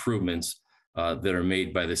improvements that are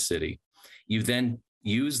made by the city. You then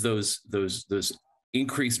use those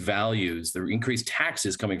increased values, the increased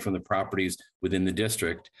taxes coming from the properties within the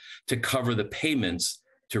district to cover the payments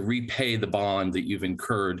to repay the bond that you've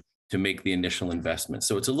incurred to make the initial investment.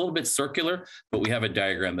 So it's a little bit circular, but we have a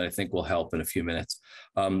diagram that I think will help in a few minutes.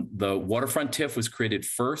 The waterfront TIF was created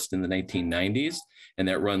first in the 1990s, and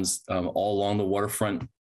that runs all along the waterfront.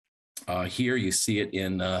 Here you see it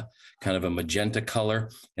in kind of a magenta color,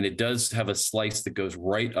 and it does have a slice that goes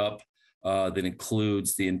right up that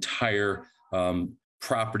includes the entire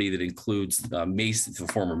property that includes Macy's, the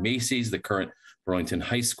former Macy's, the current Burlington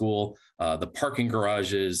High School, the parking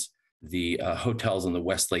garages, the hotels and the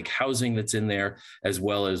Westlake housing that's in there, as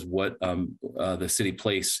well as what the City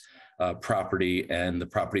Place property and the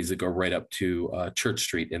properties that go right up to Church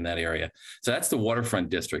Street in that area. So that's the waterfront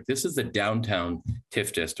district. This is the downtown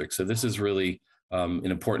TIF district. So this is really an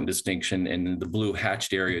important distinction. And the blue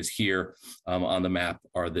hatched areas here on the map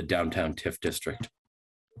are the downtown TIF district.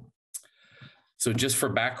 So just for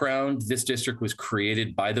background, this district was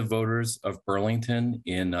created by the voters of Burlington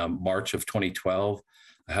in March of 2012.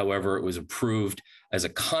 However, it was approved as a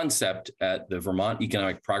concept at the Vermont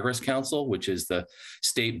Economic Progress Council, which is the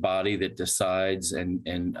state body that decides and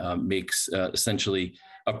makes essentially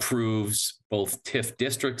approves both TIF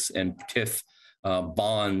districts and TIF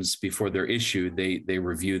bonds before they're issued. They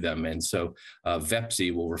review them. And so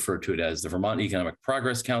VEPC will refer to it as the Vermont Economic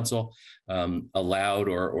Progress Council allowed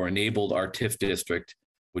or enabled our TIF district,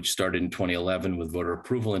 which started in 2011 with voter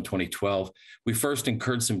approval in 2012. We first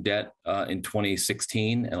incurred some debt in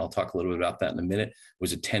 2016, and I'll talk a little bit about that in a minute. It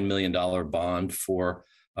was a $10 million bond for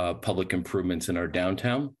public improvements in our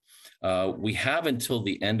downtown. We have until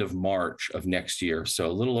the end of March of next year, so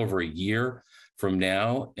a little over a year from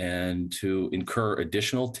now, and to incur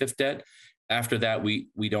additional TIF debt. After that, we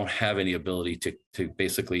don't have any ability to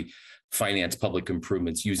basically finance public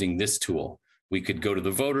improvements using this tool. We could go to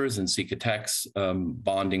the voters and seek a tax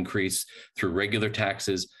bond increase through regular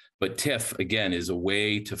taxes, but TIF, again, is a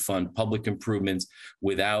way to fund public improvements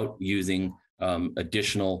without using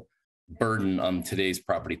additional burden on today's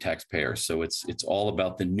property taxpayers. So it's all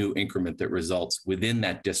about the new increment that results within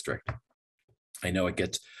that district. I know it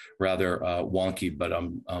gets rather wonky, but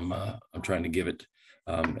I'm trying to give it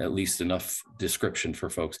at least enough description for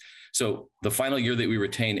folks. So the final year that we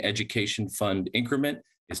retain education fund increment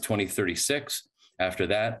is 2036. After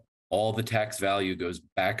that, all the tax value goes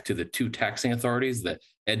back to the two taxing authorities, the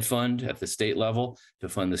Ed Fund at the state level to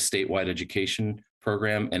fund the statewide education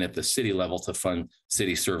program, and at the city level to fund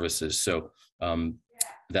city services. So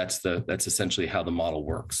that's essentially how the model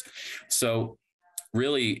works. So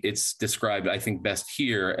really, it's described, I think, best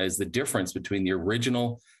here as the difference between the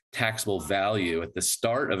original taxable value at the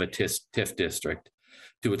start of a TIF district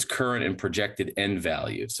to its current and projected end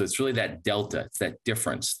value. So it's really that delta, it's that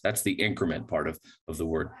difference. That's the increment part of the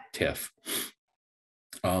word TIF.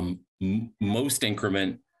 Most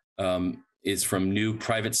increment is from new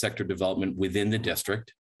private sector development within the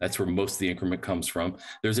district. That's where most of the increment comes from.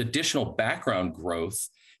 There's additional background growth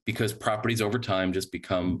because properties over time just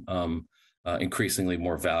become increasingly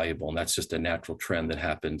more valuable. And that's just a natural trend that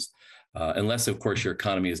happens. Unless, of course, your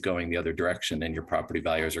economy is going the other direction and your property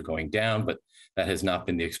values are going down, but that has not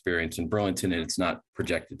been the experience in Burlington, and it's not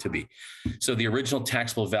projected to be. So the original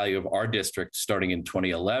taxable value of our district starting in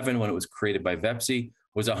 2011, when it was created by VEPC,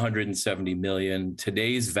 was 170 million.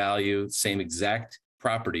 Today's value, same exact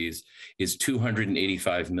properties, is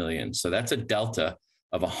 285 million. So that's a delta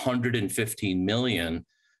of 115 million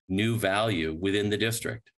new value within the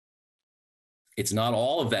district. It's not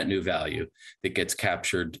all of that new value that gets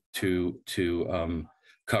captured to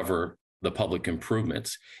cover the public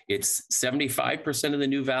improvements. It's 75% of the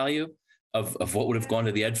new value of what would have gone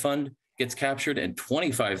to the Ed Fund gets captured, and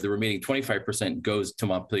the remaining 25% goes to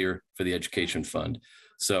Montpelier for the education fund.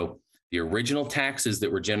 So the original taxes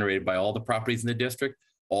that were generated by all the properties in the district,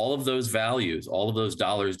 all of those values, all of those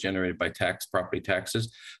dollars generated by property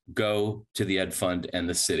taxes go to the Ed Fund and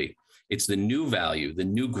the city. It's the new value, the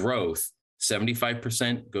new growth,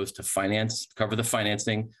 75% goes to cover the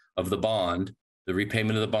financing of the bond, the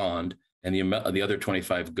repayment of the bond, and the other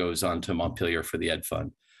 25 goes on to Montpelier for the ed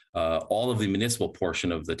fund. All of the municipal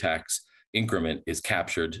portion of the tax increment is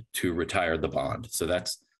captured to retire the bond. So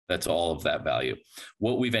that's all of that value.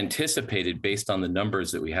 What we've anticipated based on the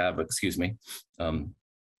numbers that we have,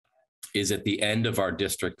 is at the end of our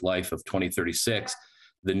district life of 2036,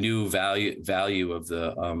 the new value of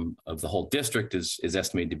the whole district is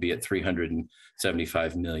estimated to be at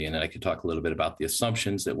 $375 million. And I could talk a little bit about the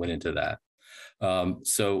assumptions that went into that.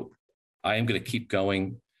 So I am going to keep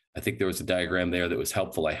going. I think there was a diagram there that was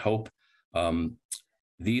helpful, I hope.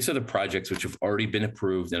 These are the projects which have already been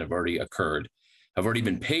approved and have already occurred, have already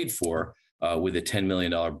been paid for with a $10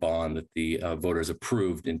 million bond that the voters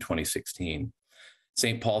approved in 2016.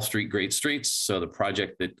 St. Paul Street, Great Streets. So the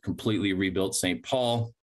project that completely rebuilt St.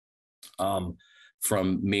 Paul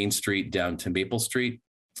from Main Street down to Maple Street.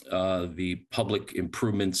 The public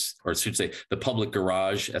improvements, or I should say the public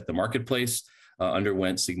garage at the marketplace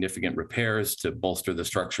underwent significant repairs to bolster the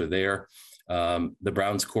structure there.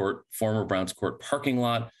 The former Browns Court parking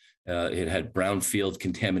lot, it had brownfield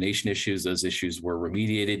contamination issues. Those issues were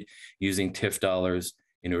remediated using TIF dollars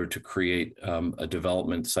in order to create a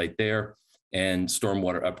development site there, and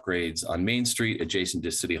stormwater upgrades on Main Street adjacent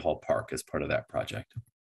to City Hall Park as part of that project.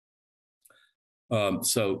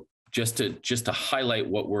 So just to highlight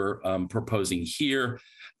what we're proposing here,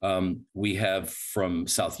 we have from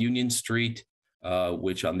South Union Street,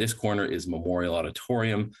 which on this corner is Memorial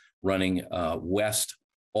Auditorium, running west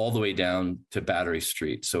all the way down to Battery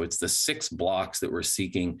Street. So it's the 6 blocks that we're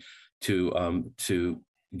seeking to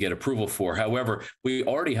get approval for. However, we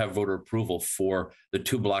already have voter approval for the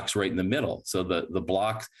 2 blocks right in the middle. So the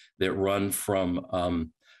blocks that run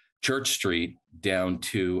from Church Street down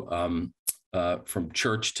to from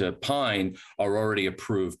Church to Pine are already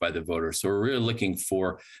approved by the voters. So we're really looking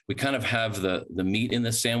for, we kind of have the meat in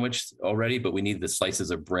the sandwich already, but we need the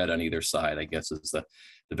slices of bread on either side, I guess is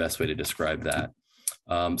the best way to describe that.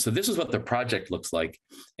 So this is what the project looks like.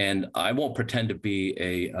 And I won't pretend to be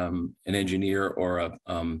an engineer or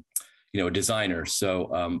a designer.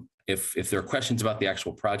 So if there are questions about the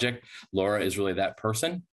actual project, Laura is really that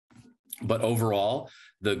person. But overall,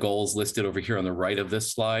 the goals listed over here on the right of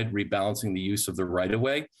this slide, rebalancing the use of the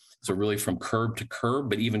right-of-way. So really from curb to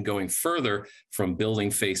curb, but even going further from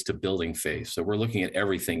building face to building face. So we're looking at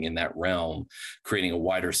everything in that realm, creating a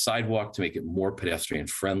wider sidewalk to make it more pedestrian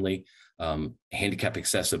friendly, handicap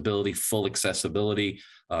accessibility, full accessibility,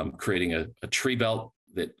 creating a tree belt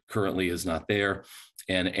that currently is not there,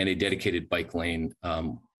 and a dedicated bike lane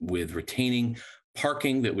with retaining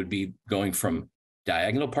parking that would be going from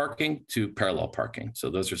diagonal parking to parallel parking.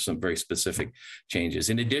 So those are some very specific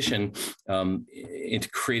changes. In addition, into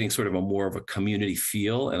creating sort of a more of a community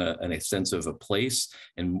feel and a sense of a place,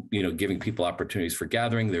 and giving people opportunities for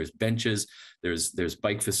gathering. There's benches, there's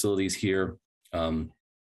bike facilities here.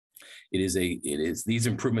 These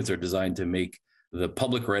improvements are designed to make the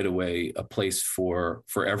public right-of-way a place for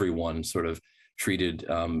everyone, sort of treated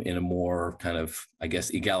in a more kind of, I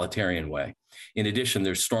guess, egalitarian way. In addition,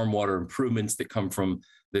 there's stormwater improvements that come from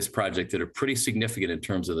this project that are pretty significant in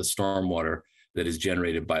terms of the stormwater that is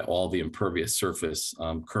generated by all the impervious surface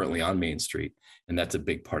currently on Main Street. And that's a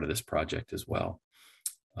big part of this project as well.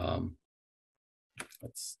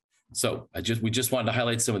 So we just wanted to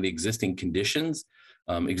highlight some of the existing conditions.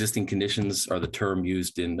 Existing conditions are the term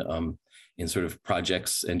used in sort of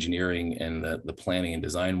projects engineering and the planning and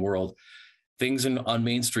design world. Things on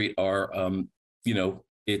Main Street are,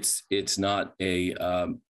 it's not it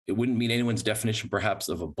wouldn't meet anyone's definition perhaps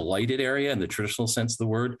of a blighted area in the traditional sense of the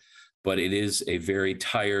word, but it is a very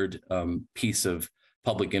tired piece of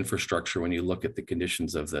public infrastructure when you look at the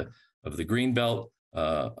conditions of the green belt,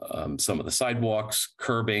 some of the sidewalks,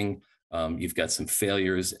 curbing. You've got some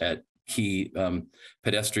failures at key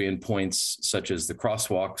pedestrian points such as the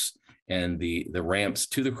crosswalks and the ramps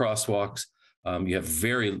to the crosswalks. You have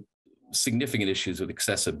very significant issues with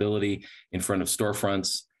accessibility in front of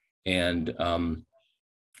storefronts, and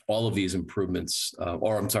all of these improvements,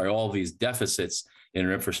 all of these deficits in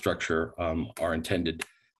our infrastructure are intended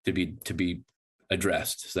to be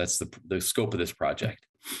addressed. So that's the scope of this project.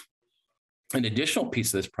 An additional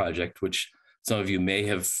piece of this project, which some of you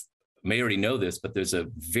may already know this, but there's a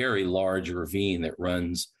very large ravine that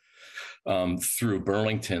runs through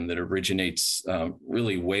Burlington that originates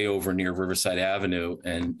really way over near Riverside Avenue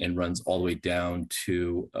and runs all the way down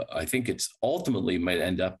to, I think it's ultimately might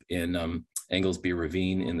end up in Anglesby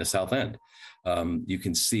Ravine in the South End. You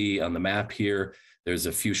can see on the map here, there's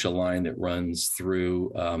a fuchsia line that runs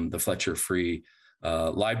through the Fletcher Free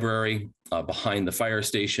Library behind the fire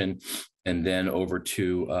station. and then over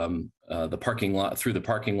to the parking lot, through the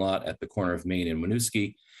parking lot at the corner of Main and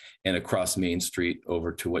Winooski, and across Main Street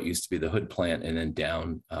over to what used to be the Hood plant, and then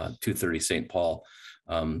down 230 St. Paul,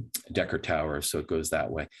 Decker Tower. So it goes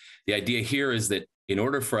that way. The idea here is that in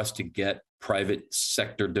order for us to get private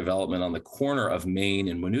sector development on the corner of Main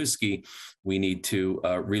and Winooski, we need to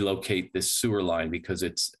relocate this sewer line, because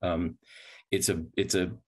it's a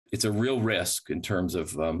real risk in terms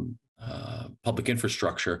of public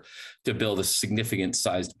infrastructure to build a significant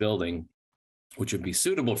sized building, which would be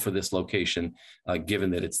suitable for this location, given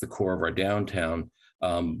that it's the core of our downtown.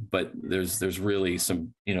 But there's really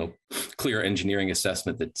some, clear engineering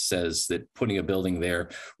assessment that says that putting a building there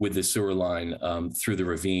with the sewer line through the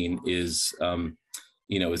ravine is a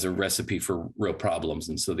recipe for real problems.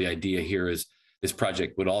 And so the idea here is this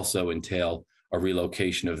project would also entail a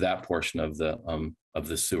relocation of that portion of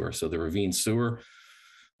the sewer. So the ravine sewer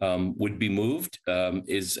would be moved,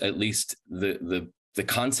 is at least the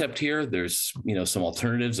concept here. There's some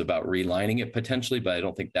alternatives about relining it potentially, but I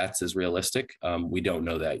don't think that's as realistic. We don't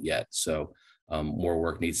know that yet. So more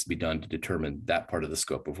work needs to be done to determine that part of the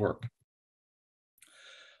scope of work.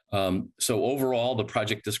 So overall, the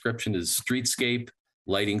project description is streetscape,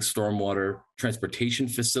 lighting, stormwater, transportation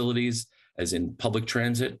facilities, as in public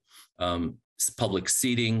transit, public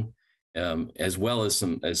seating, as well as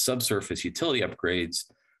as subsurface utility upgrades,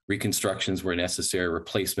 reconstructions where necessary,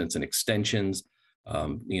 replacements and extensions,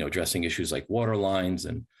 addressing issues like water lines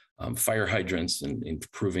and fire hydrants, and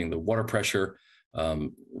improving the water pressure,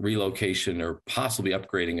 relocation or possibly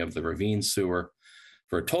upgrading of the ravine sewer,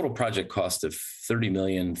 for a total project cost of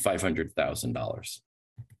 $30,500,000.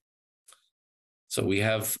 So we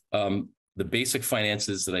have the basic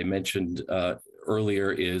finances that I mentioned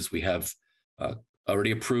earlier. Is we have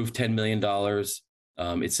already approved $10 million.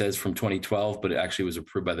 It says from 2012, but it actually was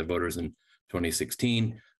approved by the voters in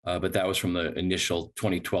 2016. But that was from the initial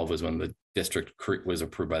 2012 was when the district was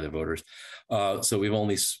approved by the voters. So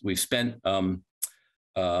we've spent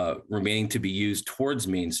remaining to be used towards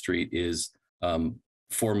Main Street is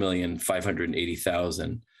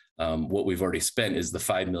 $4,580,000. What we've already spent is the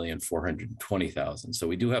 $5,420,000. So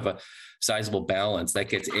we do have a sizable balance that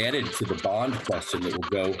gets added to the bond question that will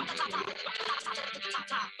go.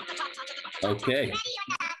 Okay.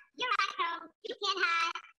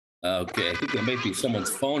 Okay, I think it might be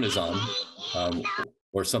someone's phone is on,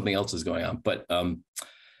 or something else is going on, but a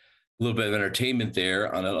little bit of entertainment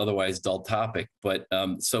there on an otherwise dull topic. But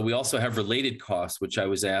so we also have related costs, which I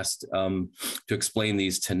was asked to explain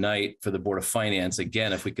these tonight for the Board of Finance.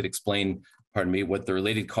 Again, if we could explain, pardon me, what the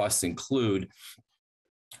related costs include.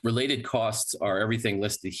 Related costs are everything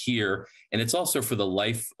listed here, and it's also for the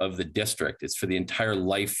life of the district. It's for the entire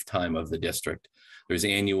lifetime of the district. There's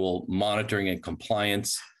annual monitoring and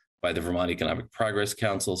compliance by the Vermont Economic Progress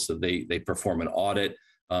Council. So they perform an audit.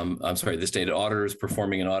 The state auditor is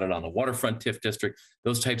performing an audit on the waterfront TIF district.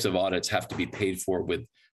 Those types of audits have to be paid for with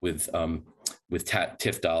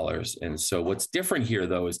TIF dollars. And so what's different here,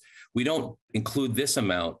 though, is we don't include this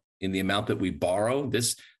amount in the amount that we borrow.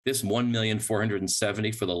 This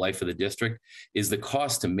 $1,470,000 for the life of the district is the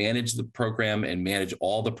cost to manage the program and manage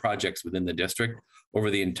all the projects within the district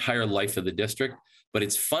over the entire life of the district. But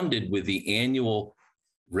it's funded with the annual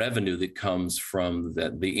revenue that comes from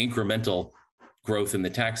the incremental growth in the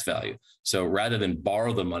tax value. So rather than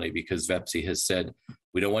borrow the money, because VEPSI has said,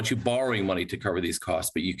 we don't want you borrowing money to cover these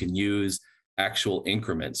costs, but you can use actual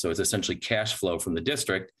increments. So it's essentially cash flow from the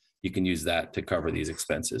district. You can use that to cover these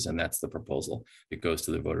expenses. And that's the proposal that goes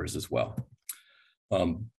to the voters as well.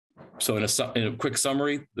 So in a quick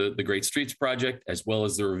summary, the Great Streets project, as well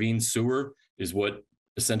as the ravine sewer, is what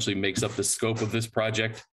essentially makes up the scope of this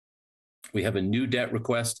project. We have a new debt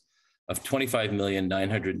request of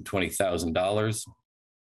 $25,920,000,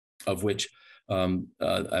 of which, and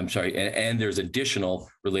there's additional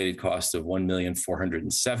related costs of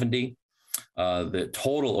 $1,470,000. The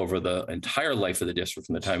total over the entire life of the district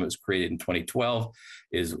from the time it was created in 2012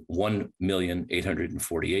 is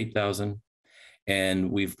 $1,848,000.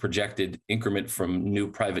 And we've projected increment from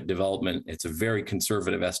new private development. It's a very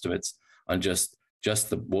conservative estimates on just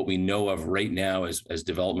what we know of right now as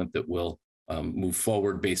development that will move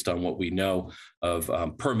forward based on what we know of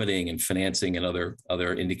permitting and financing and other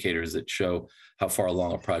indicators that show how far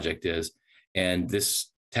along a project is. And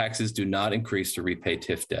this taxes do not increase to repay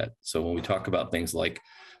TIF debt. So when we talk about things like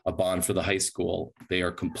a bond for the high school, they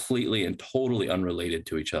are completely and totally unrelated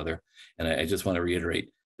to each other. And I just want to reiterate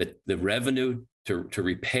that the revenue to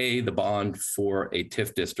repay the bond for a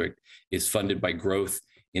TIF district is funded by growth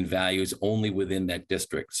in values only within that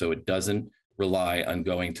district. So it doesn't rely on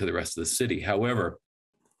going to the rest of the city. However,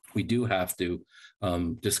 we do have to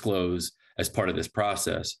disclose as part of this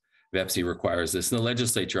process. VEPSI requires this, and the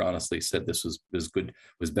legislature honestly said this was good,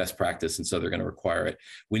 was best practice, and so they're going to require it.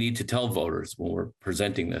 We need to tell voters when we're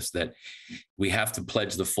presenting this that we have to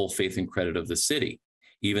pledge the full faith and credit of the city,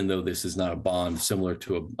 even though this is not a bond similar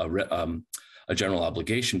to a general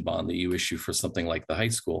obligation bond that you issue for something like the high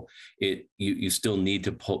school. You still need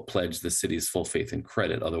to pledge the city's full faith and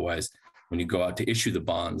credit. Otherwise, when you go out to issue the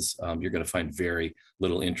bonds, you're going to find very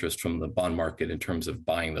little interest from the bond market in terms of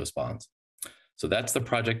buying those bonds. So that's the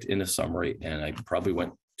project in a summary, and I probably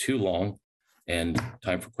went too long. And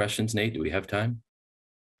time for questions. Nate, do we have time?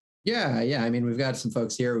 Yeah. I mean, we've got some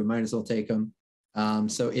folks here. We might as well take them.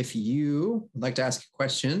 So if you would like to ask a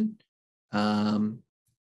question,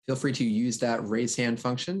 feel free to use that raise hand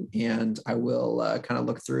function, and I will kind of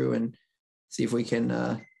look through and see if we can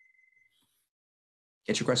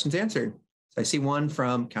get your questions answered. So I see one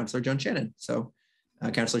from Councillor Joan Shannon. So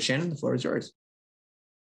Councillor Shannon, the floor is yours.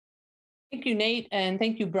 Thank you, Nate, and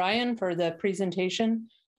thank you, Brian, for the presentation.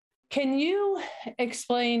 Can you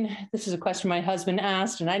explain, this is a question my husband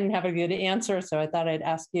asked, and I didn't have a good answer, so I thought I'd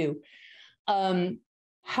ask you.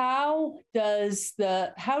 How does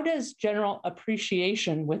general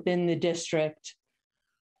appreciation within the district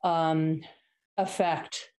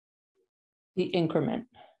affect the increment?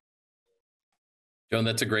 Joan,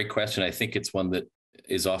 that's a great question. I think it's one that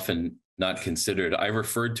is often not considered. I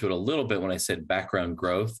referred to it a little bit when I said background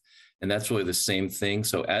growth, and that's really the same thing.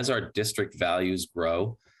 So as our district values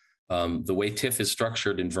grow, the way TIF is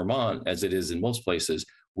structured in Vermont, as it is in most places,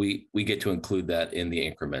 we get to include that in the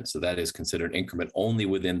increment. So that is considered increment only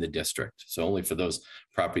within the district. So only for those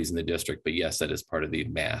properties in the district, but yes, that is part of the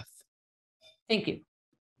math. Thank you.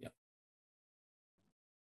 Yeah.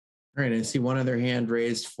 All right, I see one other hand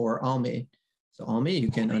raised for Almi. So Almi, you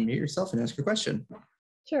can unmute yourself and ask your question.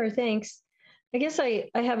 Sure, thanks. I guess I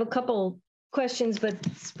have a couple questions, but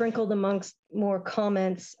sprinkled amongst more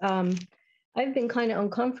comments. I've been kind of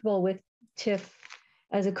uncomfortable with TIF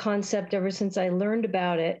as a concept ever since I learned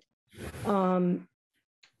about it. And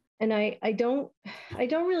I don't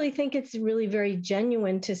really think it's really very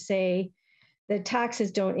genuine to say that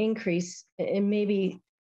taxes don't increase, and maybe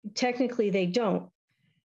technically they don't,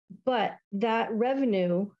 but that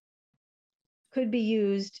revenue could be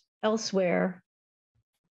used elsewhere.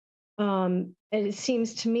 And it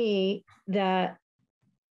seems to me that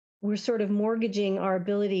we're sort of mortgaging our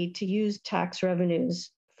ability to use tax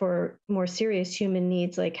revenues for more serious human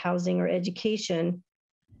needs like housing or education.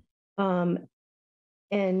 And,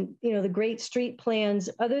 the great street plans,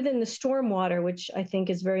 other than the stormwater, which I think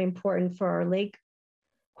is very important for our lake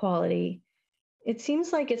quality, it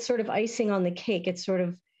seems like it's sort of icing on the cake. It sort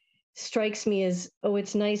of strikes me as, oh,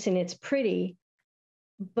 it's nice and it's pretty,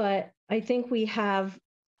 but I think we have,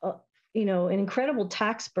 an incredible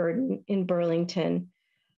tax burden in Burlington.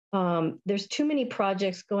 There's too many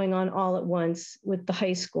projects going on all at once with the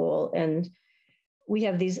high school, and we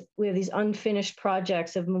have these unfinished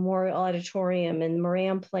projects of Memorial Auditorium and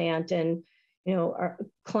Moran plant, and our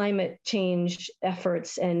climate change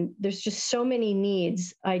efforts, and there's just so many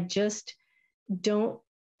needs. I just don't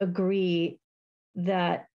agree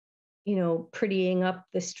that prettying up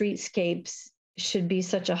the streetscapes should be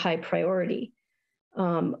such a high priority.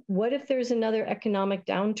 What if there's another economic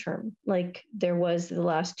downturn like there was the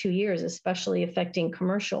last 2 years, especially affecting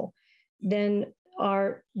commercial? Then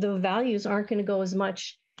the values aren't going to go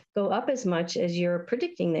up as much as you're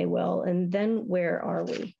predicting they will. And then where are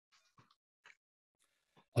we?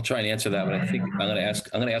 I'll try and answer that, but I think I'm going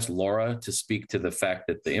to ask Laura to speak to the fact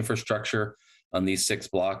that the infrastructure on these 6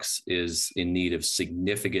 blocks is in need of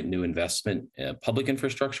significant new investment, public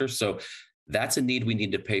infrastructure. So that's a need we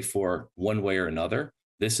need to pay for one way or another.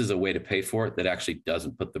 This is a way to pay for it that actually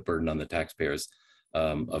doesn't put the burden on the taxpayers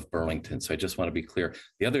of Burlington. So I just want to be clear.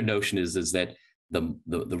 The other notion is that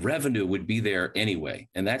the revenue would be there anyway.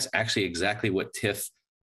 And that's actually exactly what TIF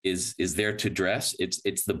is there to address.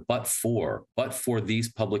 It's the but for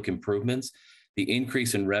these public improvements, the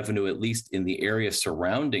increase in revenue, at least in the area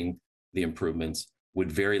surrounding the improvements,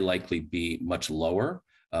 would very likely be much lower.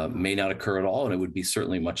 May not occur at all, and it would be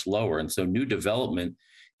certainly much lower. And so new development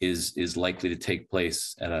is likely to take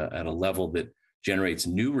place at a level that generates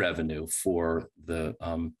new revenue for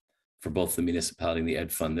both the municipality and the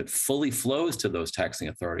ed fund that fully flows to those taxing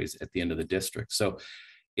authorities at the end of the district. So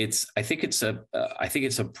I think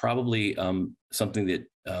it's probably something that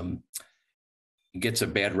gets a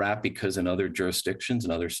bad rap because in other jurisdictions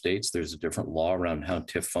and other states, there's a different law around how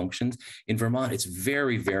TIF functions. In Vermont, it's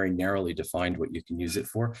very, very narrowly defined what you can use it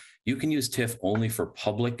for. You can use TIF only for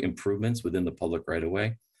public improvements within the public right of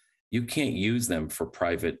way. You can't use them for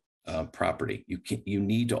private property. You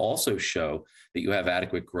need to also show that you have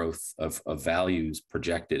adequate growth of values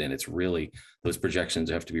projected, and it's really, those projections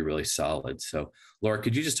have to be really solid. So Laura,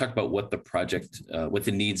 could you just talk about what the project, what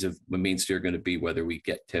the needs of Main Street are going to be, whether we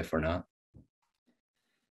get TIF or not?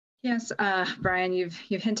 Yes, Brian, you've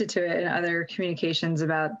hinted to it in other communications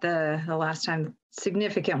about the last time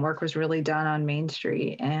significant work was really done on Main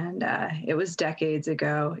Street, and it was decades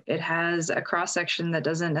ago. It has a cross section that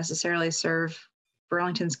doesn't necessarily serve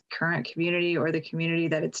Burlington's current community or the community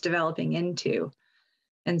that it's developing into.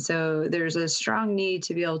 And so there's a strong need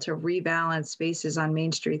to be able to rebalance spaces on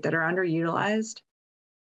Main Street that are underutilized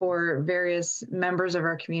for various members of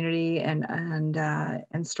our community and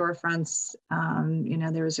storefronts.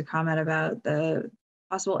 There was a comment about the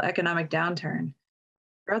possible economic downturn.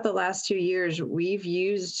 Throughout the last 2 years, we've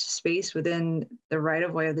used space within the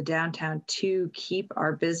right-of-way of the downtown to keep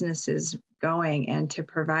our businesses going and to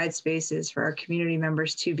provide spaces for our community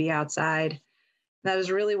members to be outside. That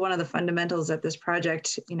is really one of the fundamentals of this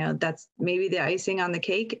project. That's maybe the icing on the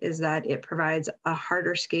cake, is that it provides a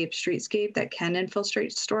harder streetscape that can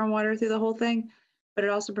infiltrate stormwater through the whole thing, but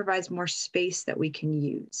it also provides more space that we can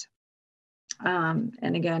use.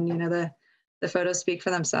 And again, the photos speak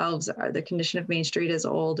for themselves. The condition of Main Street is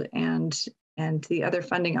old, and the other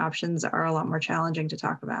funding options are a lot more challenging to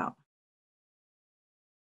talk about.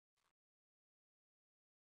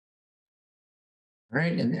 All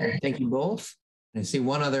right, and thank you both. I see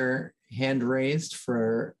one other hand raised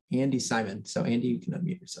for Andy Simon. So Andy, you can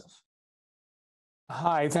unmute yourself.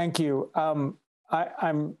 Hi, thank you.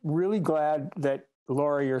 I'm really glad that,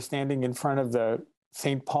 Laura, you're standing in front of the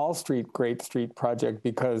St. Paul Street Great Street project,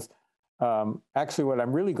 because actually what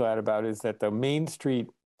I'm really glad about is that the Main Street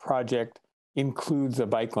project includes a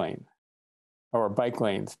bike lane or bike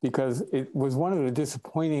lanes, because it was one of the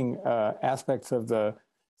disappointing aspects of the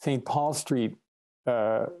St. Paul Street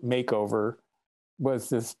makeover, was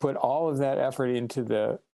this put all of that effort into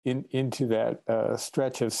that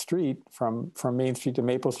stretch of street from Main Street to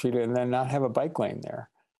Maple Street, and then not have a bike lane there.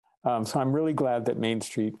 So I'm really glad that Main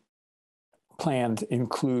Street plans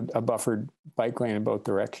include a buffered bike lane in both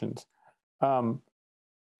directions. I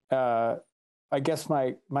guess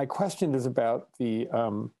my question is about the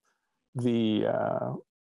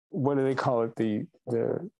what do they call it, the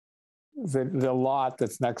lot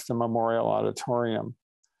that's next to Memorial Auditorium.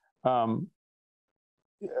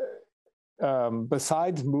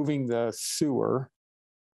 Besides moving the sewer,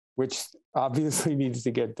 which obviously needs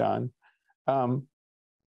to get done,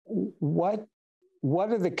 what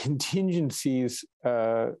are the contingencies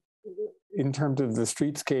in terms of the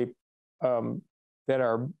streetscape that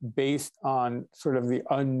are based on sort of the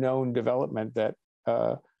unknown development that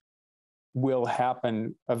will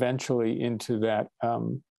happen eventually into that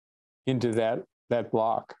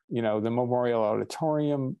block? The Memorial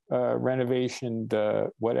Auditorium renovation,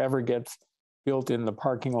 whatever gets built in the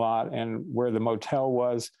parking lot and where the motel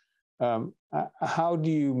was. How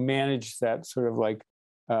do you manage that sort of like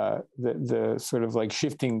the sort of like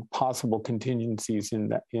shifting possible contingencies in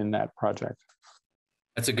that project?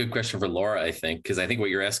 That's a good question for Laura, I think, because I think what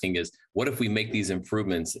you're asking is, what if we make these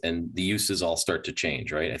improvements and the uses all start to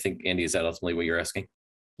change, right? I think, Andy, is that ultimately what you're asking?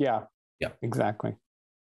 Yeah, yeah, exactly.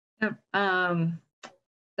 Yep.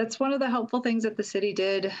 That's one of the helpful things that the city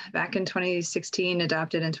did back in 2016,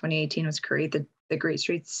 adopted in 2018, was create the Great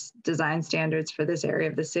Streets design standards for this area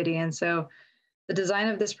of the city. And so the design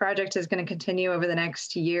of this project is going to continue over the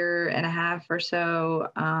next year and a half or so.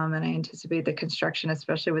 And I anticipate the construction,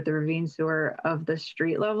 especially with the ravine sewer, of the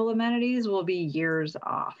street level amenities will be years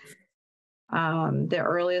off. The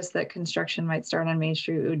earliest that construction might start on Main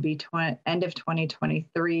Street would be end of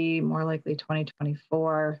 2023, more likely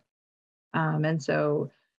 2024. And so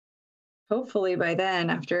hopefully by then,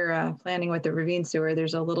 after planning with the ravine sewer,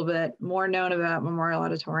 there's a little bit more known about Memorial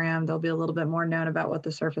Auditorium. There'll be a little bit more known about what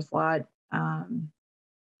the surface lot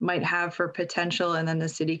might have for potential, and then the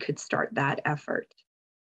city could start that effort.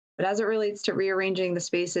 But as it relates to rearranging the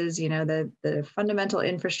spaces, the fundamental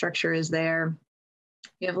infrastructure is there.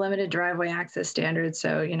 You have limited driveway access standards,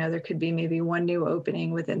 so there could be maybe one new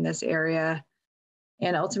opening within this area.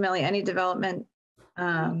 And ultimately, any development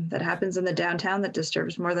that happens in the downtown that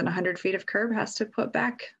disturbs more than 100 feet of curb has to put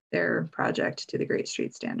back their project to the Great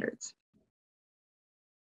Street standards.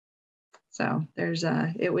 So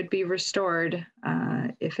it would be restored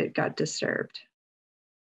if it got disturbed.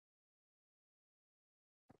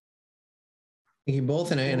 Thank you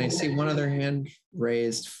both. And I see one other hand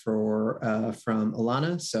raised from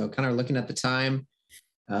Alana. So kind of looking at the time,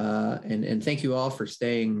 and thank you all for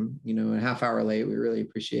staying, a half hour late. We really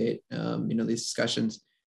appreciate, these discussions.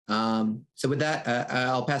 So with that,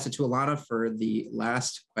 I'll pass it to Alana for the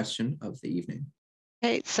last question of the evening.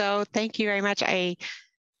 Okay, so thank you very much. I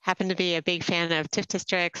happen to be a big fan of TIF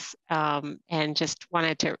districts and just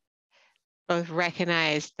wanted to both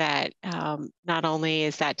recognize that not only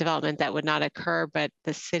is that development that would not occur, but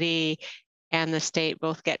the city and the state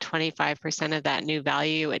both get 25% of that new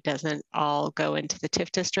value. It doesn't all go into the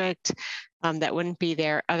TIF district. That wouldn't be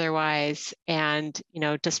there otherwise. And, you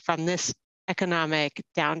know, just from this economic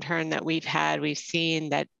downturn that we've had, we've seen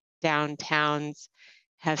that downtowns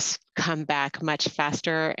have come back much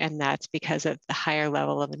faster, and that's because of the higher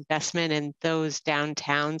level of investment, and those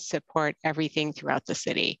downtowns support everything throughout the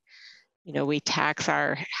city. You know, we tax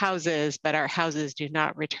our houses, but our houses do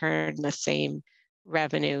not return the same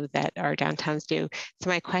revenue that our downtowns do. So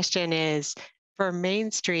my question is, for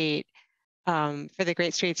Main Street, for the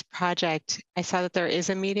Great Streets project, I saw that there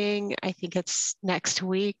is a meeting, I think it's next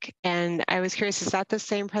week, and I was curious, is that the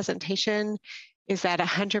same presentation? Is that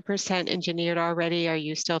 100% engineered already? Are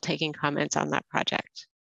you still taking comments on that project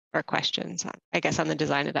or questions, I guess, on the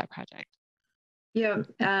design of that project? Yeah,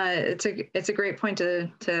 it's a great point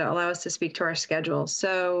to allow us to speak to our schedule.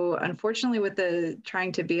 So unfortunately, with the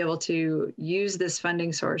trying to be able to use this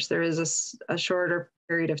funding source, there is a shorter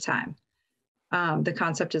period of time. The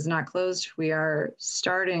concept is not closed. We are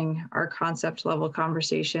starting our concept level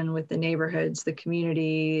conversation with the neighborhoods, the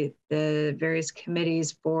community, the various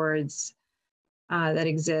committees, boards that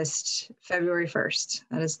exist February 1st.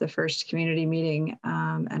 That is the first community meeting,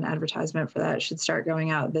 and advertisement for that should start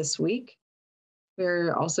going out this week.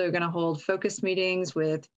 We're also going to hold focus meetings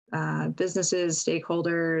with businesses,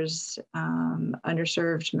 stakeholders,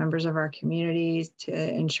 underserved members of our community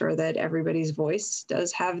to ensure that everybody's voice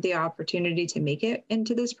does have the opportunity to make it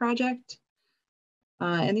into this project.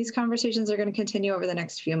 And these conversations are going to continue over the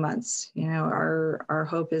next few months. You know, our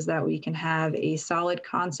hope is that we can have a solid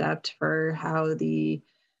concept for how the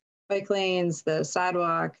bike lanes, the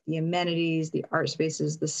sidewalk, the amenities, the art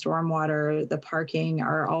spaces, the stormwater, the parking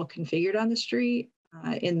are all configured on the street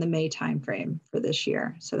in the May timeframe for this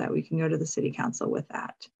year, so that we can go to the city council with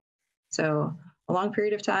that. So a long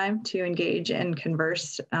period of time to engage and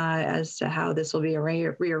converse as to how this will be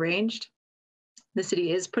rearranged. The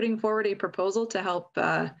city is putting forward a proposal to help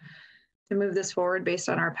to move this forward based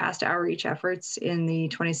on our past outreach efforts in the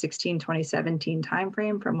 2016-2017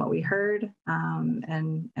 timeframe from what we heard,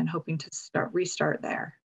 and hoping to restart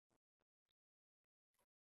there.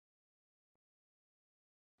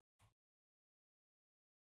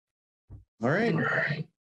 All right.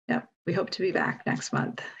 Yeah, we hope to be back next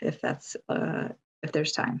month if that's if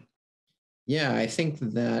there's time. Yeah, I think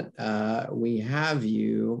that we have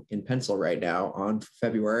you in pencil right now on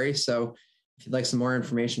February. So if you'd like some more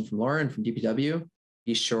information from Lauren from DPW,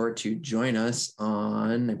 be sure to join us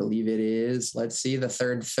on, I believe it is, let's see, the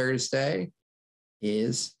third Thursday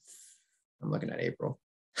is, I'm looking at April,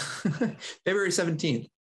 February 17th.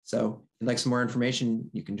 So if you'd like some more information,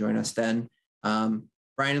 you can join us then.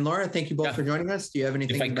 Brian and Laura, thank you both for joining us. Do you have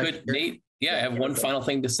anything? If I could, Nate, I have one final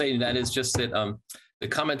thing to say, and that is just that the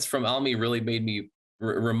comments from Almi really made me,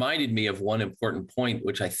 reminded me of one important point,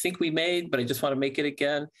 which I think we made, but I just want to make it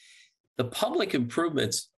again. The public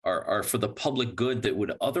improvements are for the public good that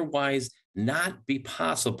would otherwise not be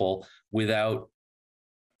possible without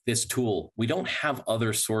this tool. We don't have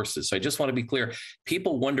other sources. So I just want to be clear.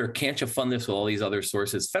 People wonder, can't you fund this with all these other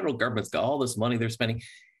sources? Federal government's got all this money they're spending.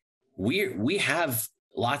 We have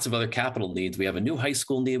lots of other capital needs. We have a new high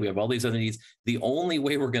school need. We have all these other needs. The only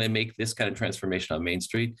way we're going to make this kind of transformation on Main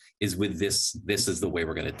Street is with this. This is the way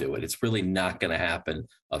we're going to do it. It's really not going to happen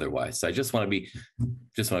otherwise. So I just want to be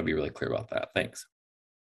really clear about that. Thanks.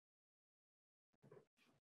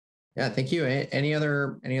 Yeah, thank you. Any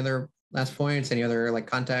other last points? Any other like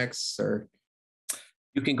contacts or?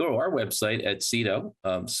 You can go to our website at CEDO.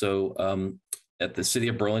 At the City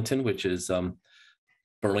of Burlington, which is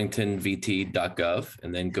burlingtonvt.gov,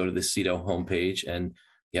 and then go to the CEDO homepage, and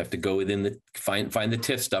you have to go within the find the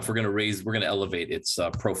TIF stuff. We're going to elevate its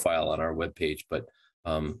profile on our webpage, but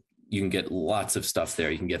you can get lots of stuff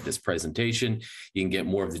there. You can get this presentation. You can get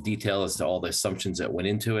more of the detail as to all the assumptions that went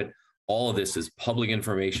into it. All of this is public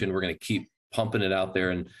information. We're going to keep pumping it out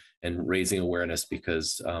there and raising awareness,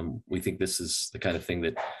 because we think this is the kind of thing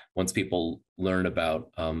that once people learn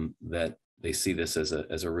about, that they see this as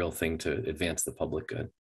a real thing to advance the public good.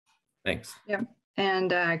 Thanks. Yeah.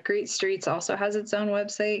 And Great Streets also has its own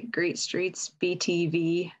website,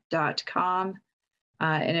 greatstreetsbtv.com.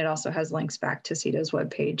 And it also has links back to CEDO's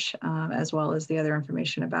webpage, as well as the other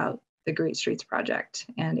information about the Great Streets project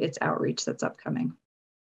and its outreach that's upcoming.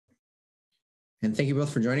 And thank you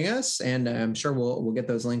both for joining us. And I'm sure we'll get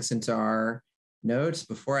those links into our notes,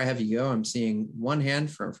 before I have you go, I'm seeing one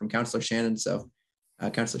hand from Councilor Shannon. So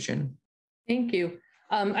Councilor Shannon. Thank you.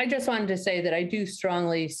 I just wanted to say that I do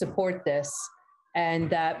strongly support this, and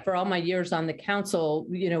that for all my years on the council,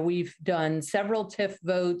 we've done several TIF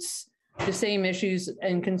votes. The same issues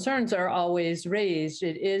and concerns are always raised.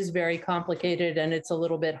 It is very complicated, and it's a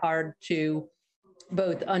little bit hard to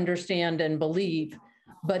both understand and believe,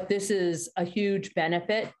 but this is a huge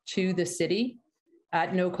benefit to the city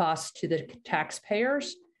at no cost to the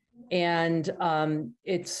taxpayers. And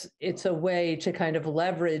it's a way to kind of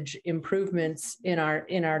leverage improvements in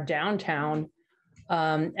our downtown.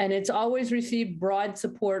 And it's always received broad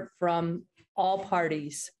support from all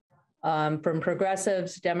parties, from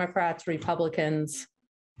progressives, Democrats, Republicans.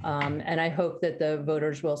 And I hope that the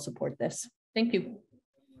voters will support this. Thank you.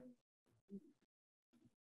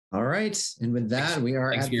 All right. And with that,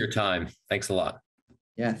 Thanks for your time. Thanks a lot.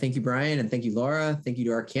 Yeah. Thank you, Brian. And thank you, Laura. Thank you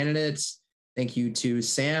to our candidates. Thank you to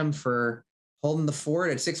Sam for holding the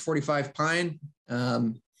fort at 645 Pine.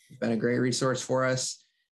 It's been a great resource for us.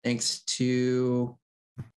 Thanks to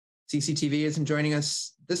CCTV isn't joining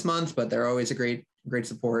us this month, but they're always a great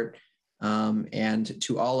support. And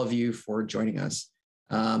to all of you for joining us.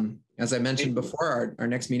 As I mentioned before, our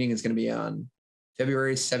next meeting is going to be on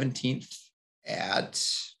February 17th at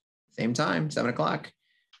same time, 7 o'clock.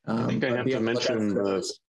 I think I have to mention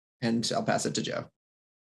and I'll pass it to Joe.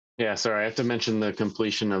 Yeah, sorry, I have to mention the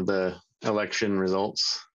completion of the election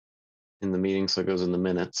results in the meeting, so it goes in the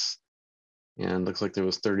minutes. And looks like there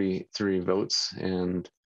was 33 votes, and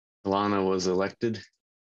Alana was elected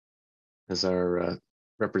as our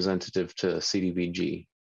representative to CDBG.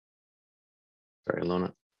 Sorry,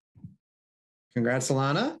 Alana. Congrats,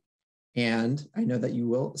 Alana. And I know that you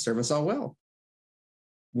will serve us all well.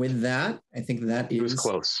 With that, I think that It was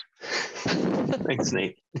close. Thanks,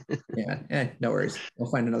 Nate. Yeah, no worries. We'll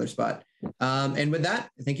find another spot. And with that,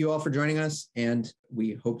 thank you all for joining us, and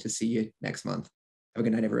we hope to see you next month. Have a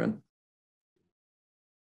good night, everyone.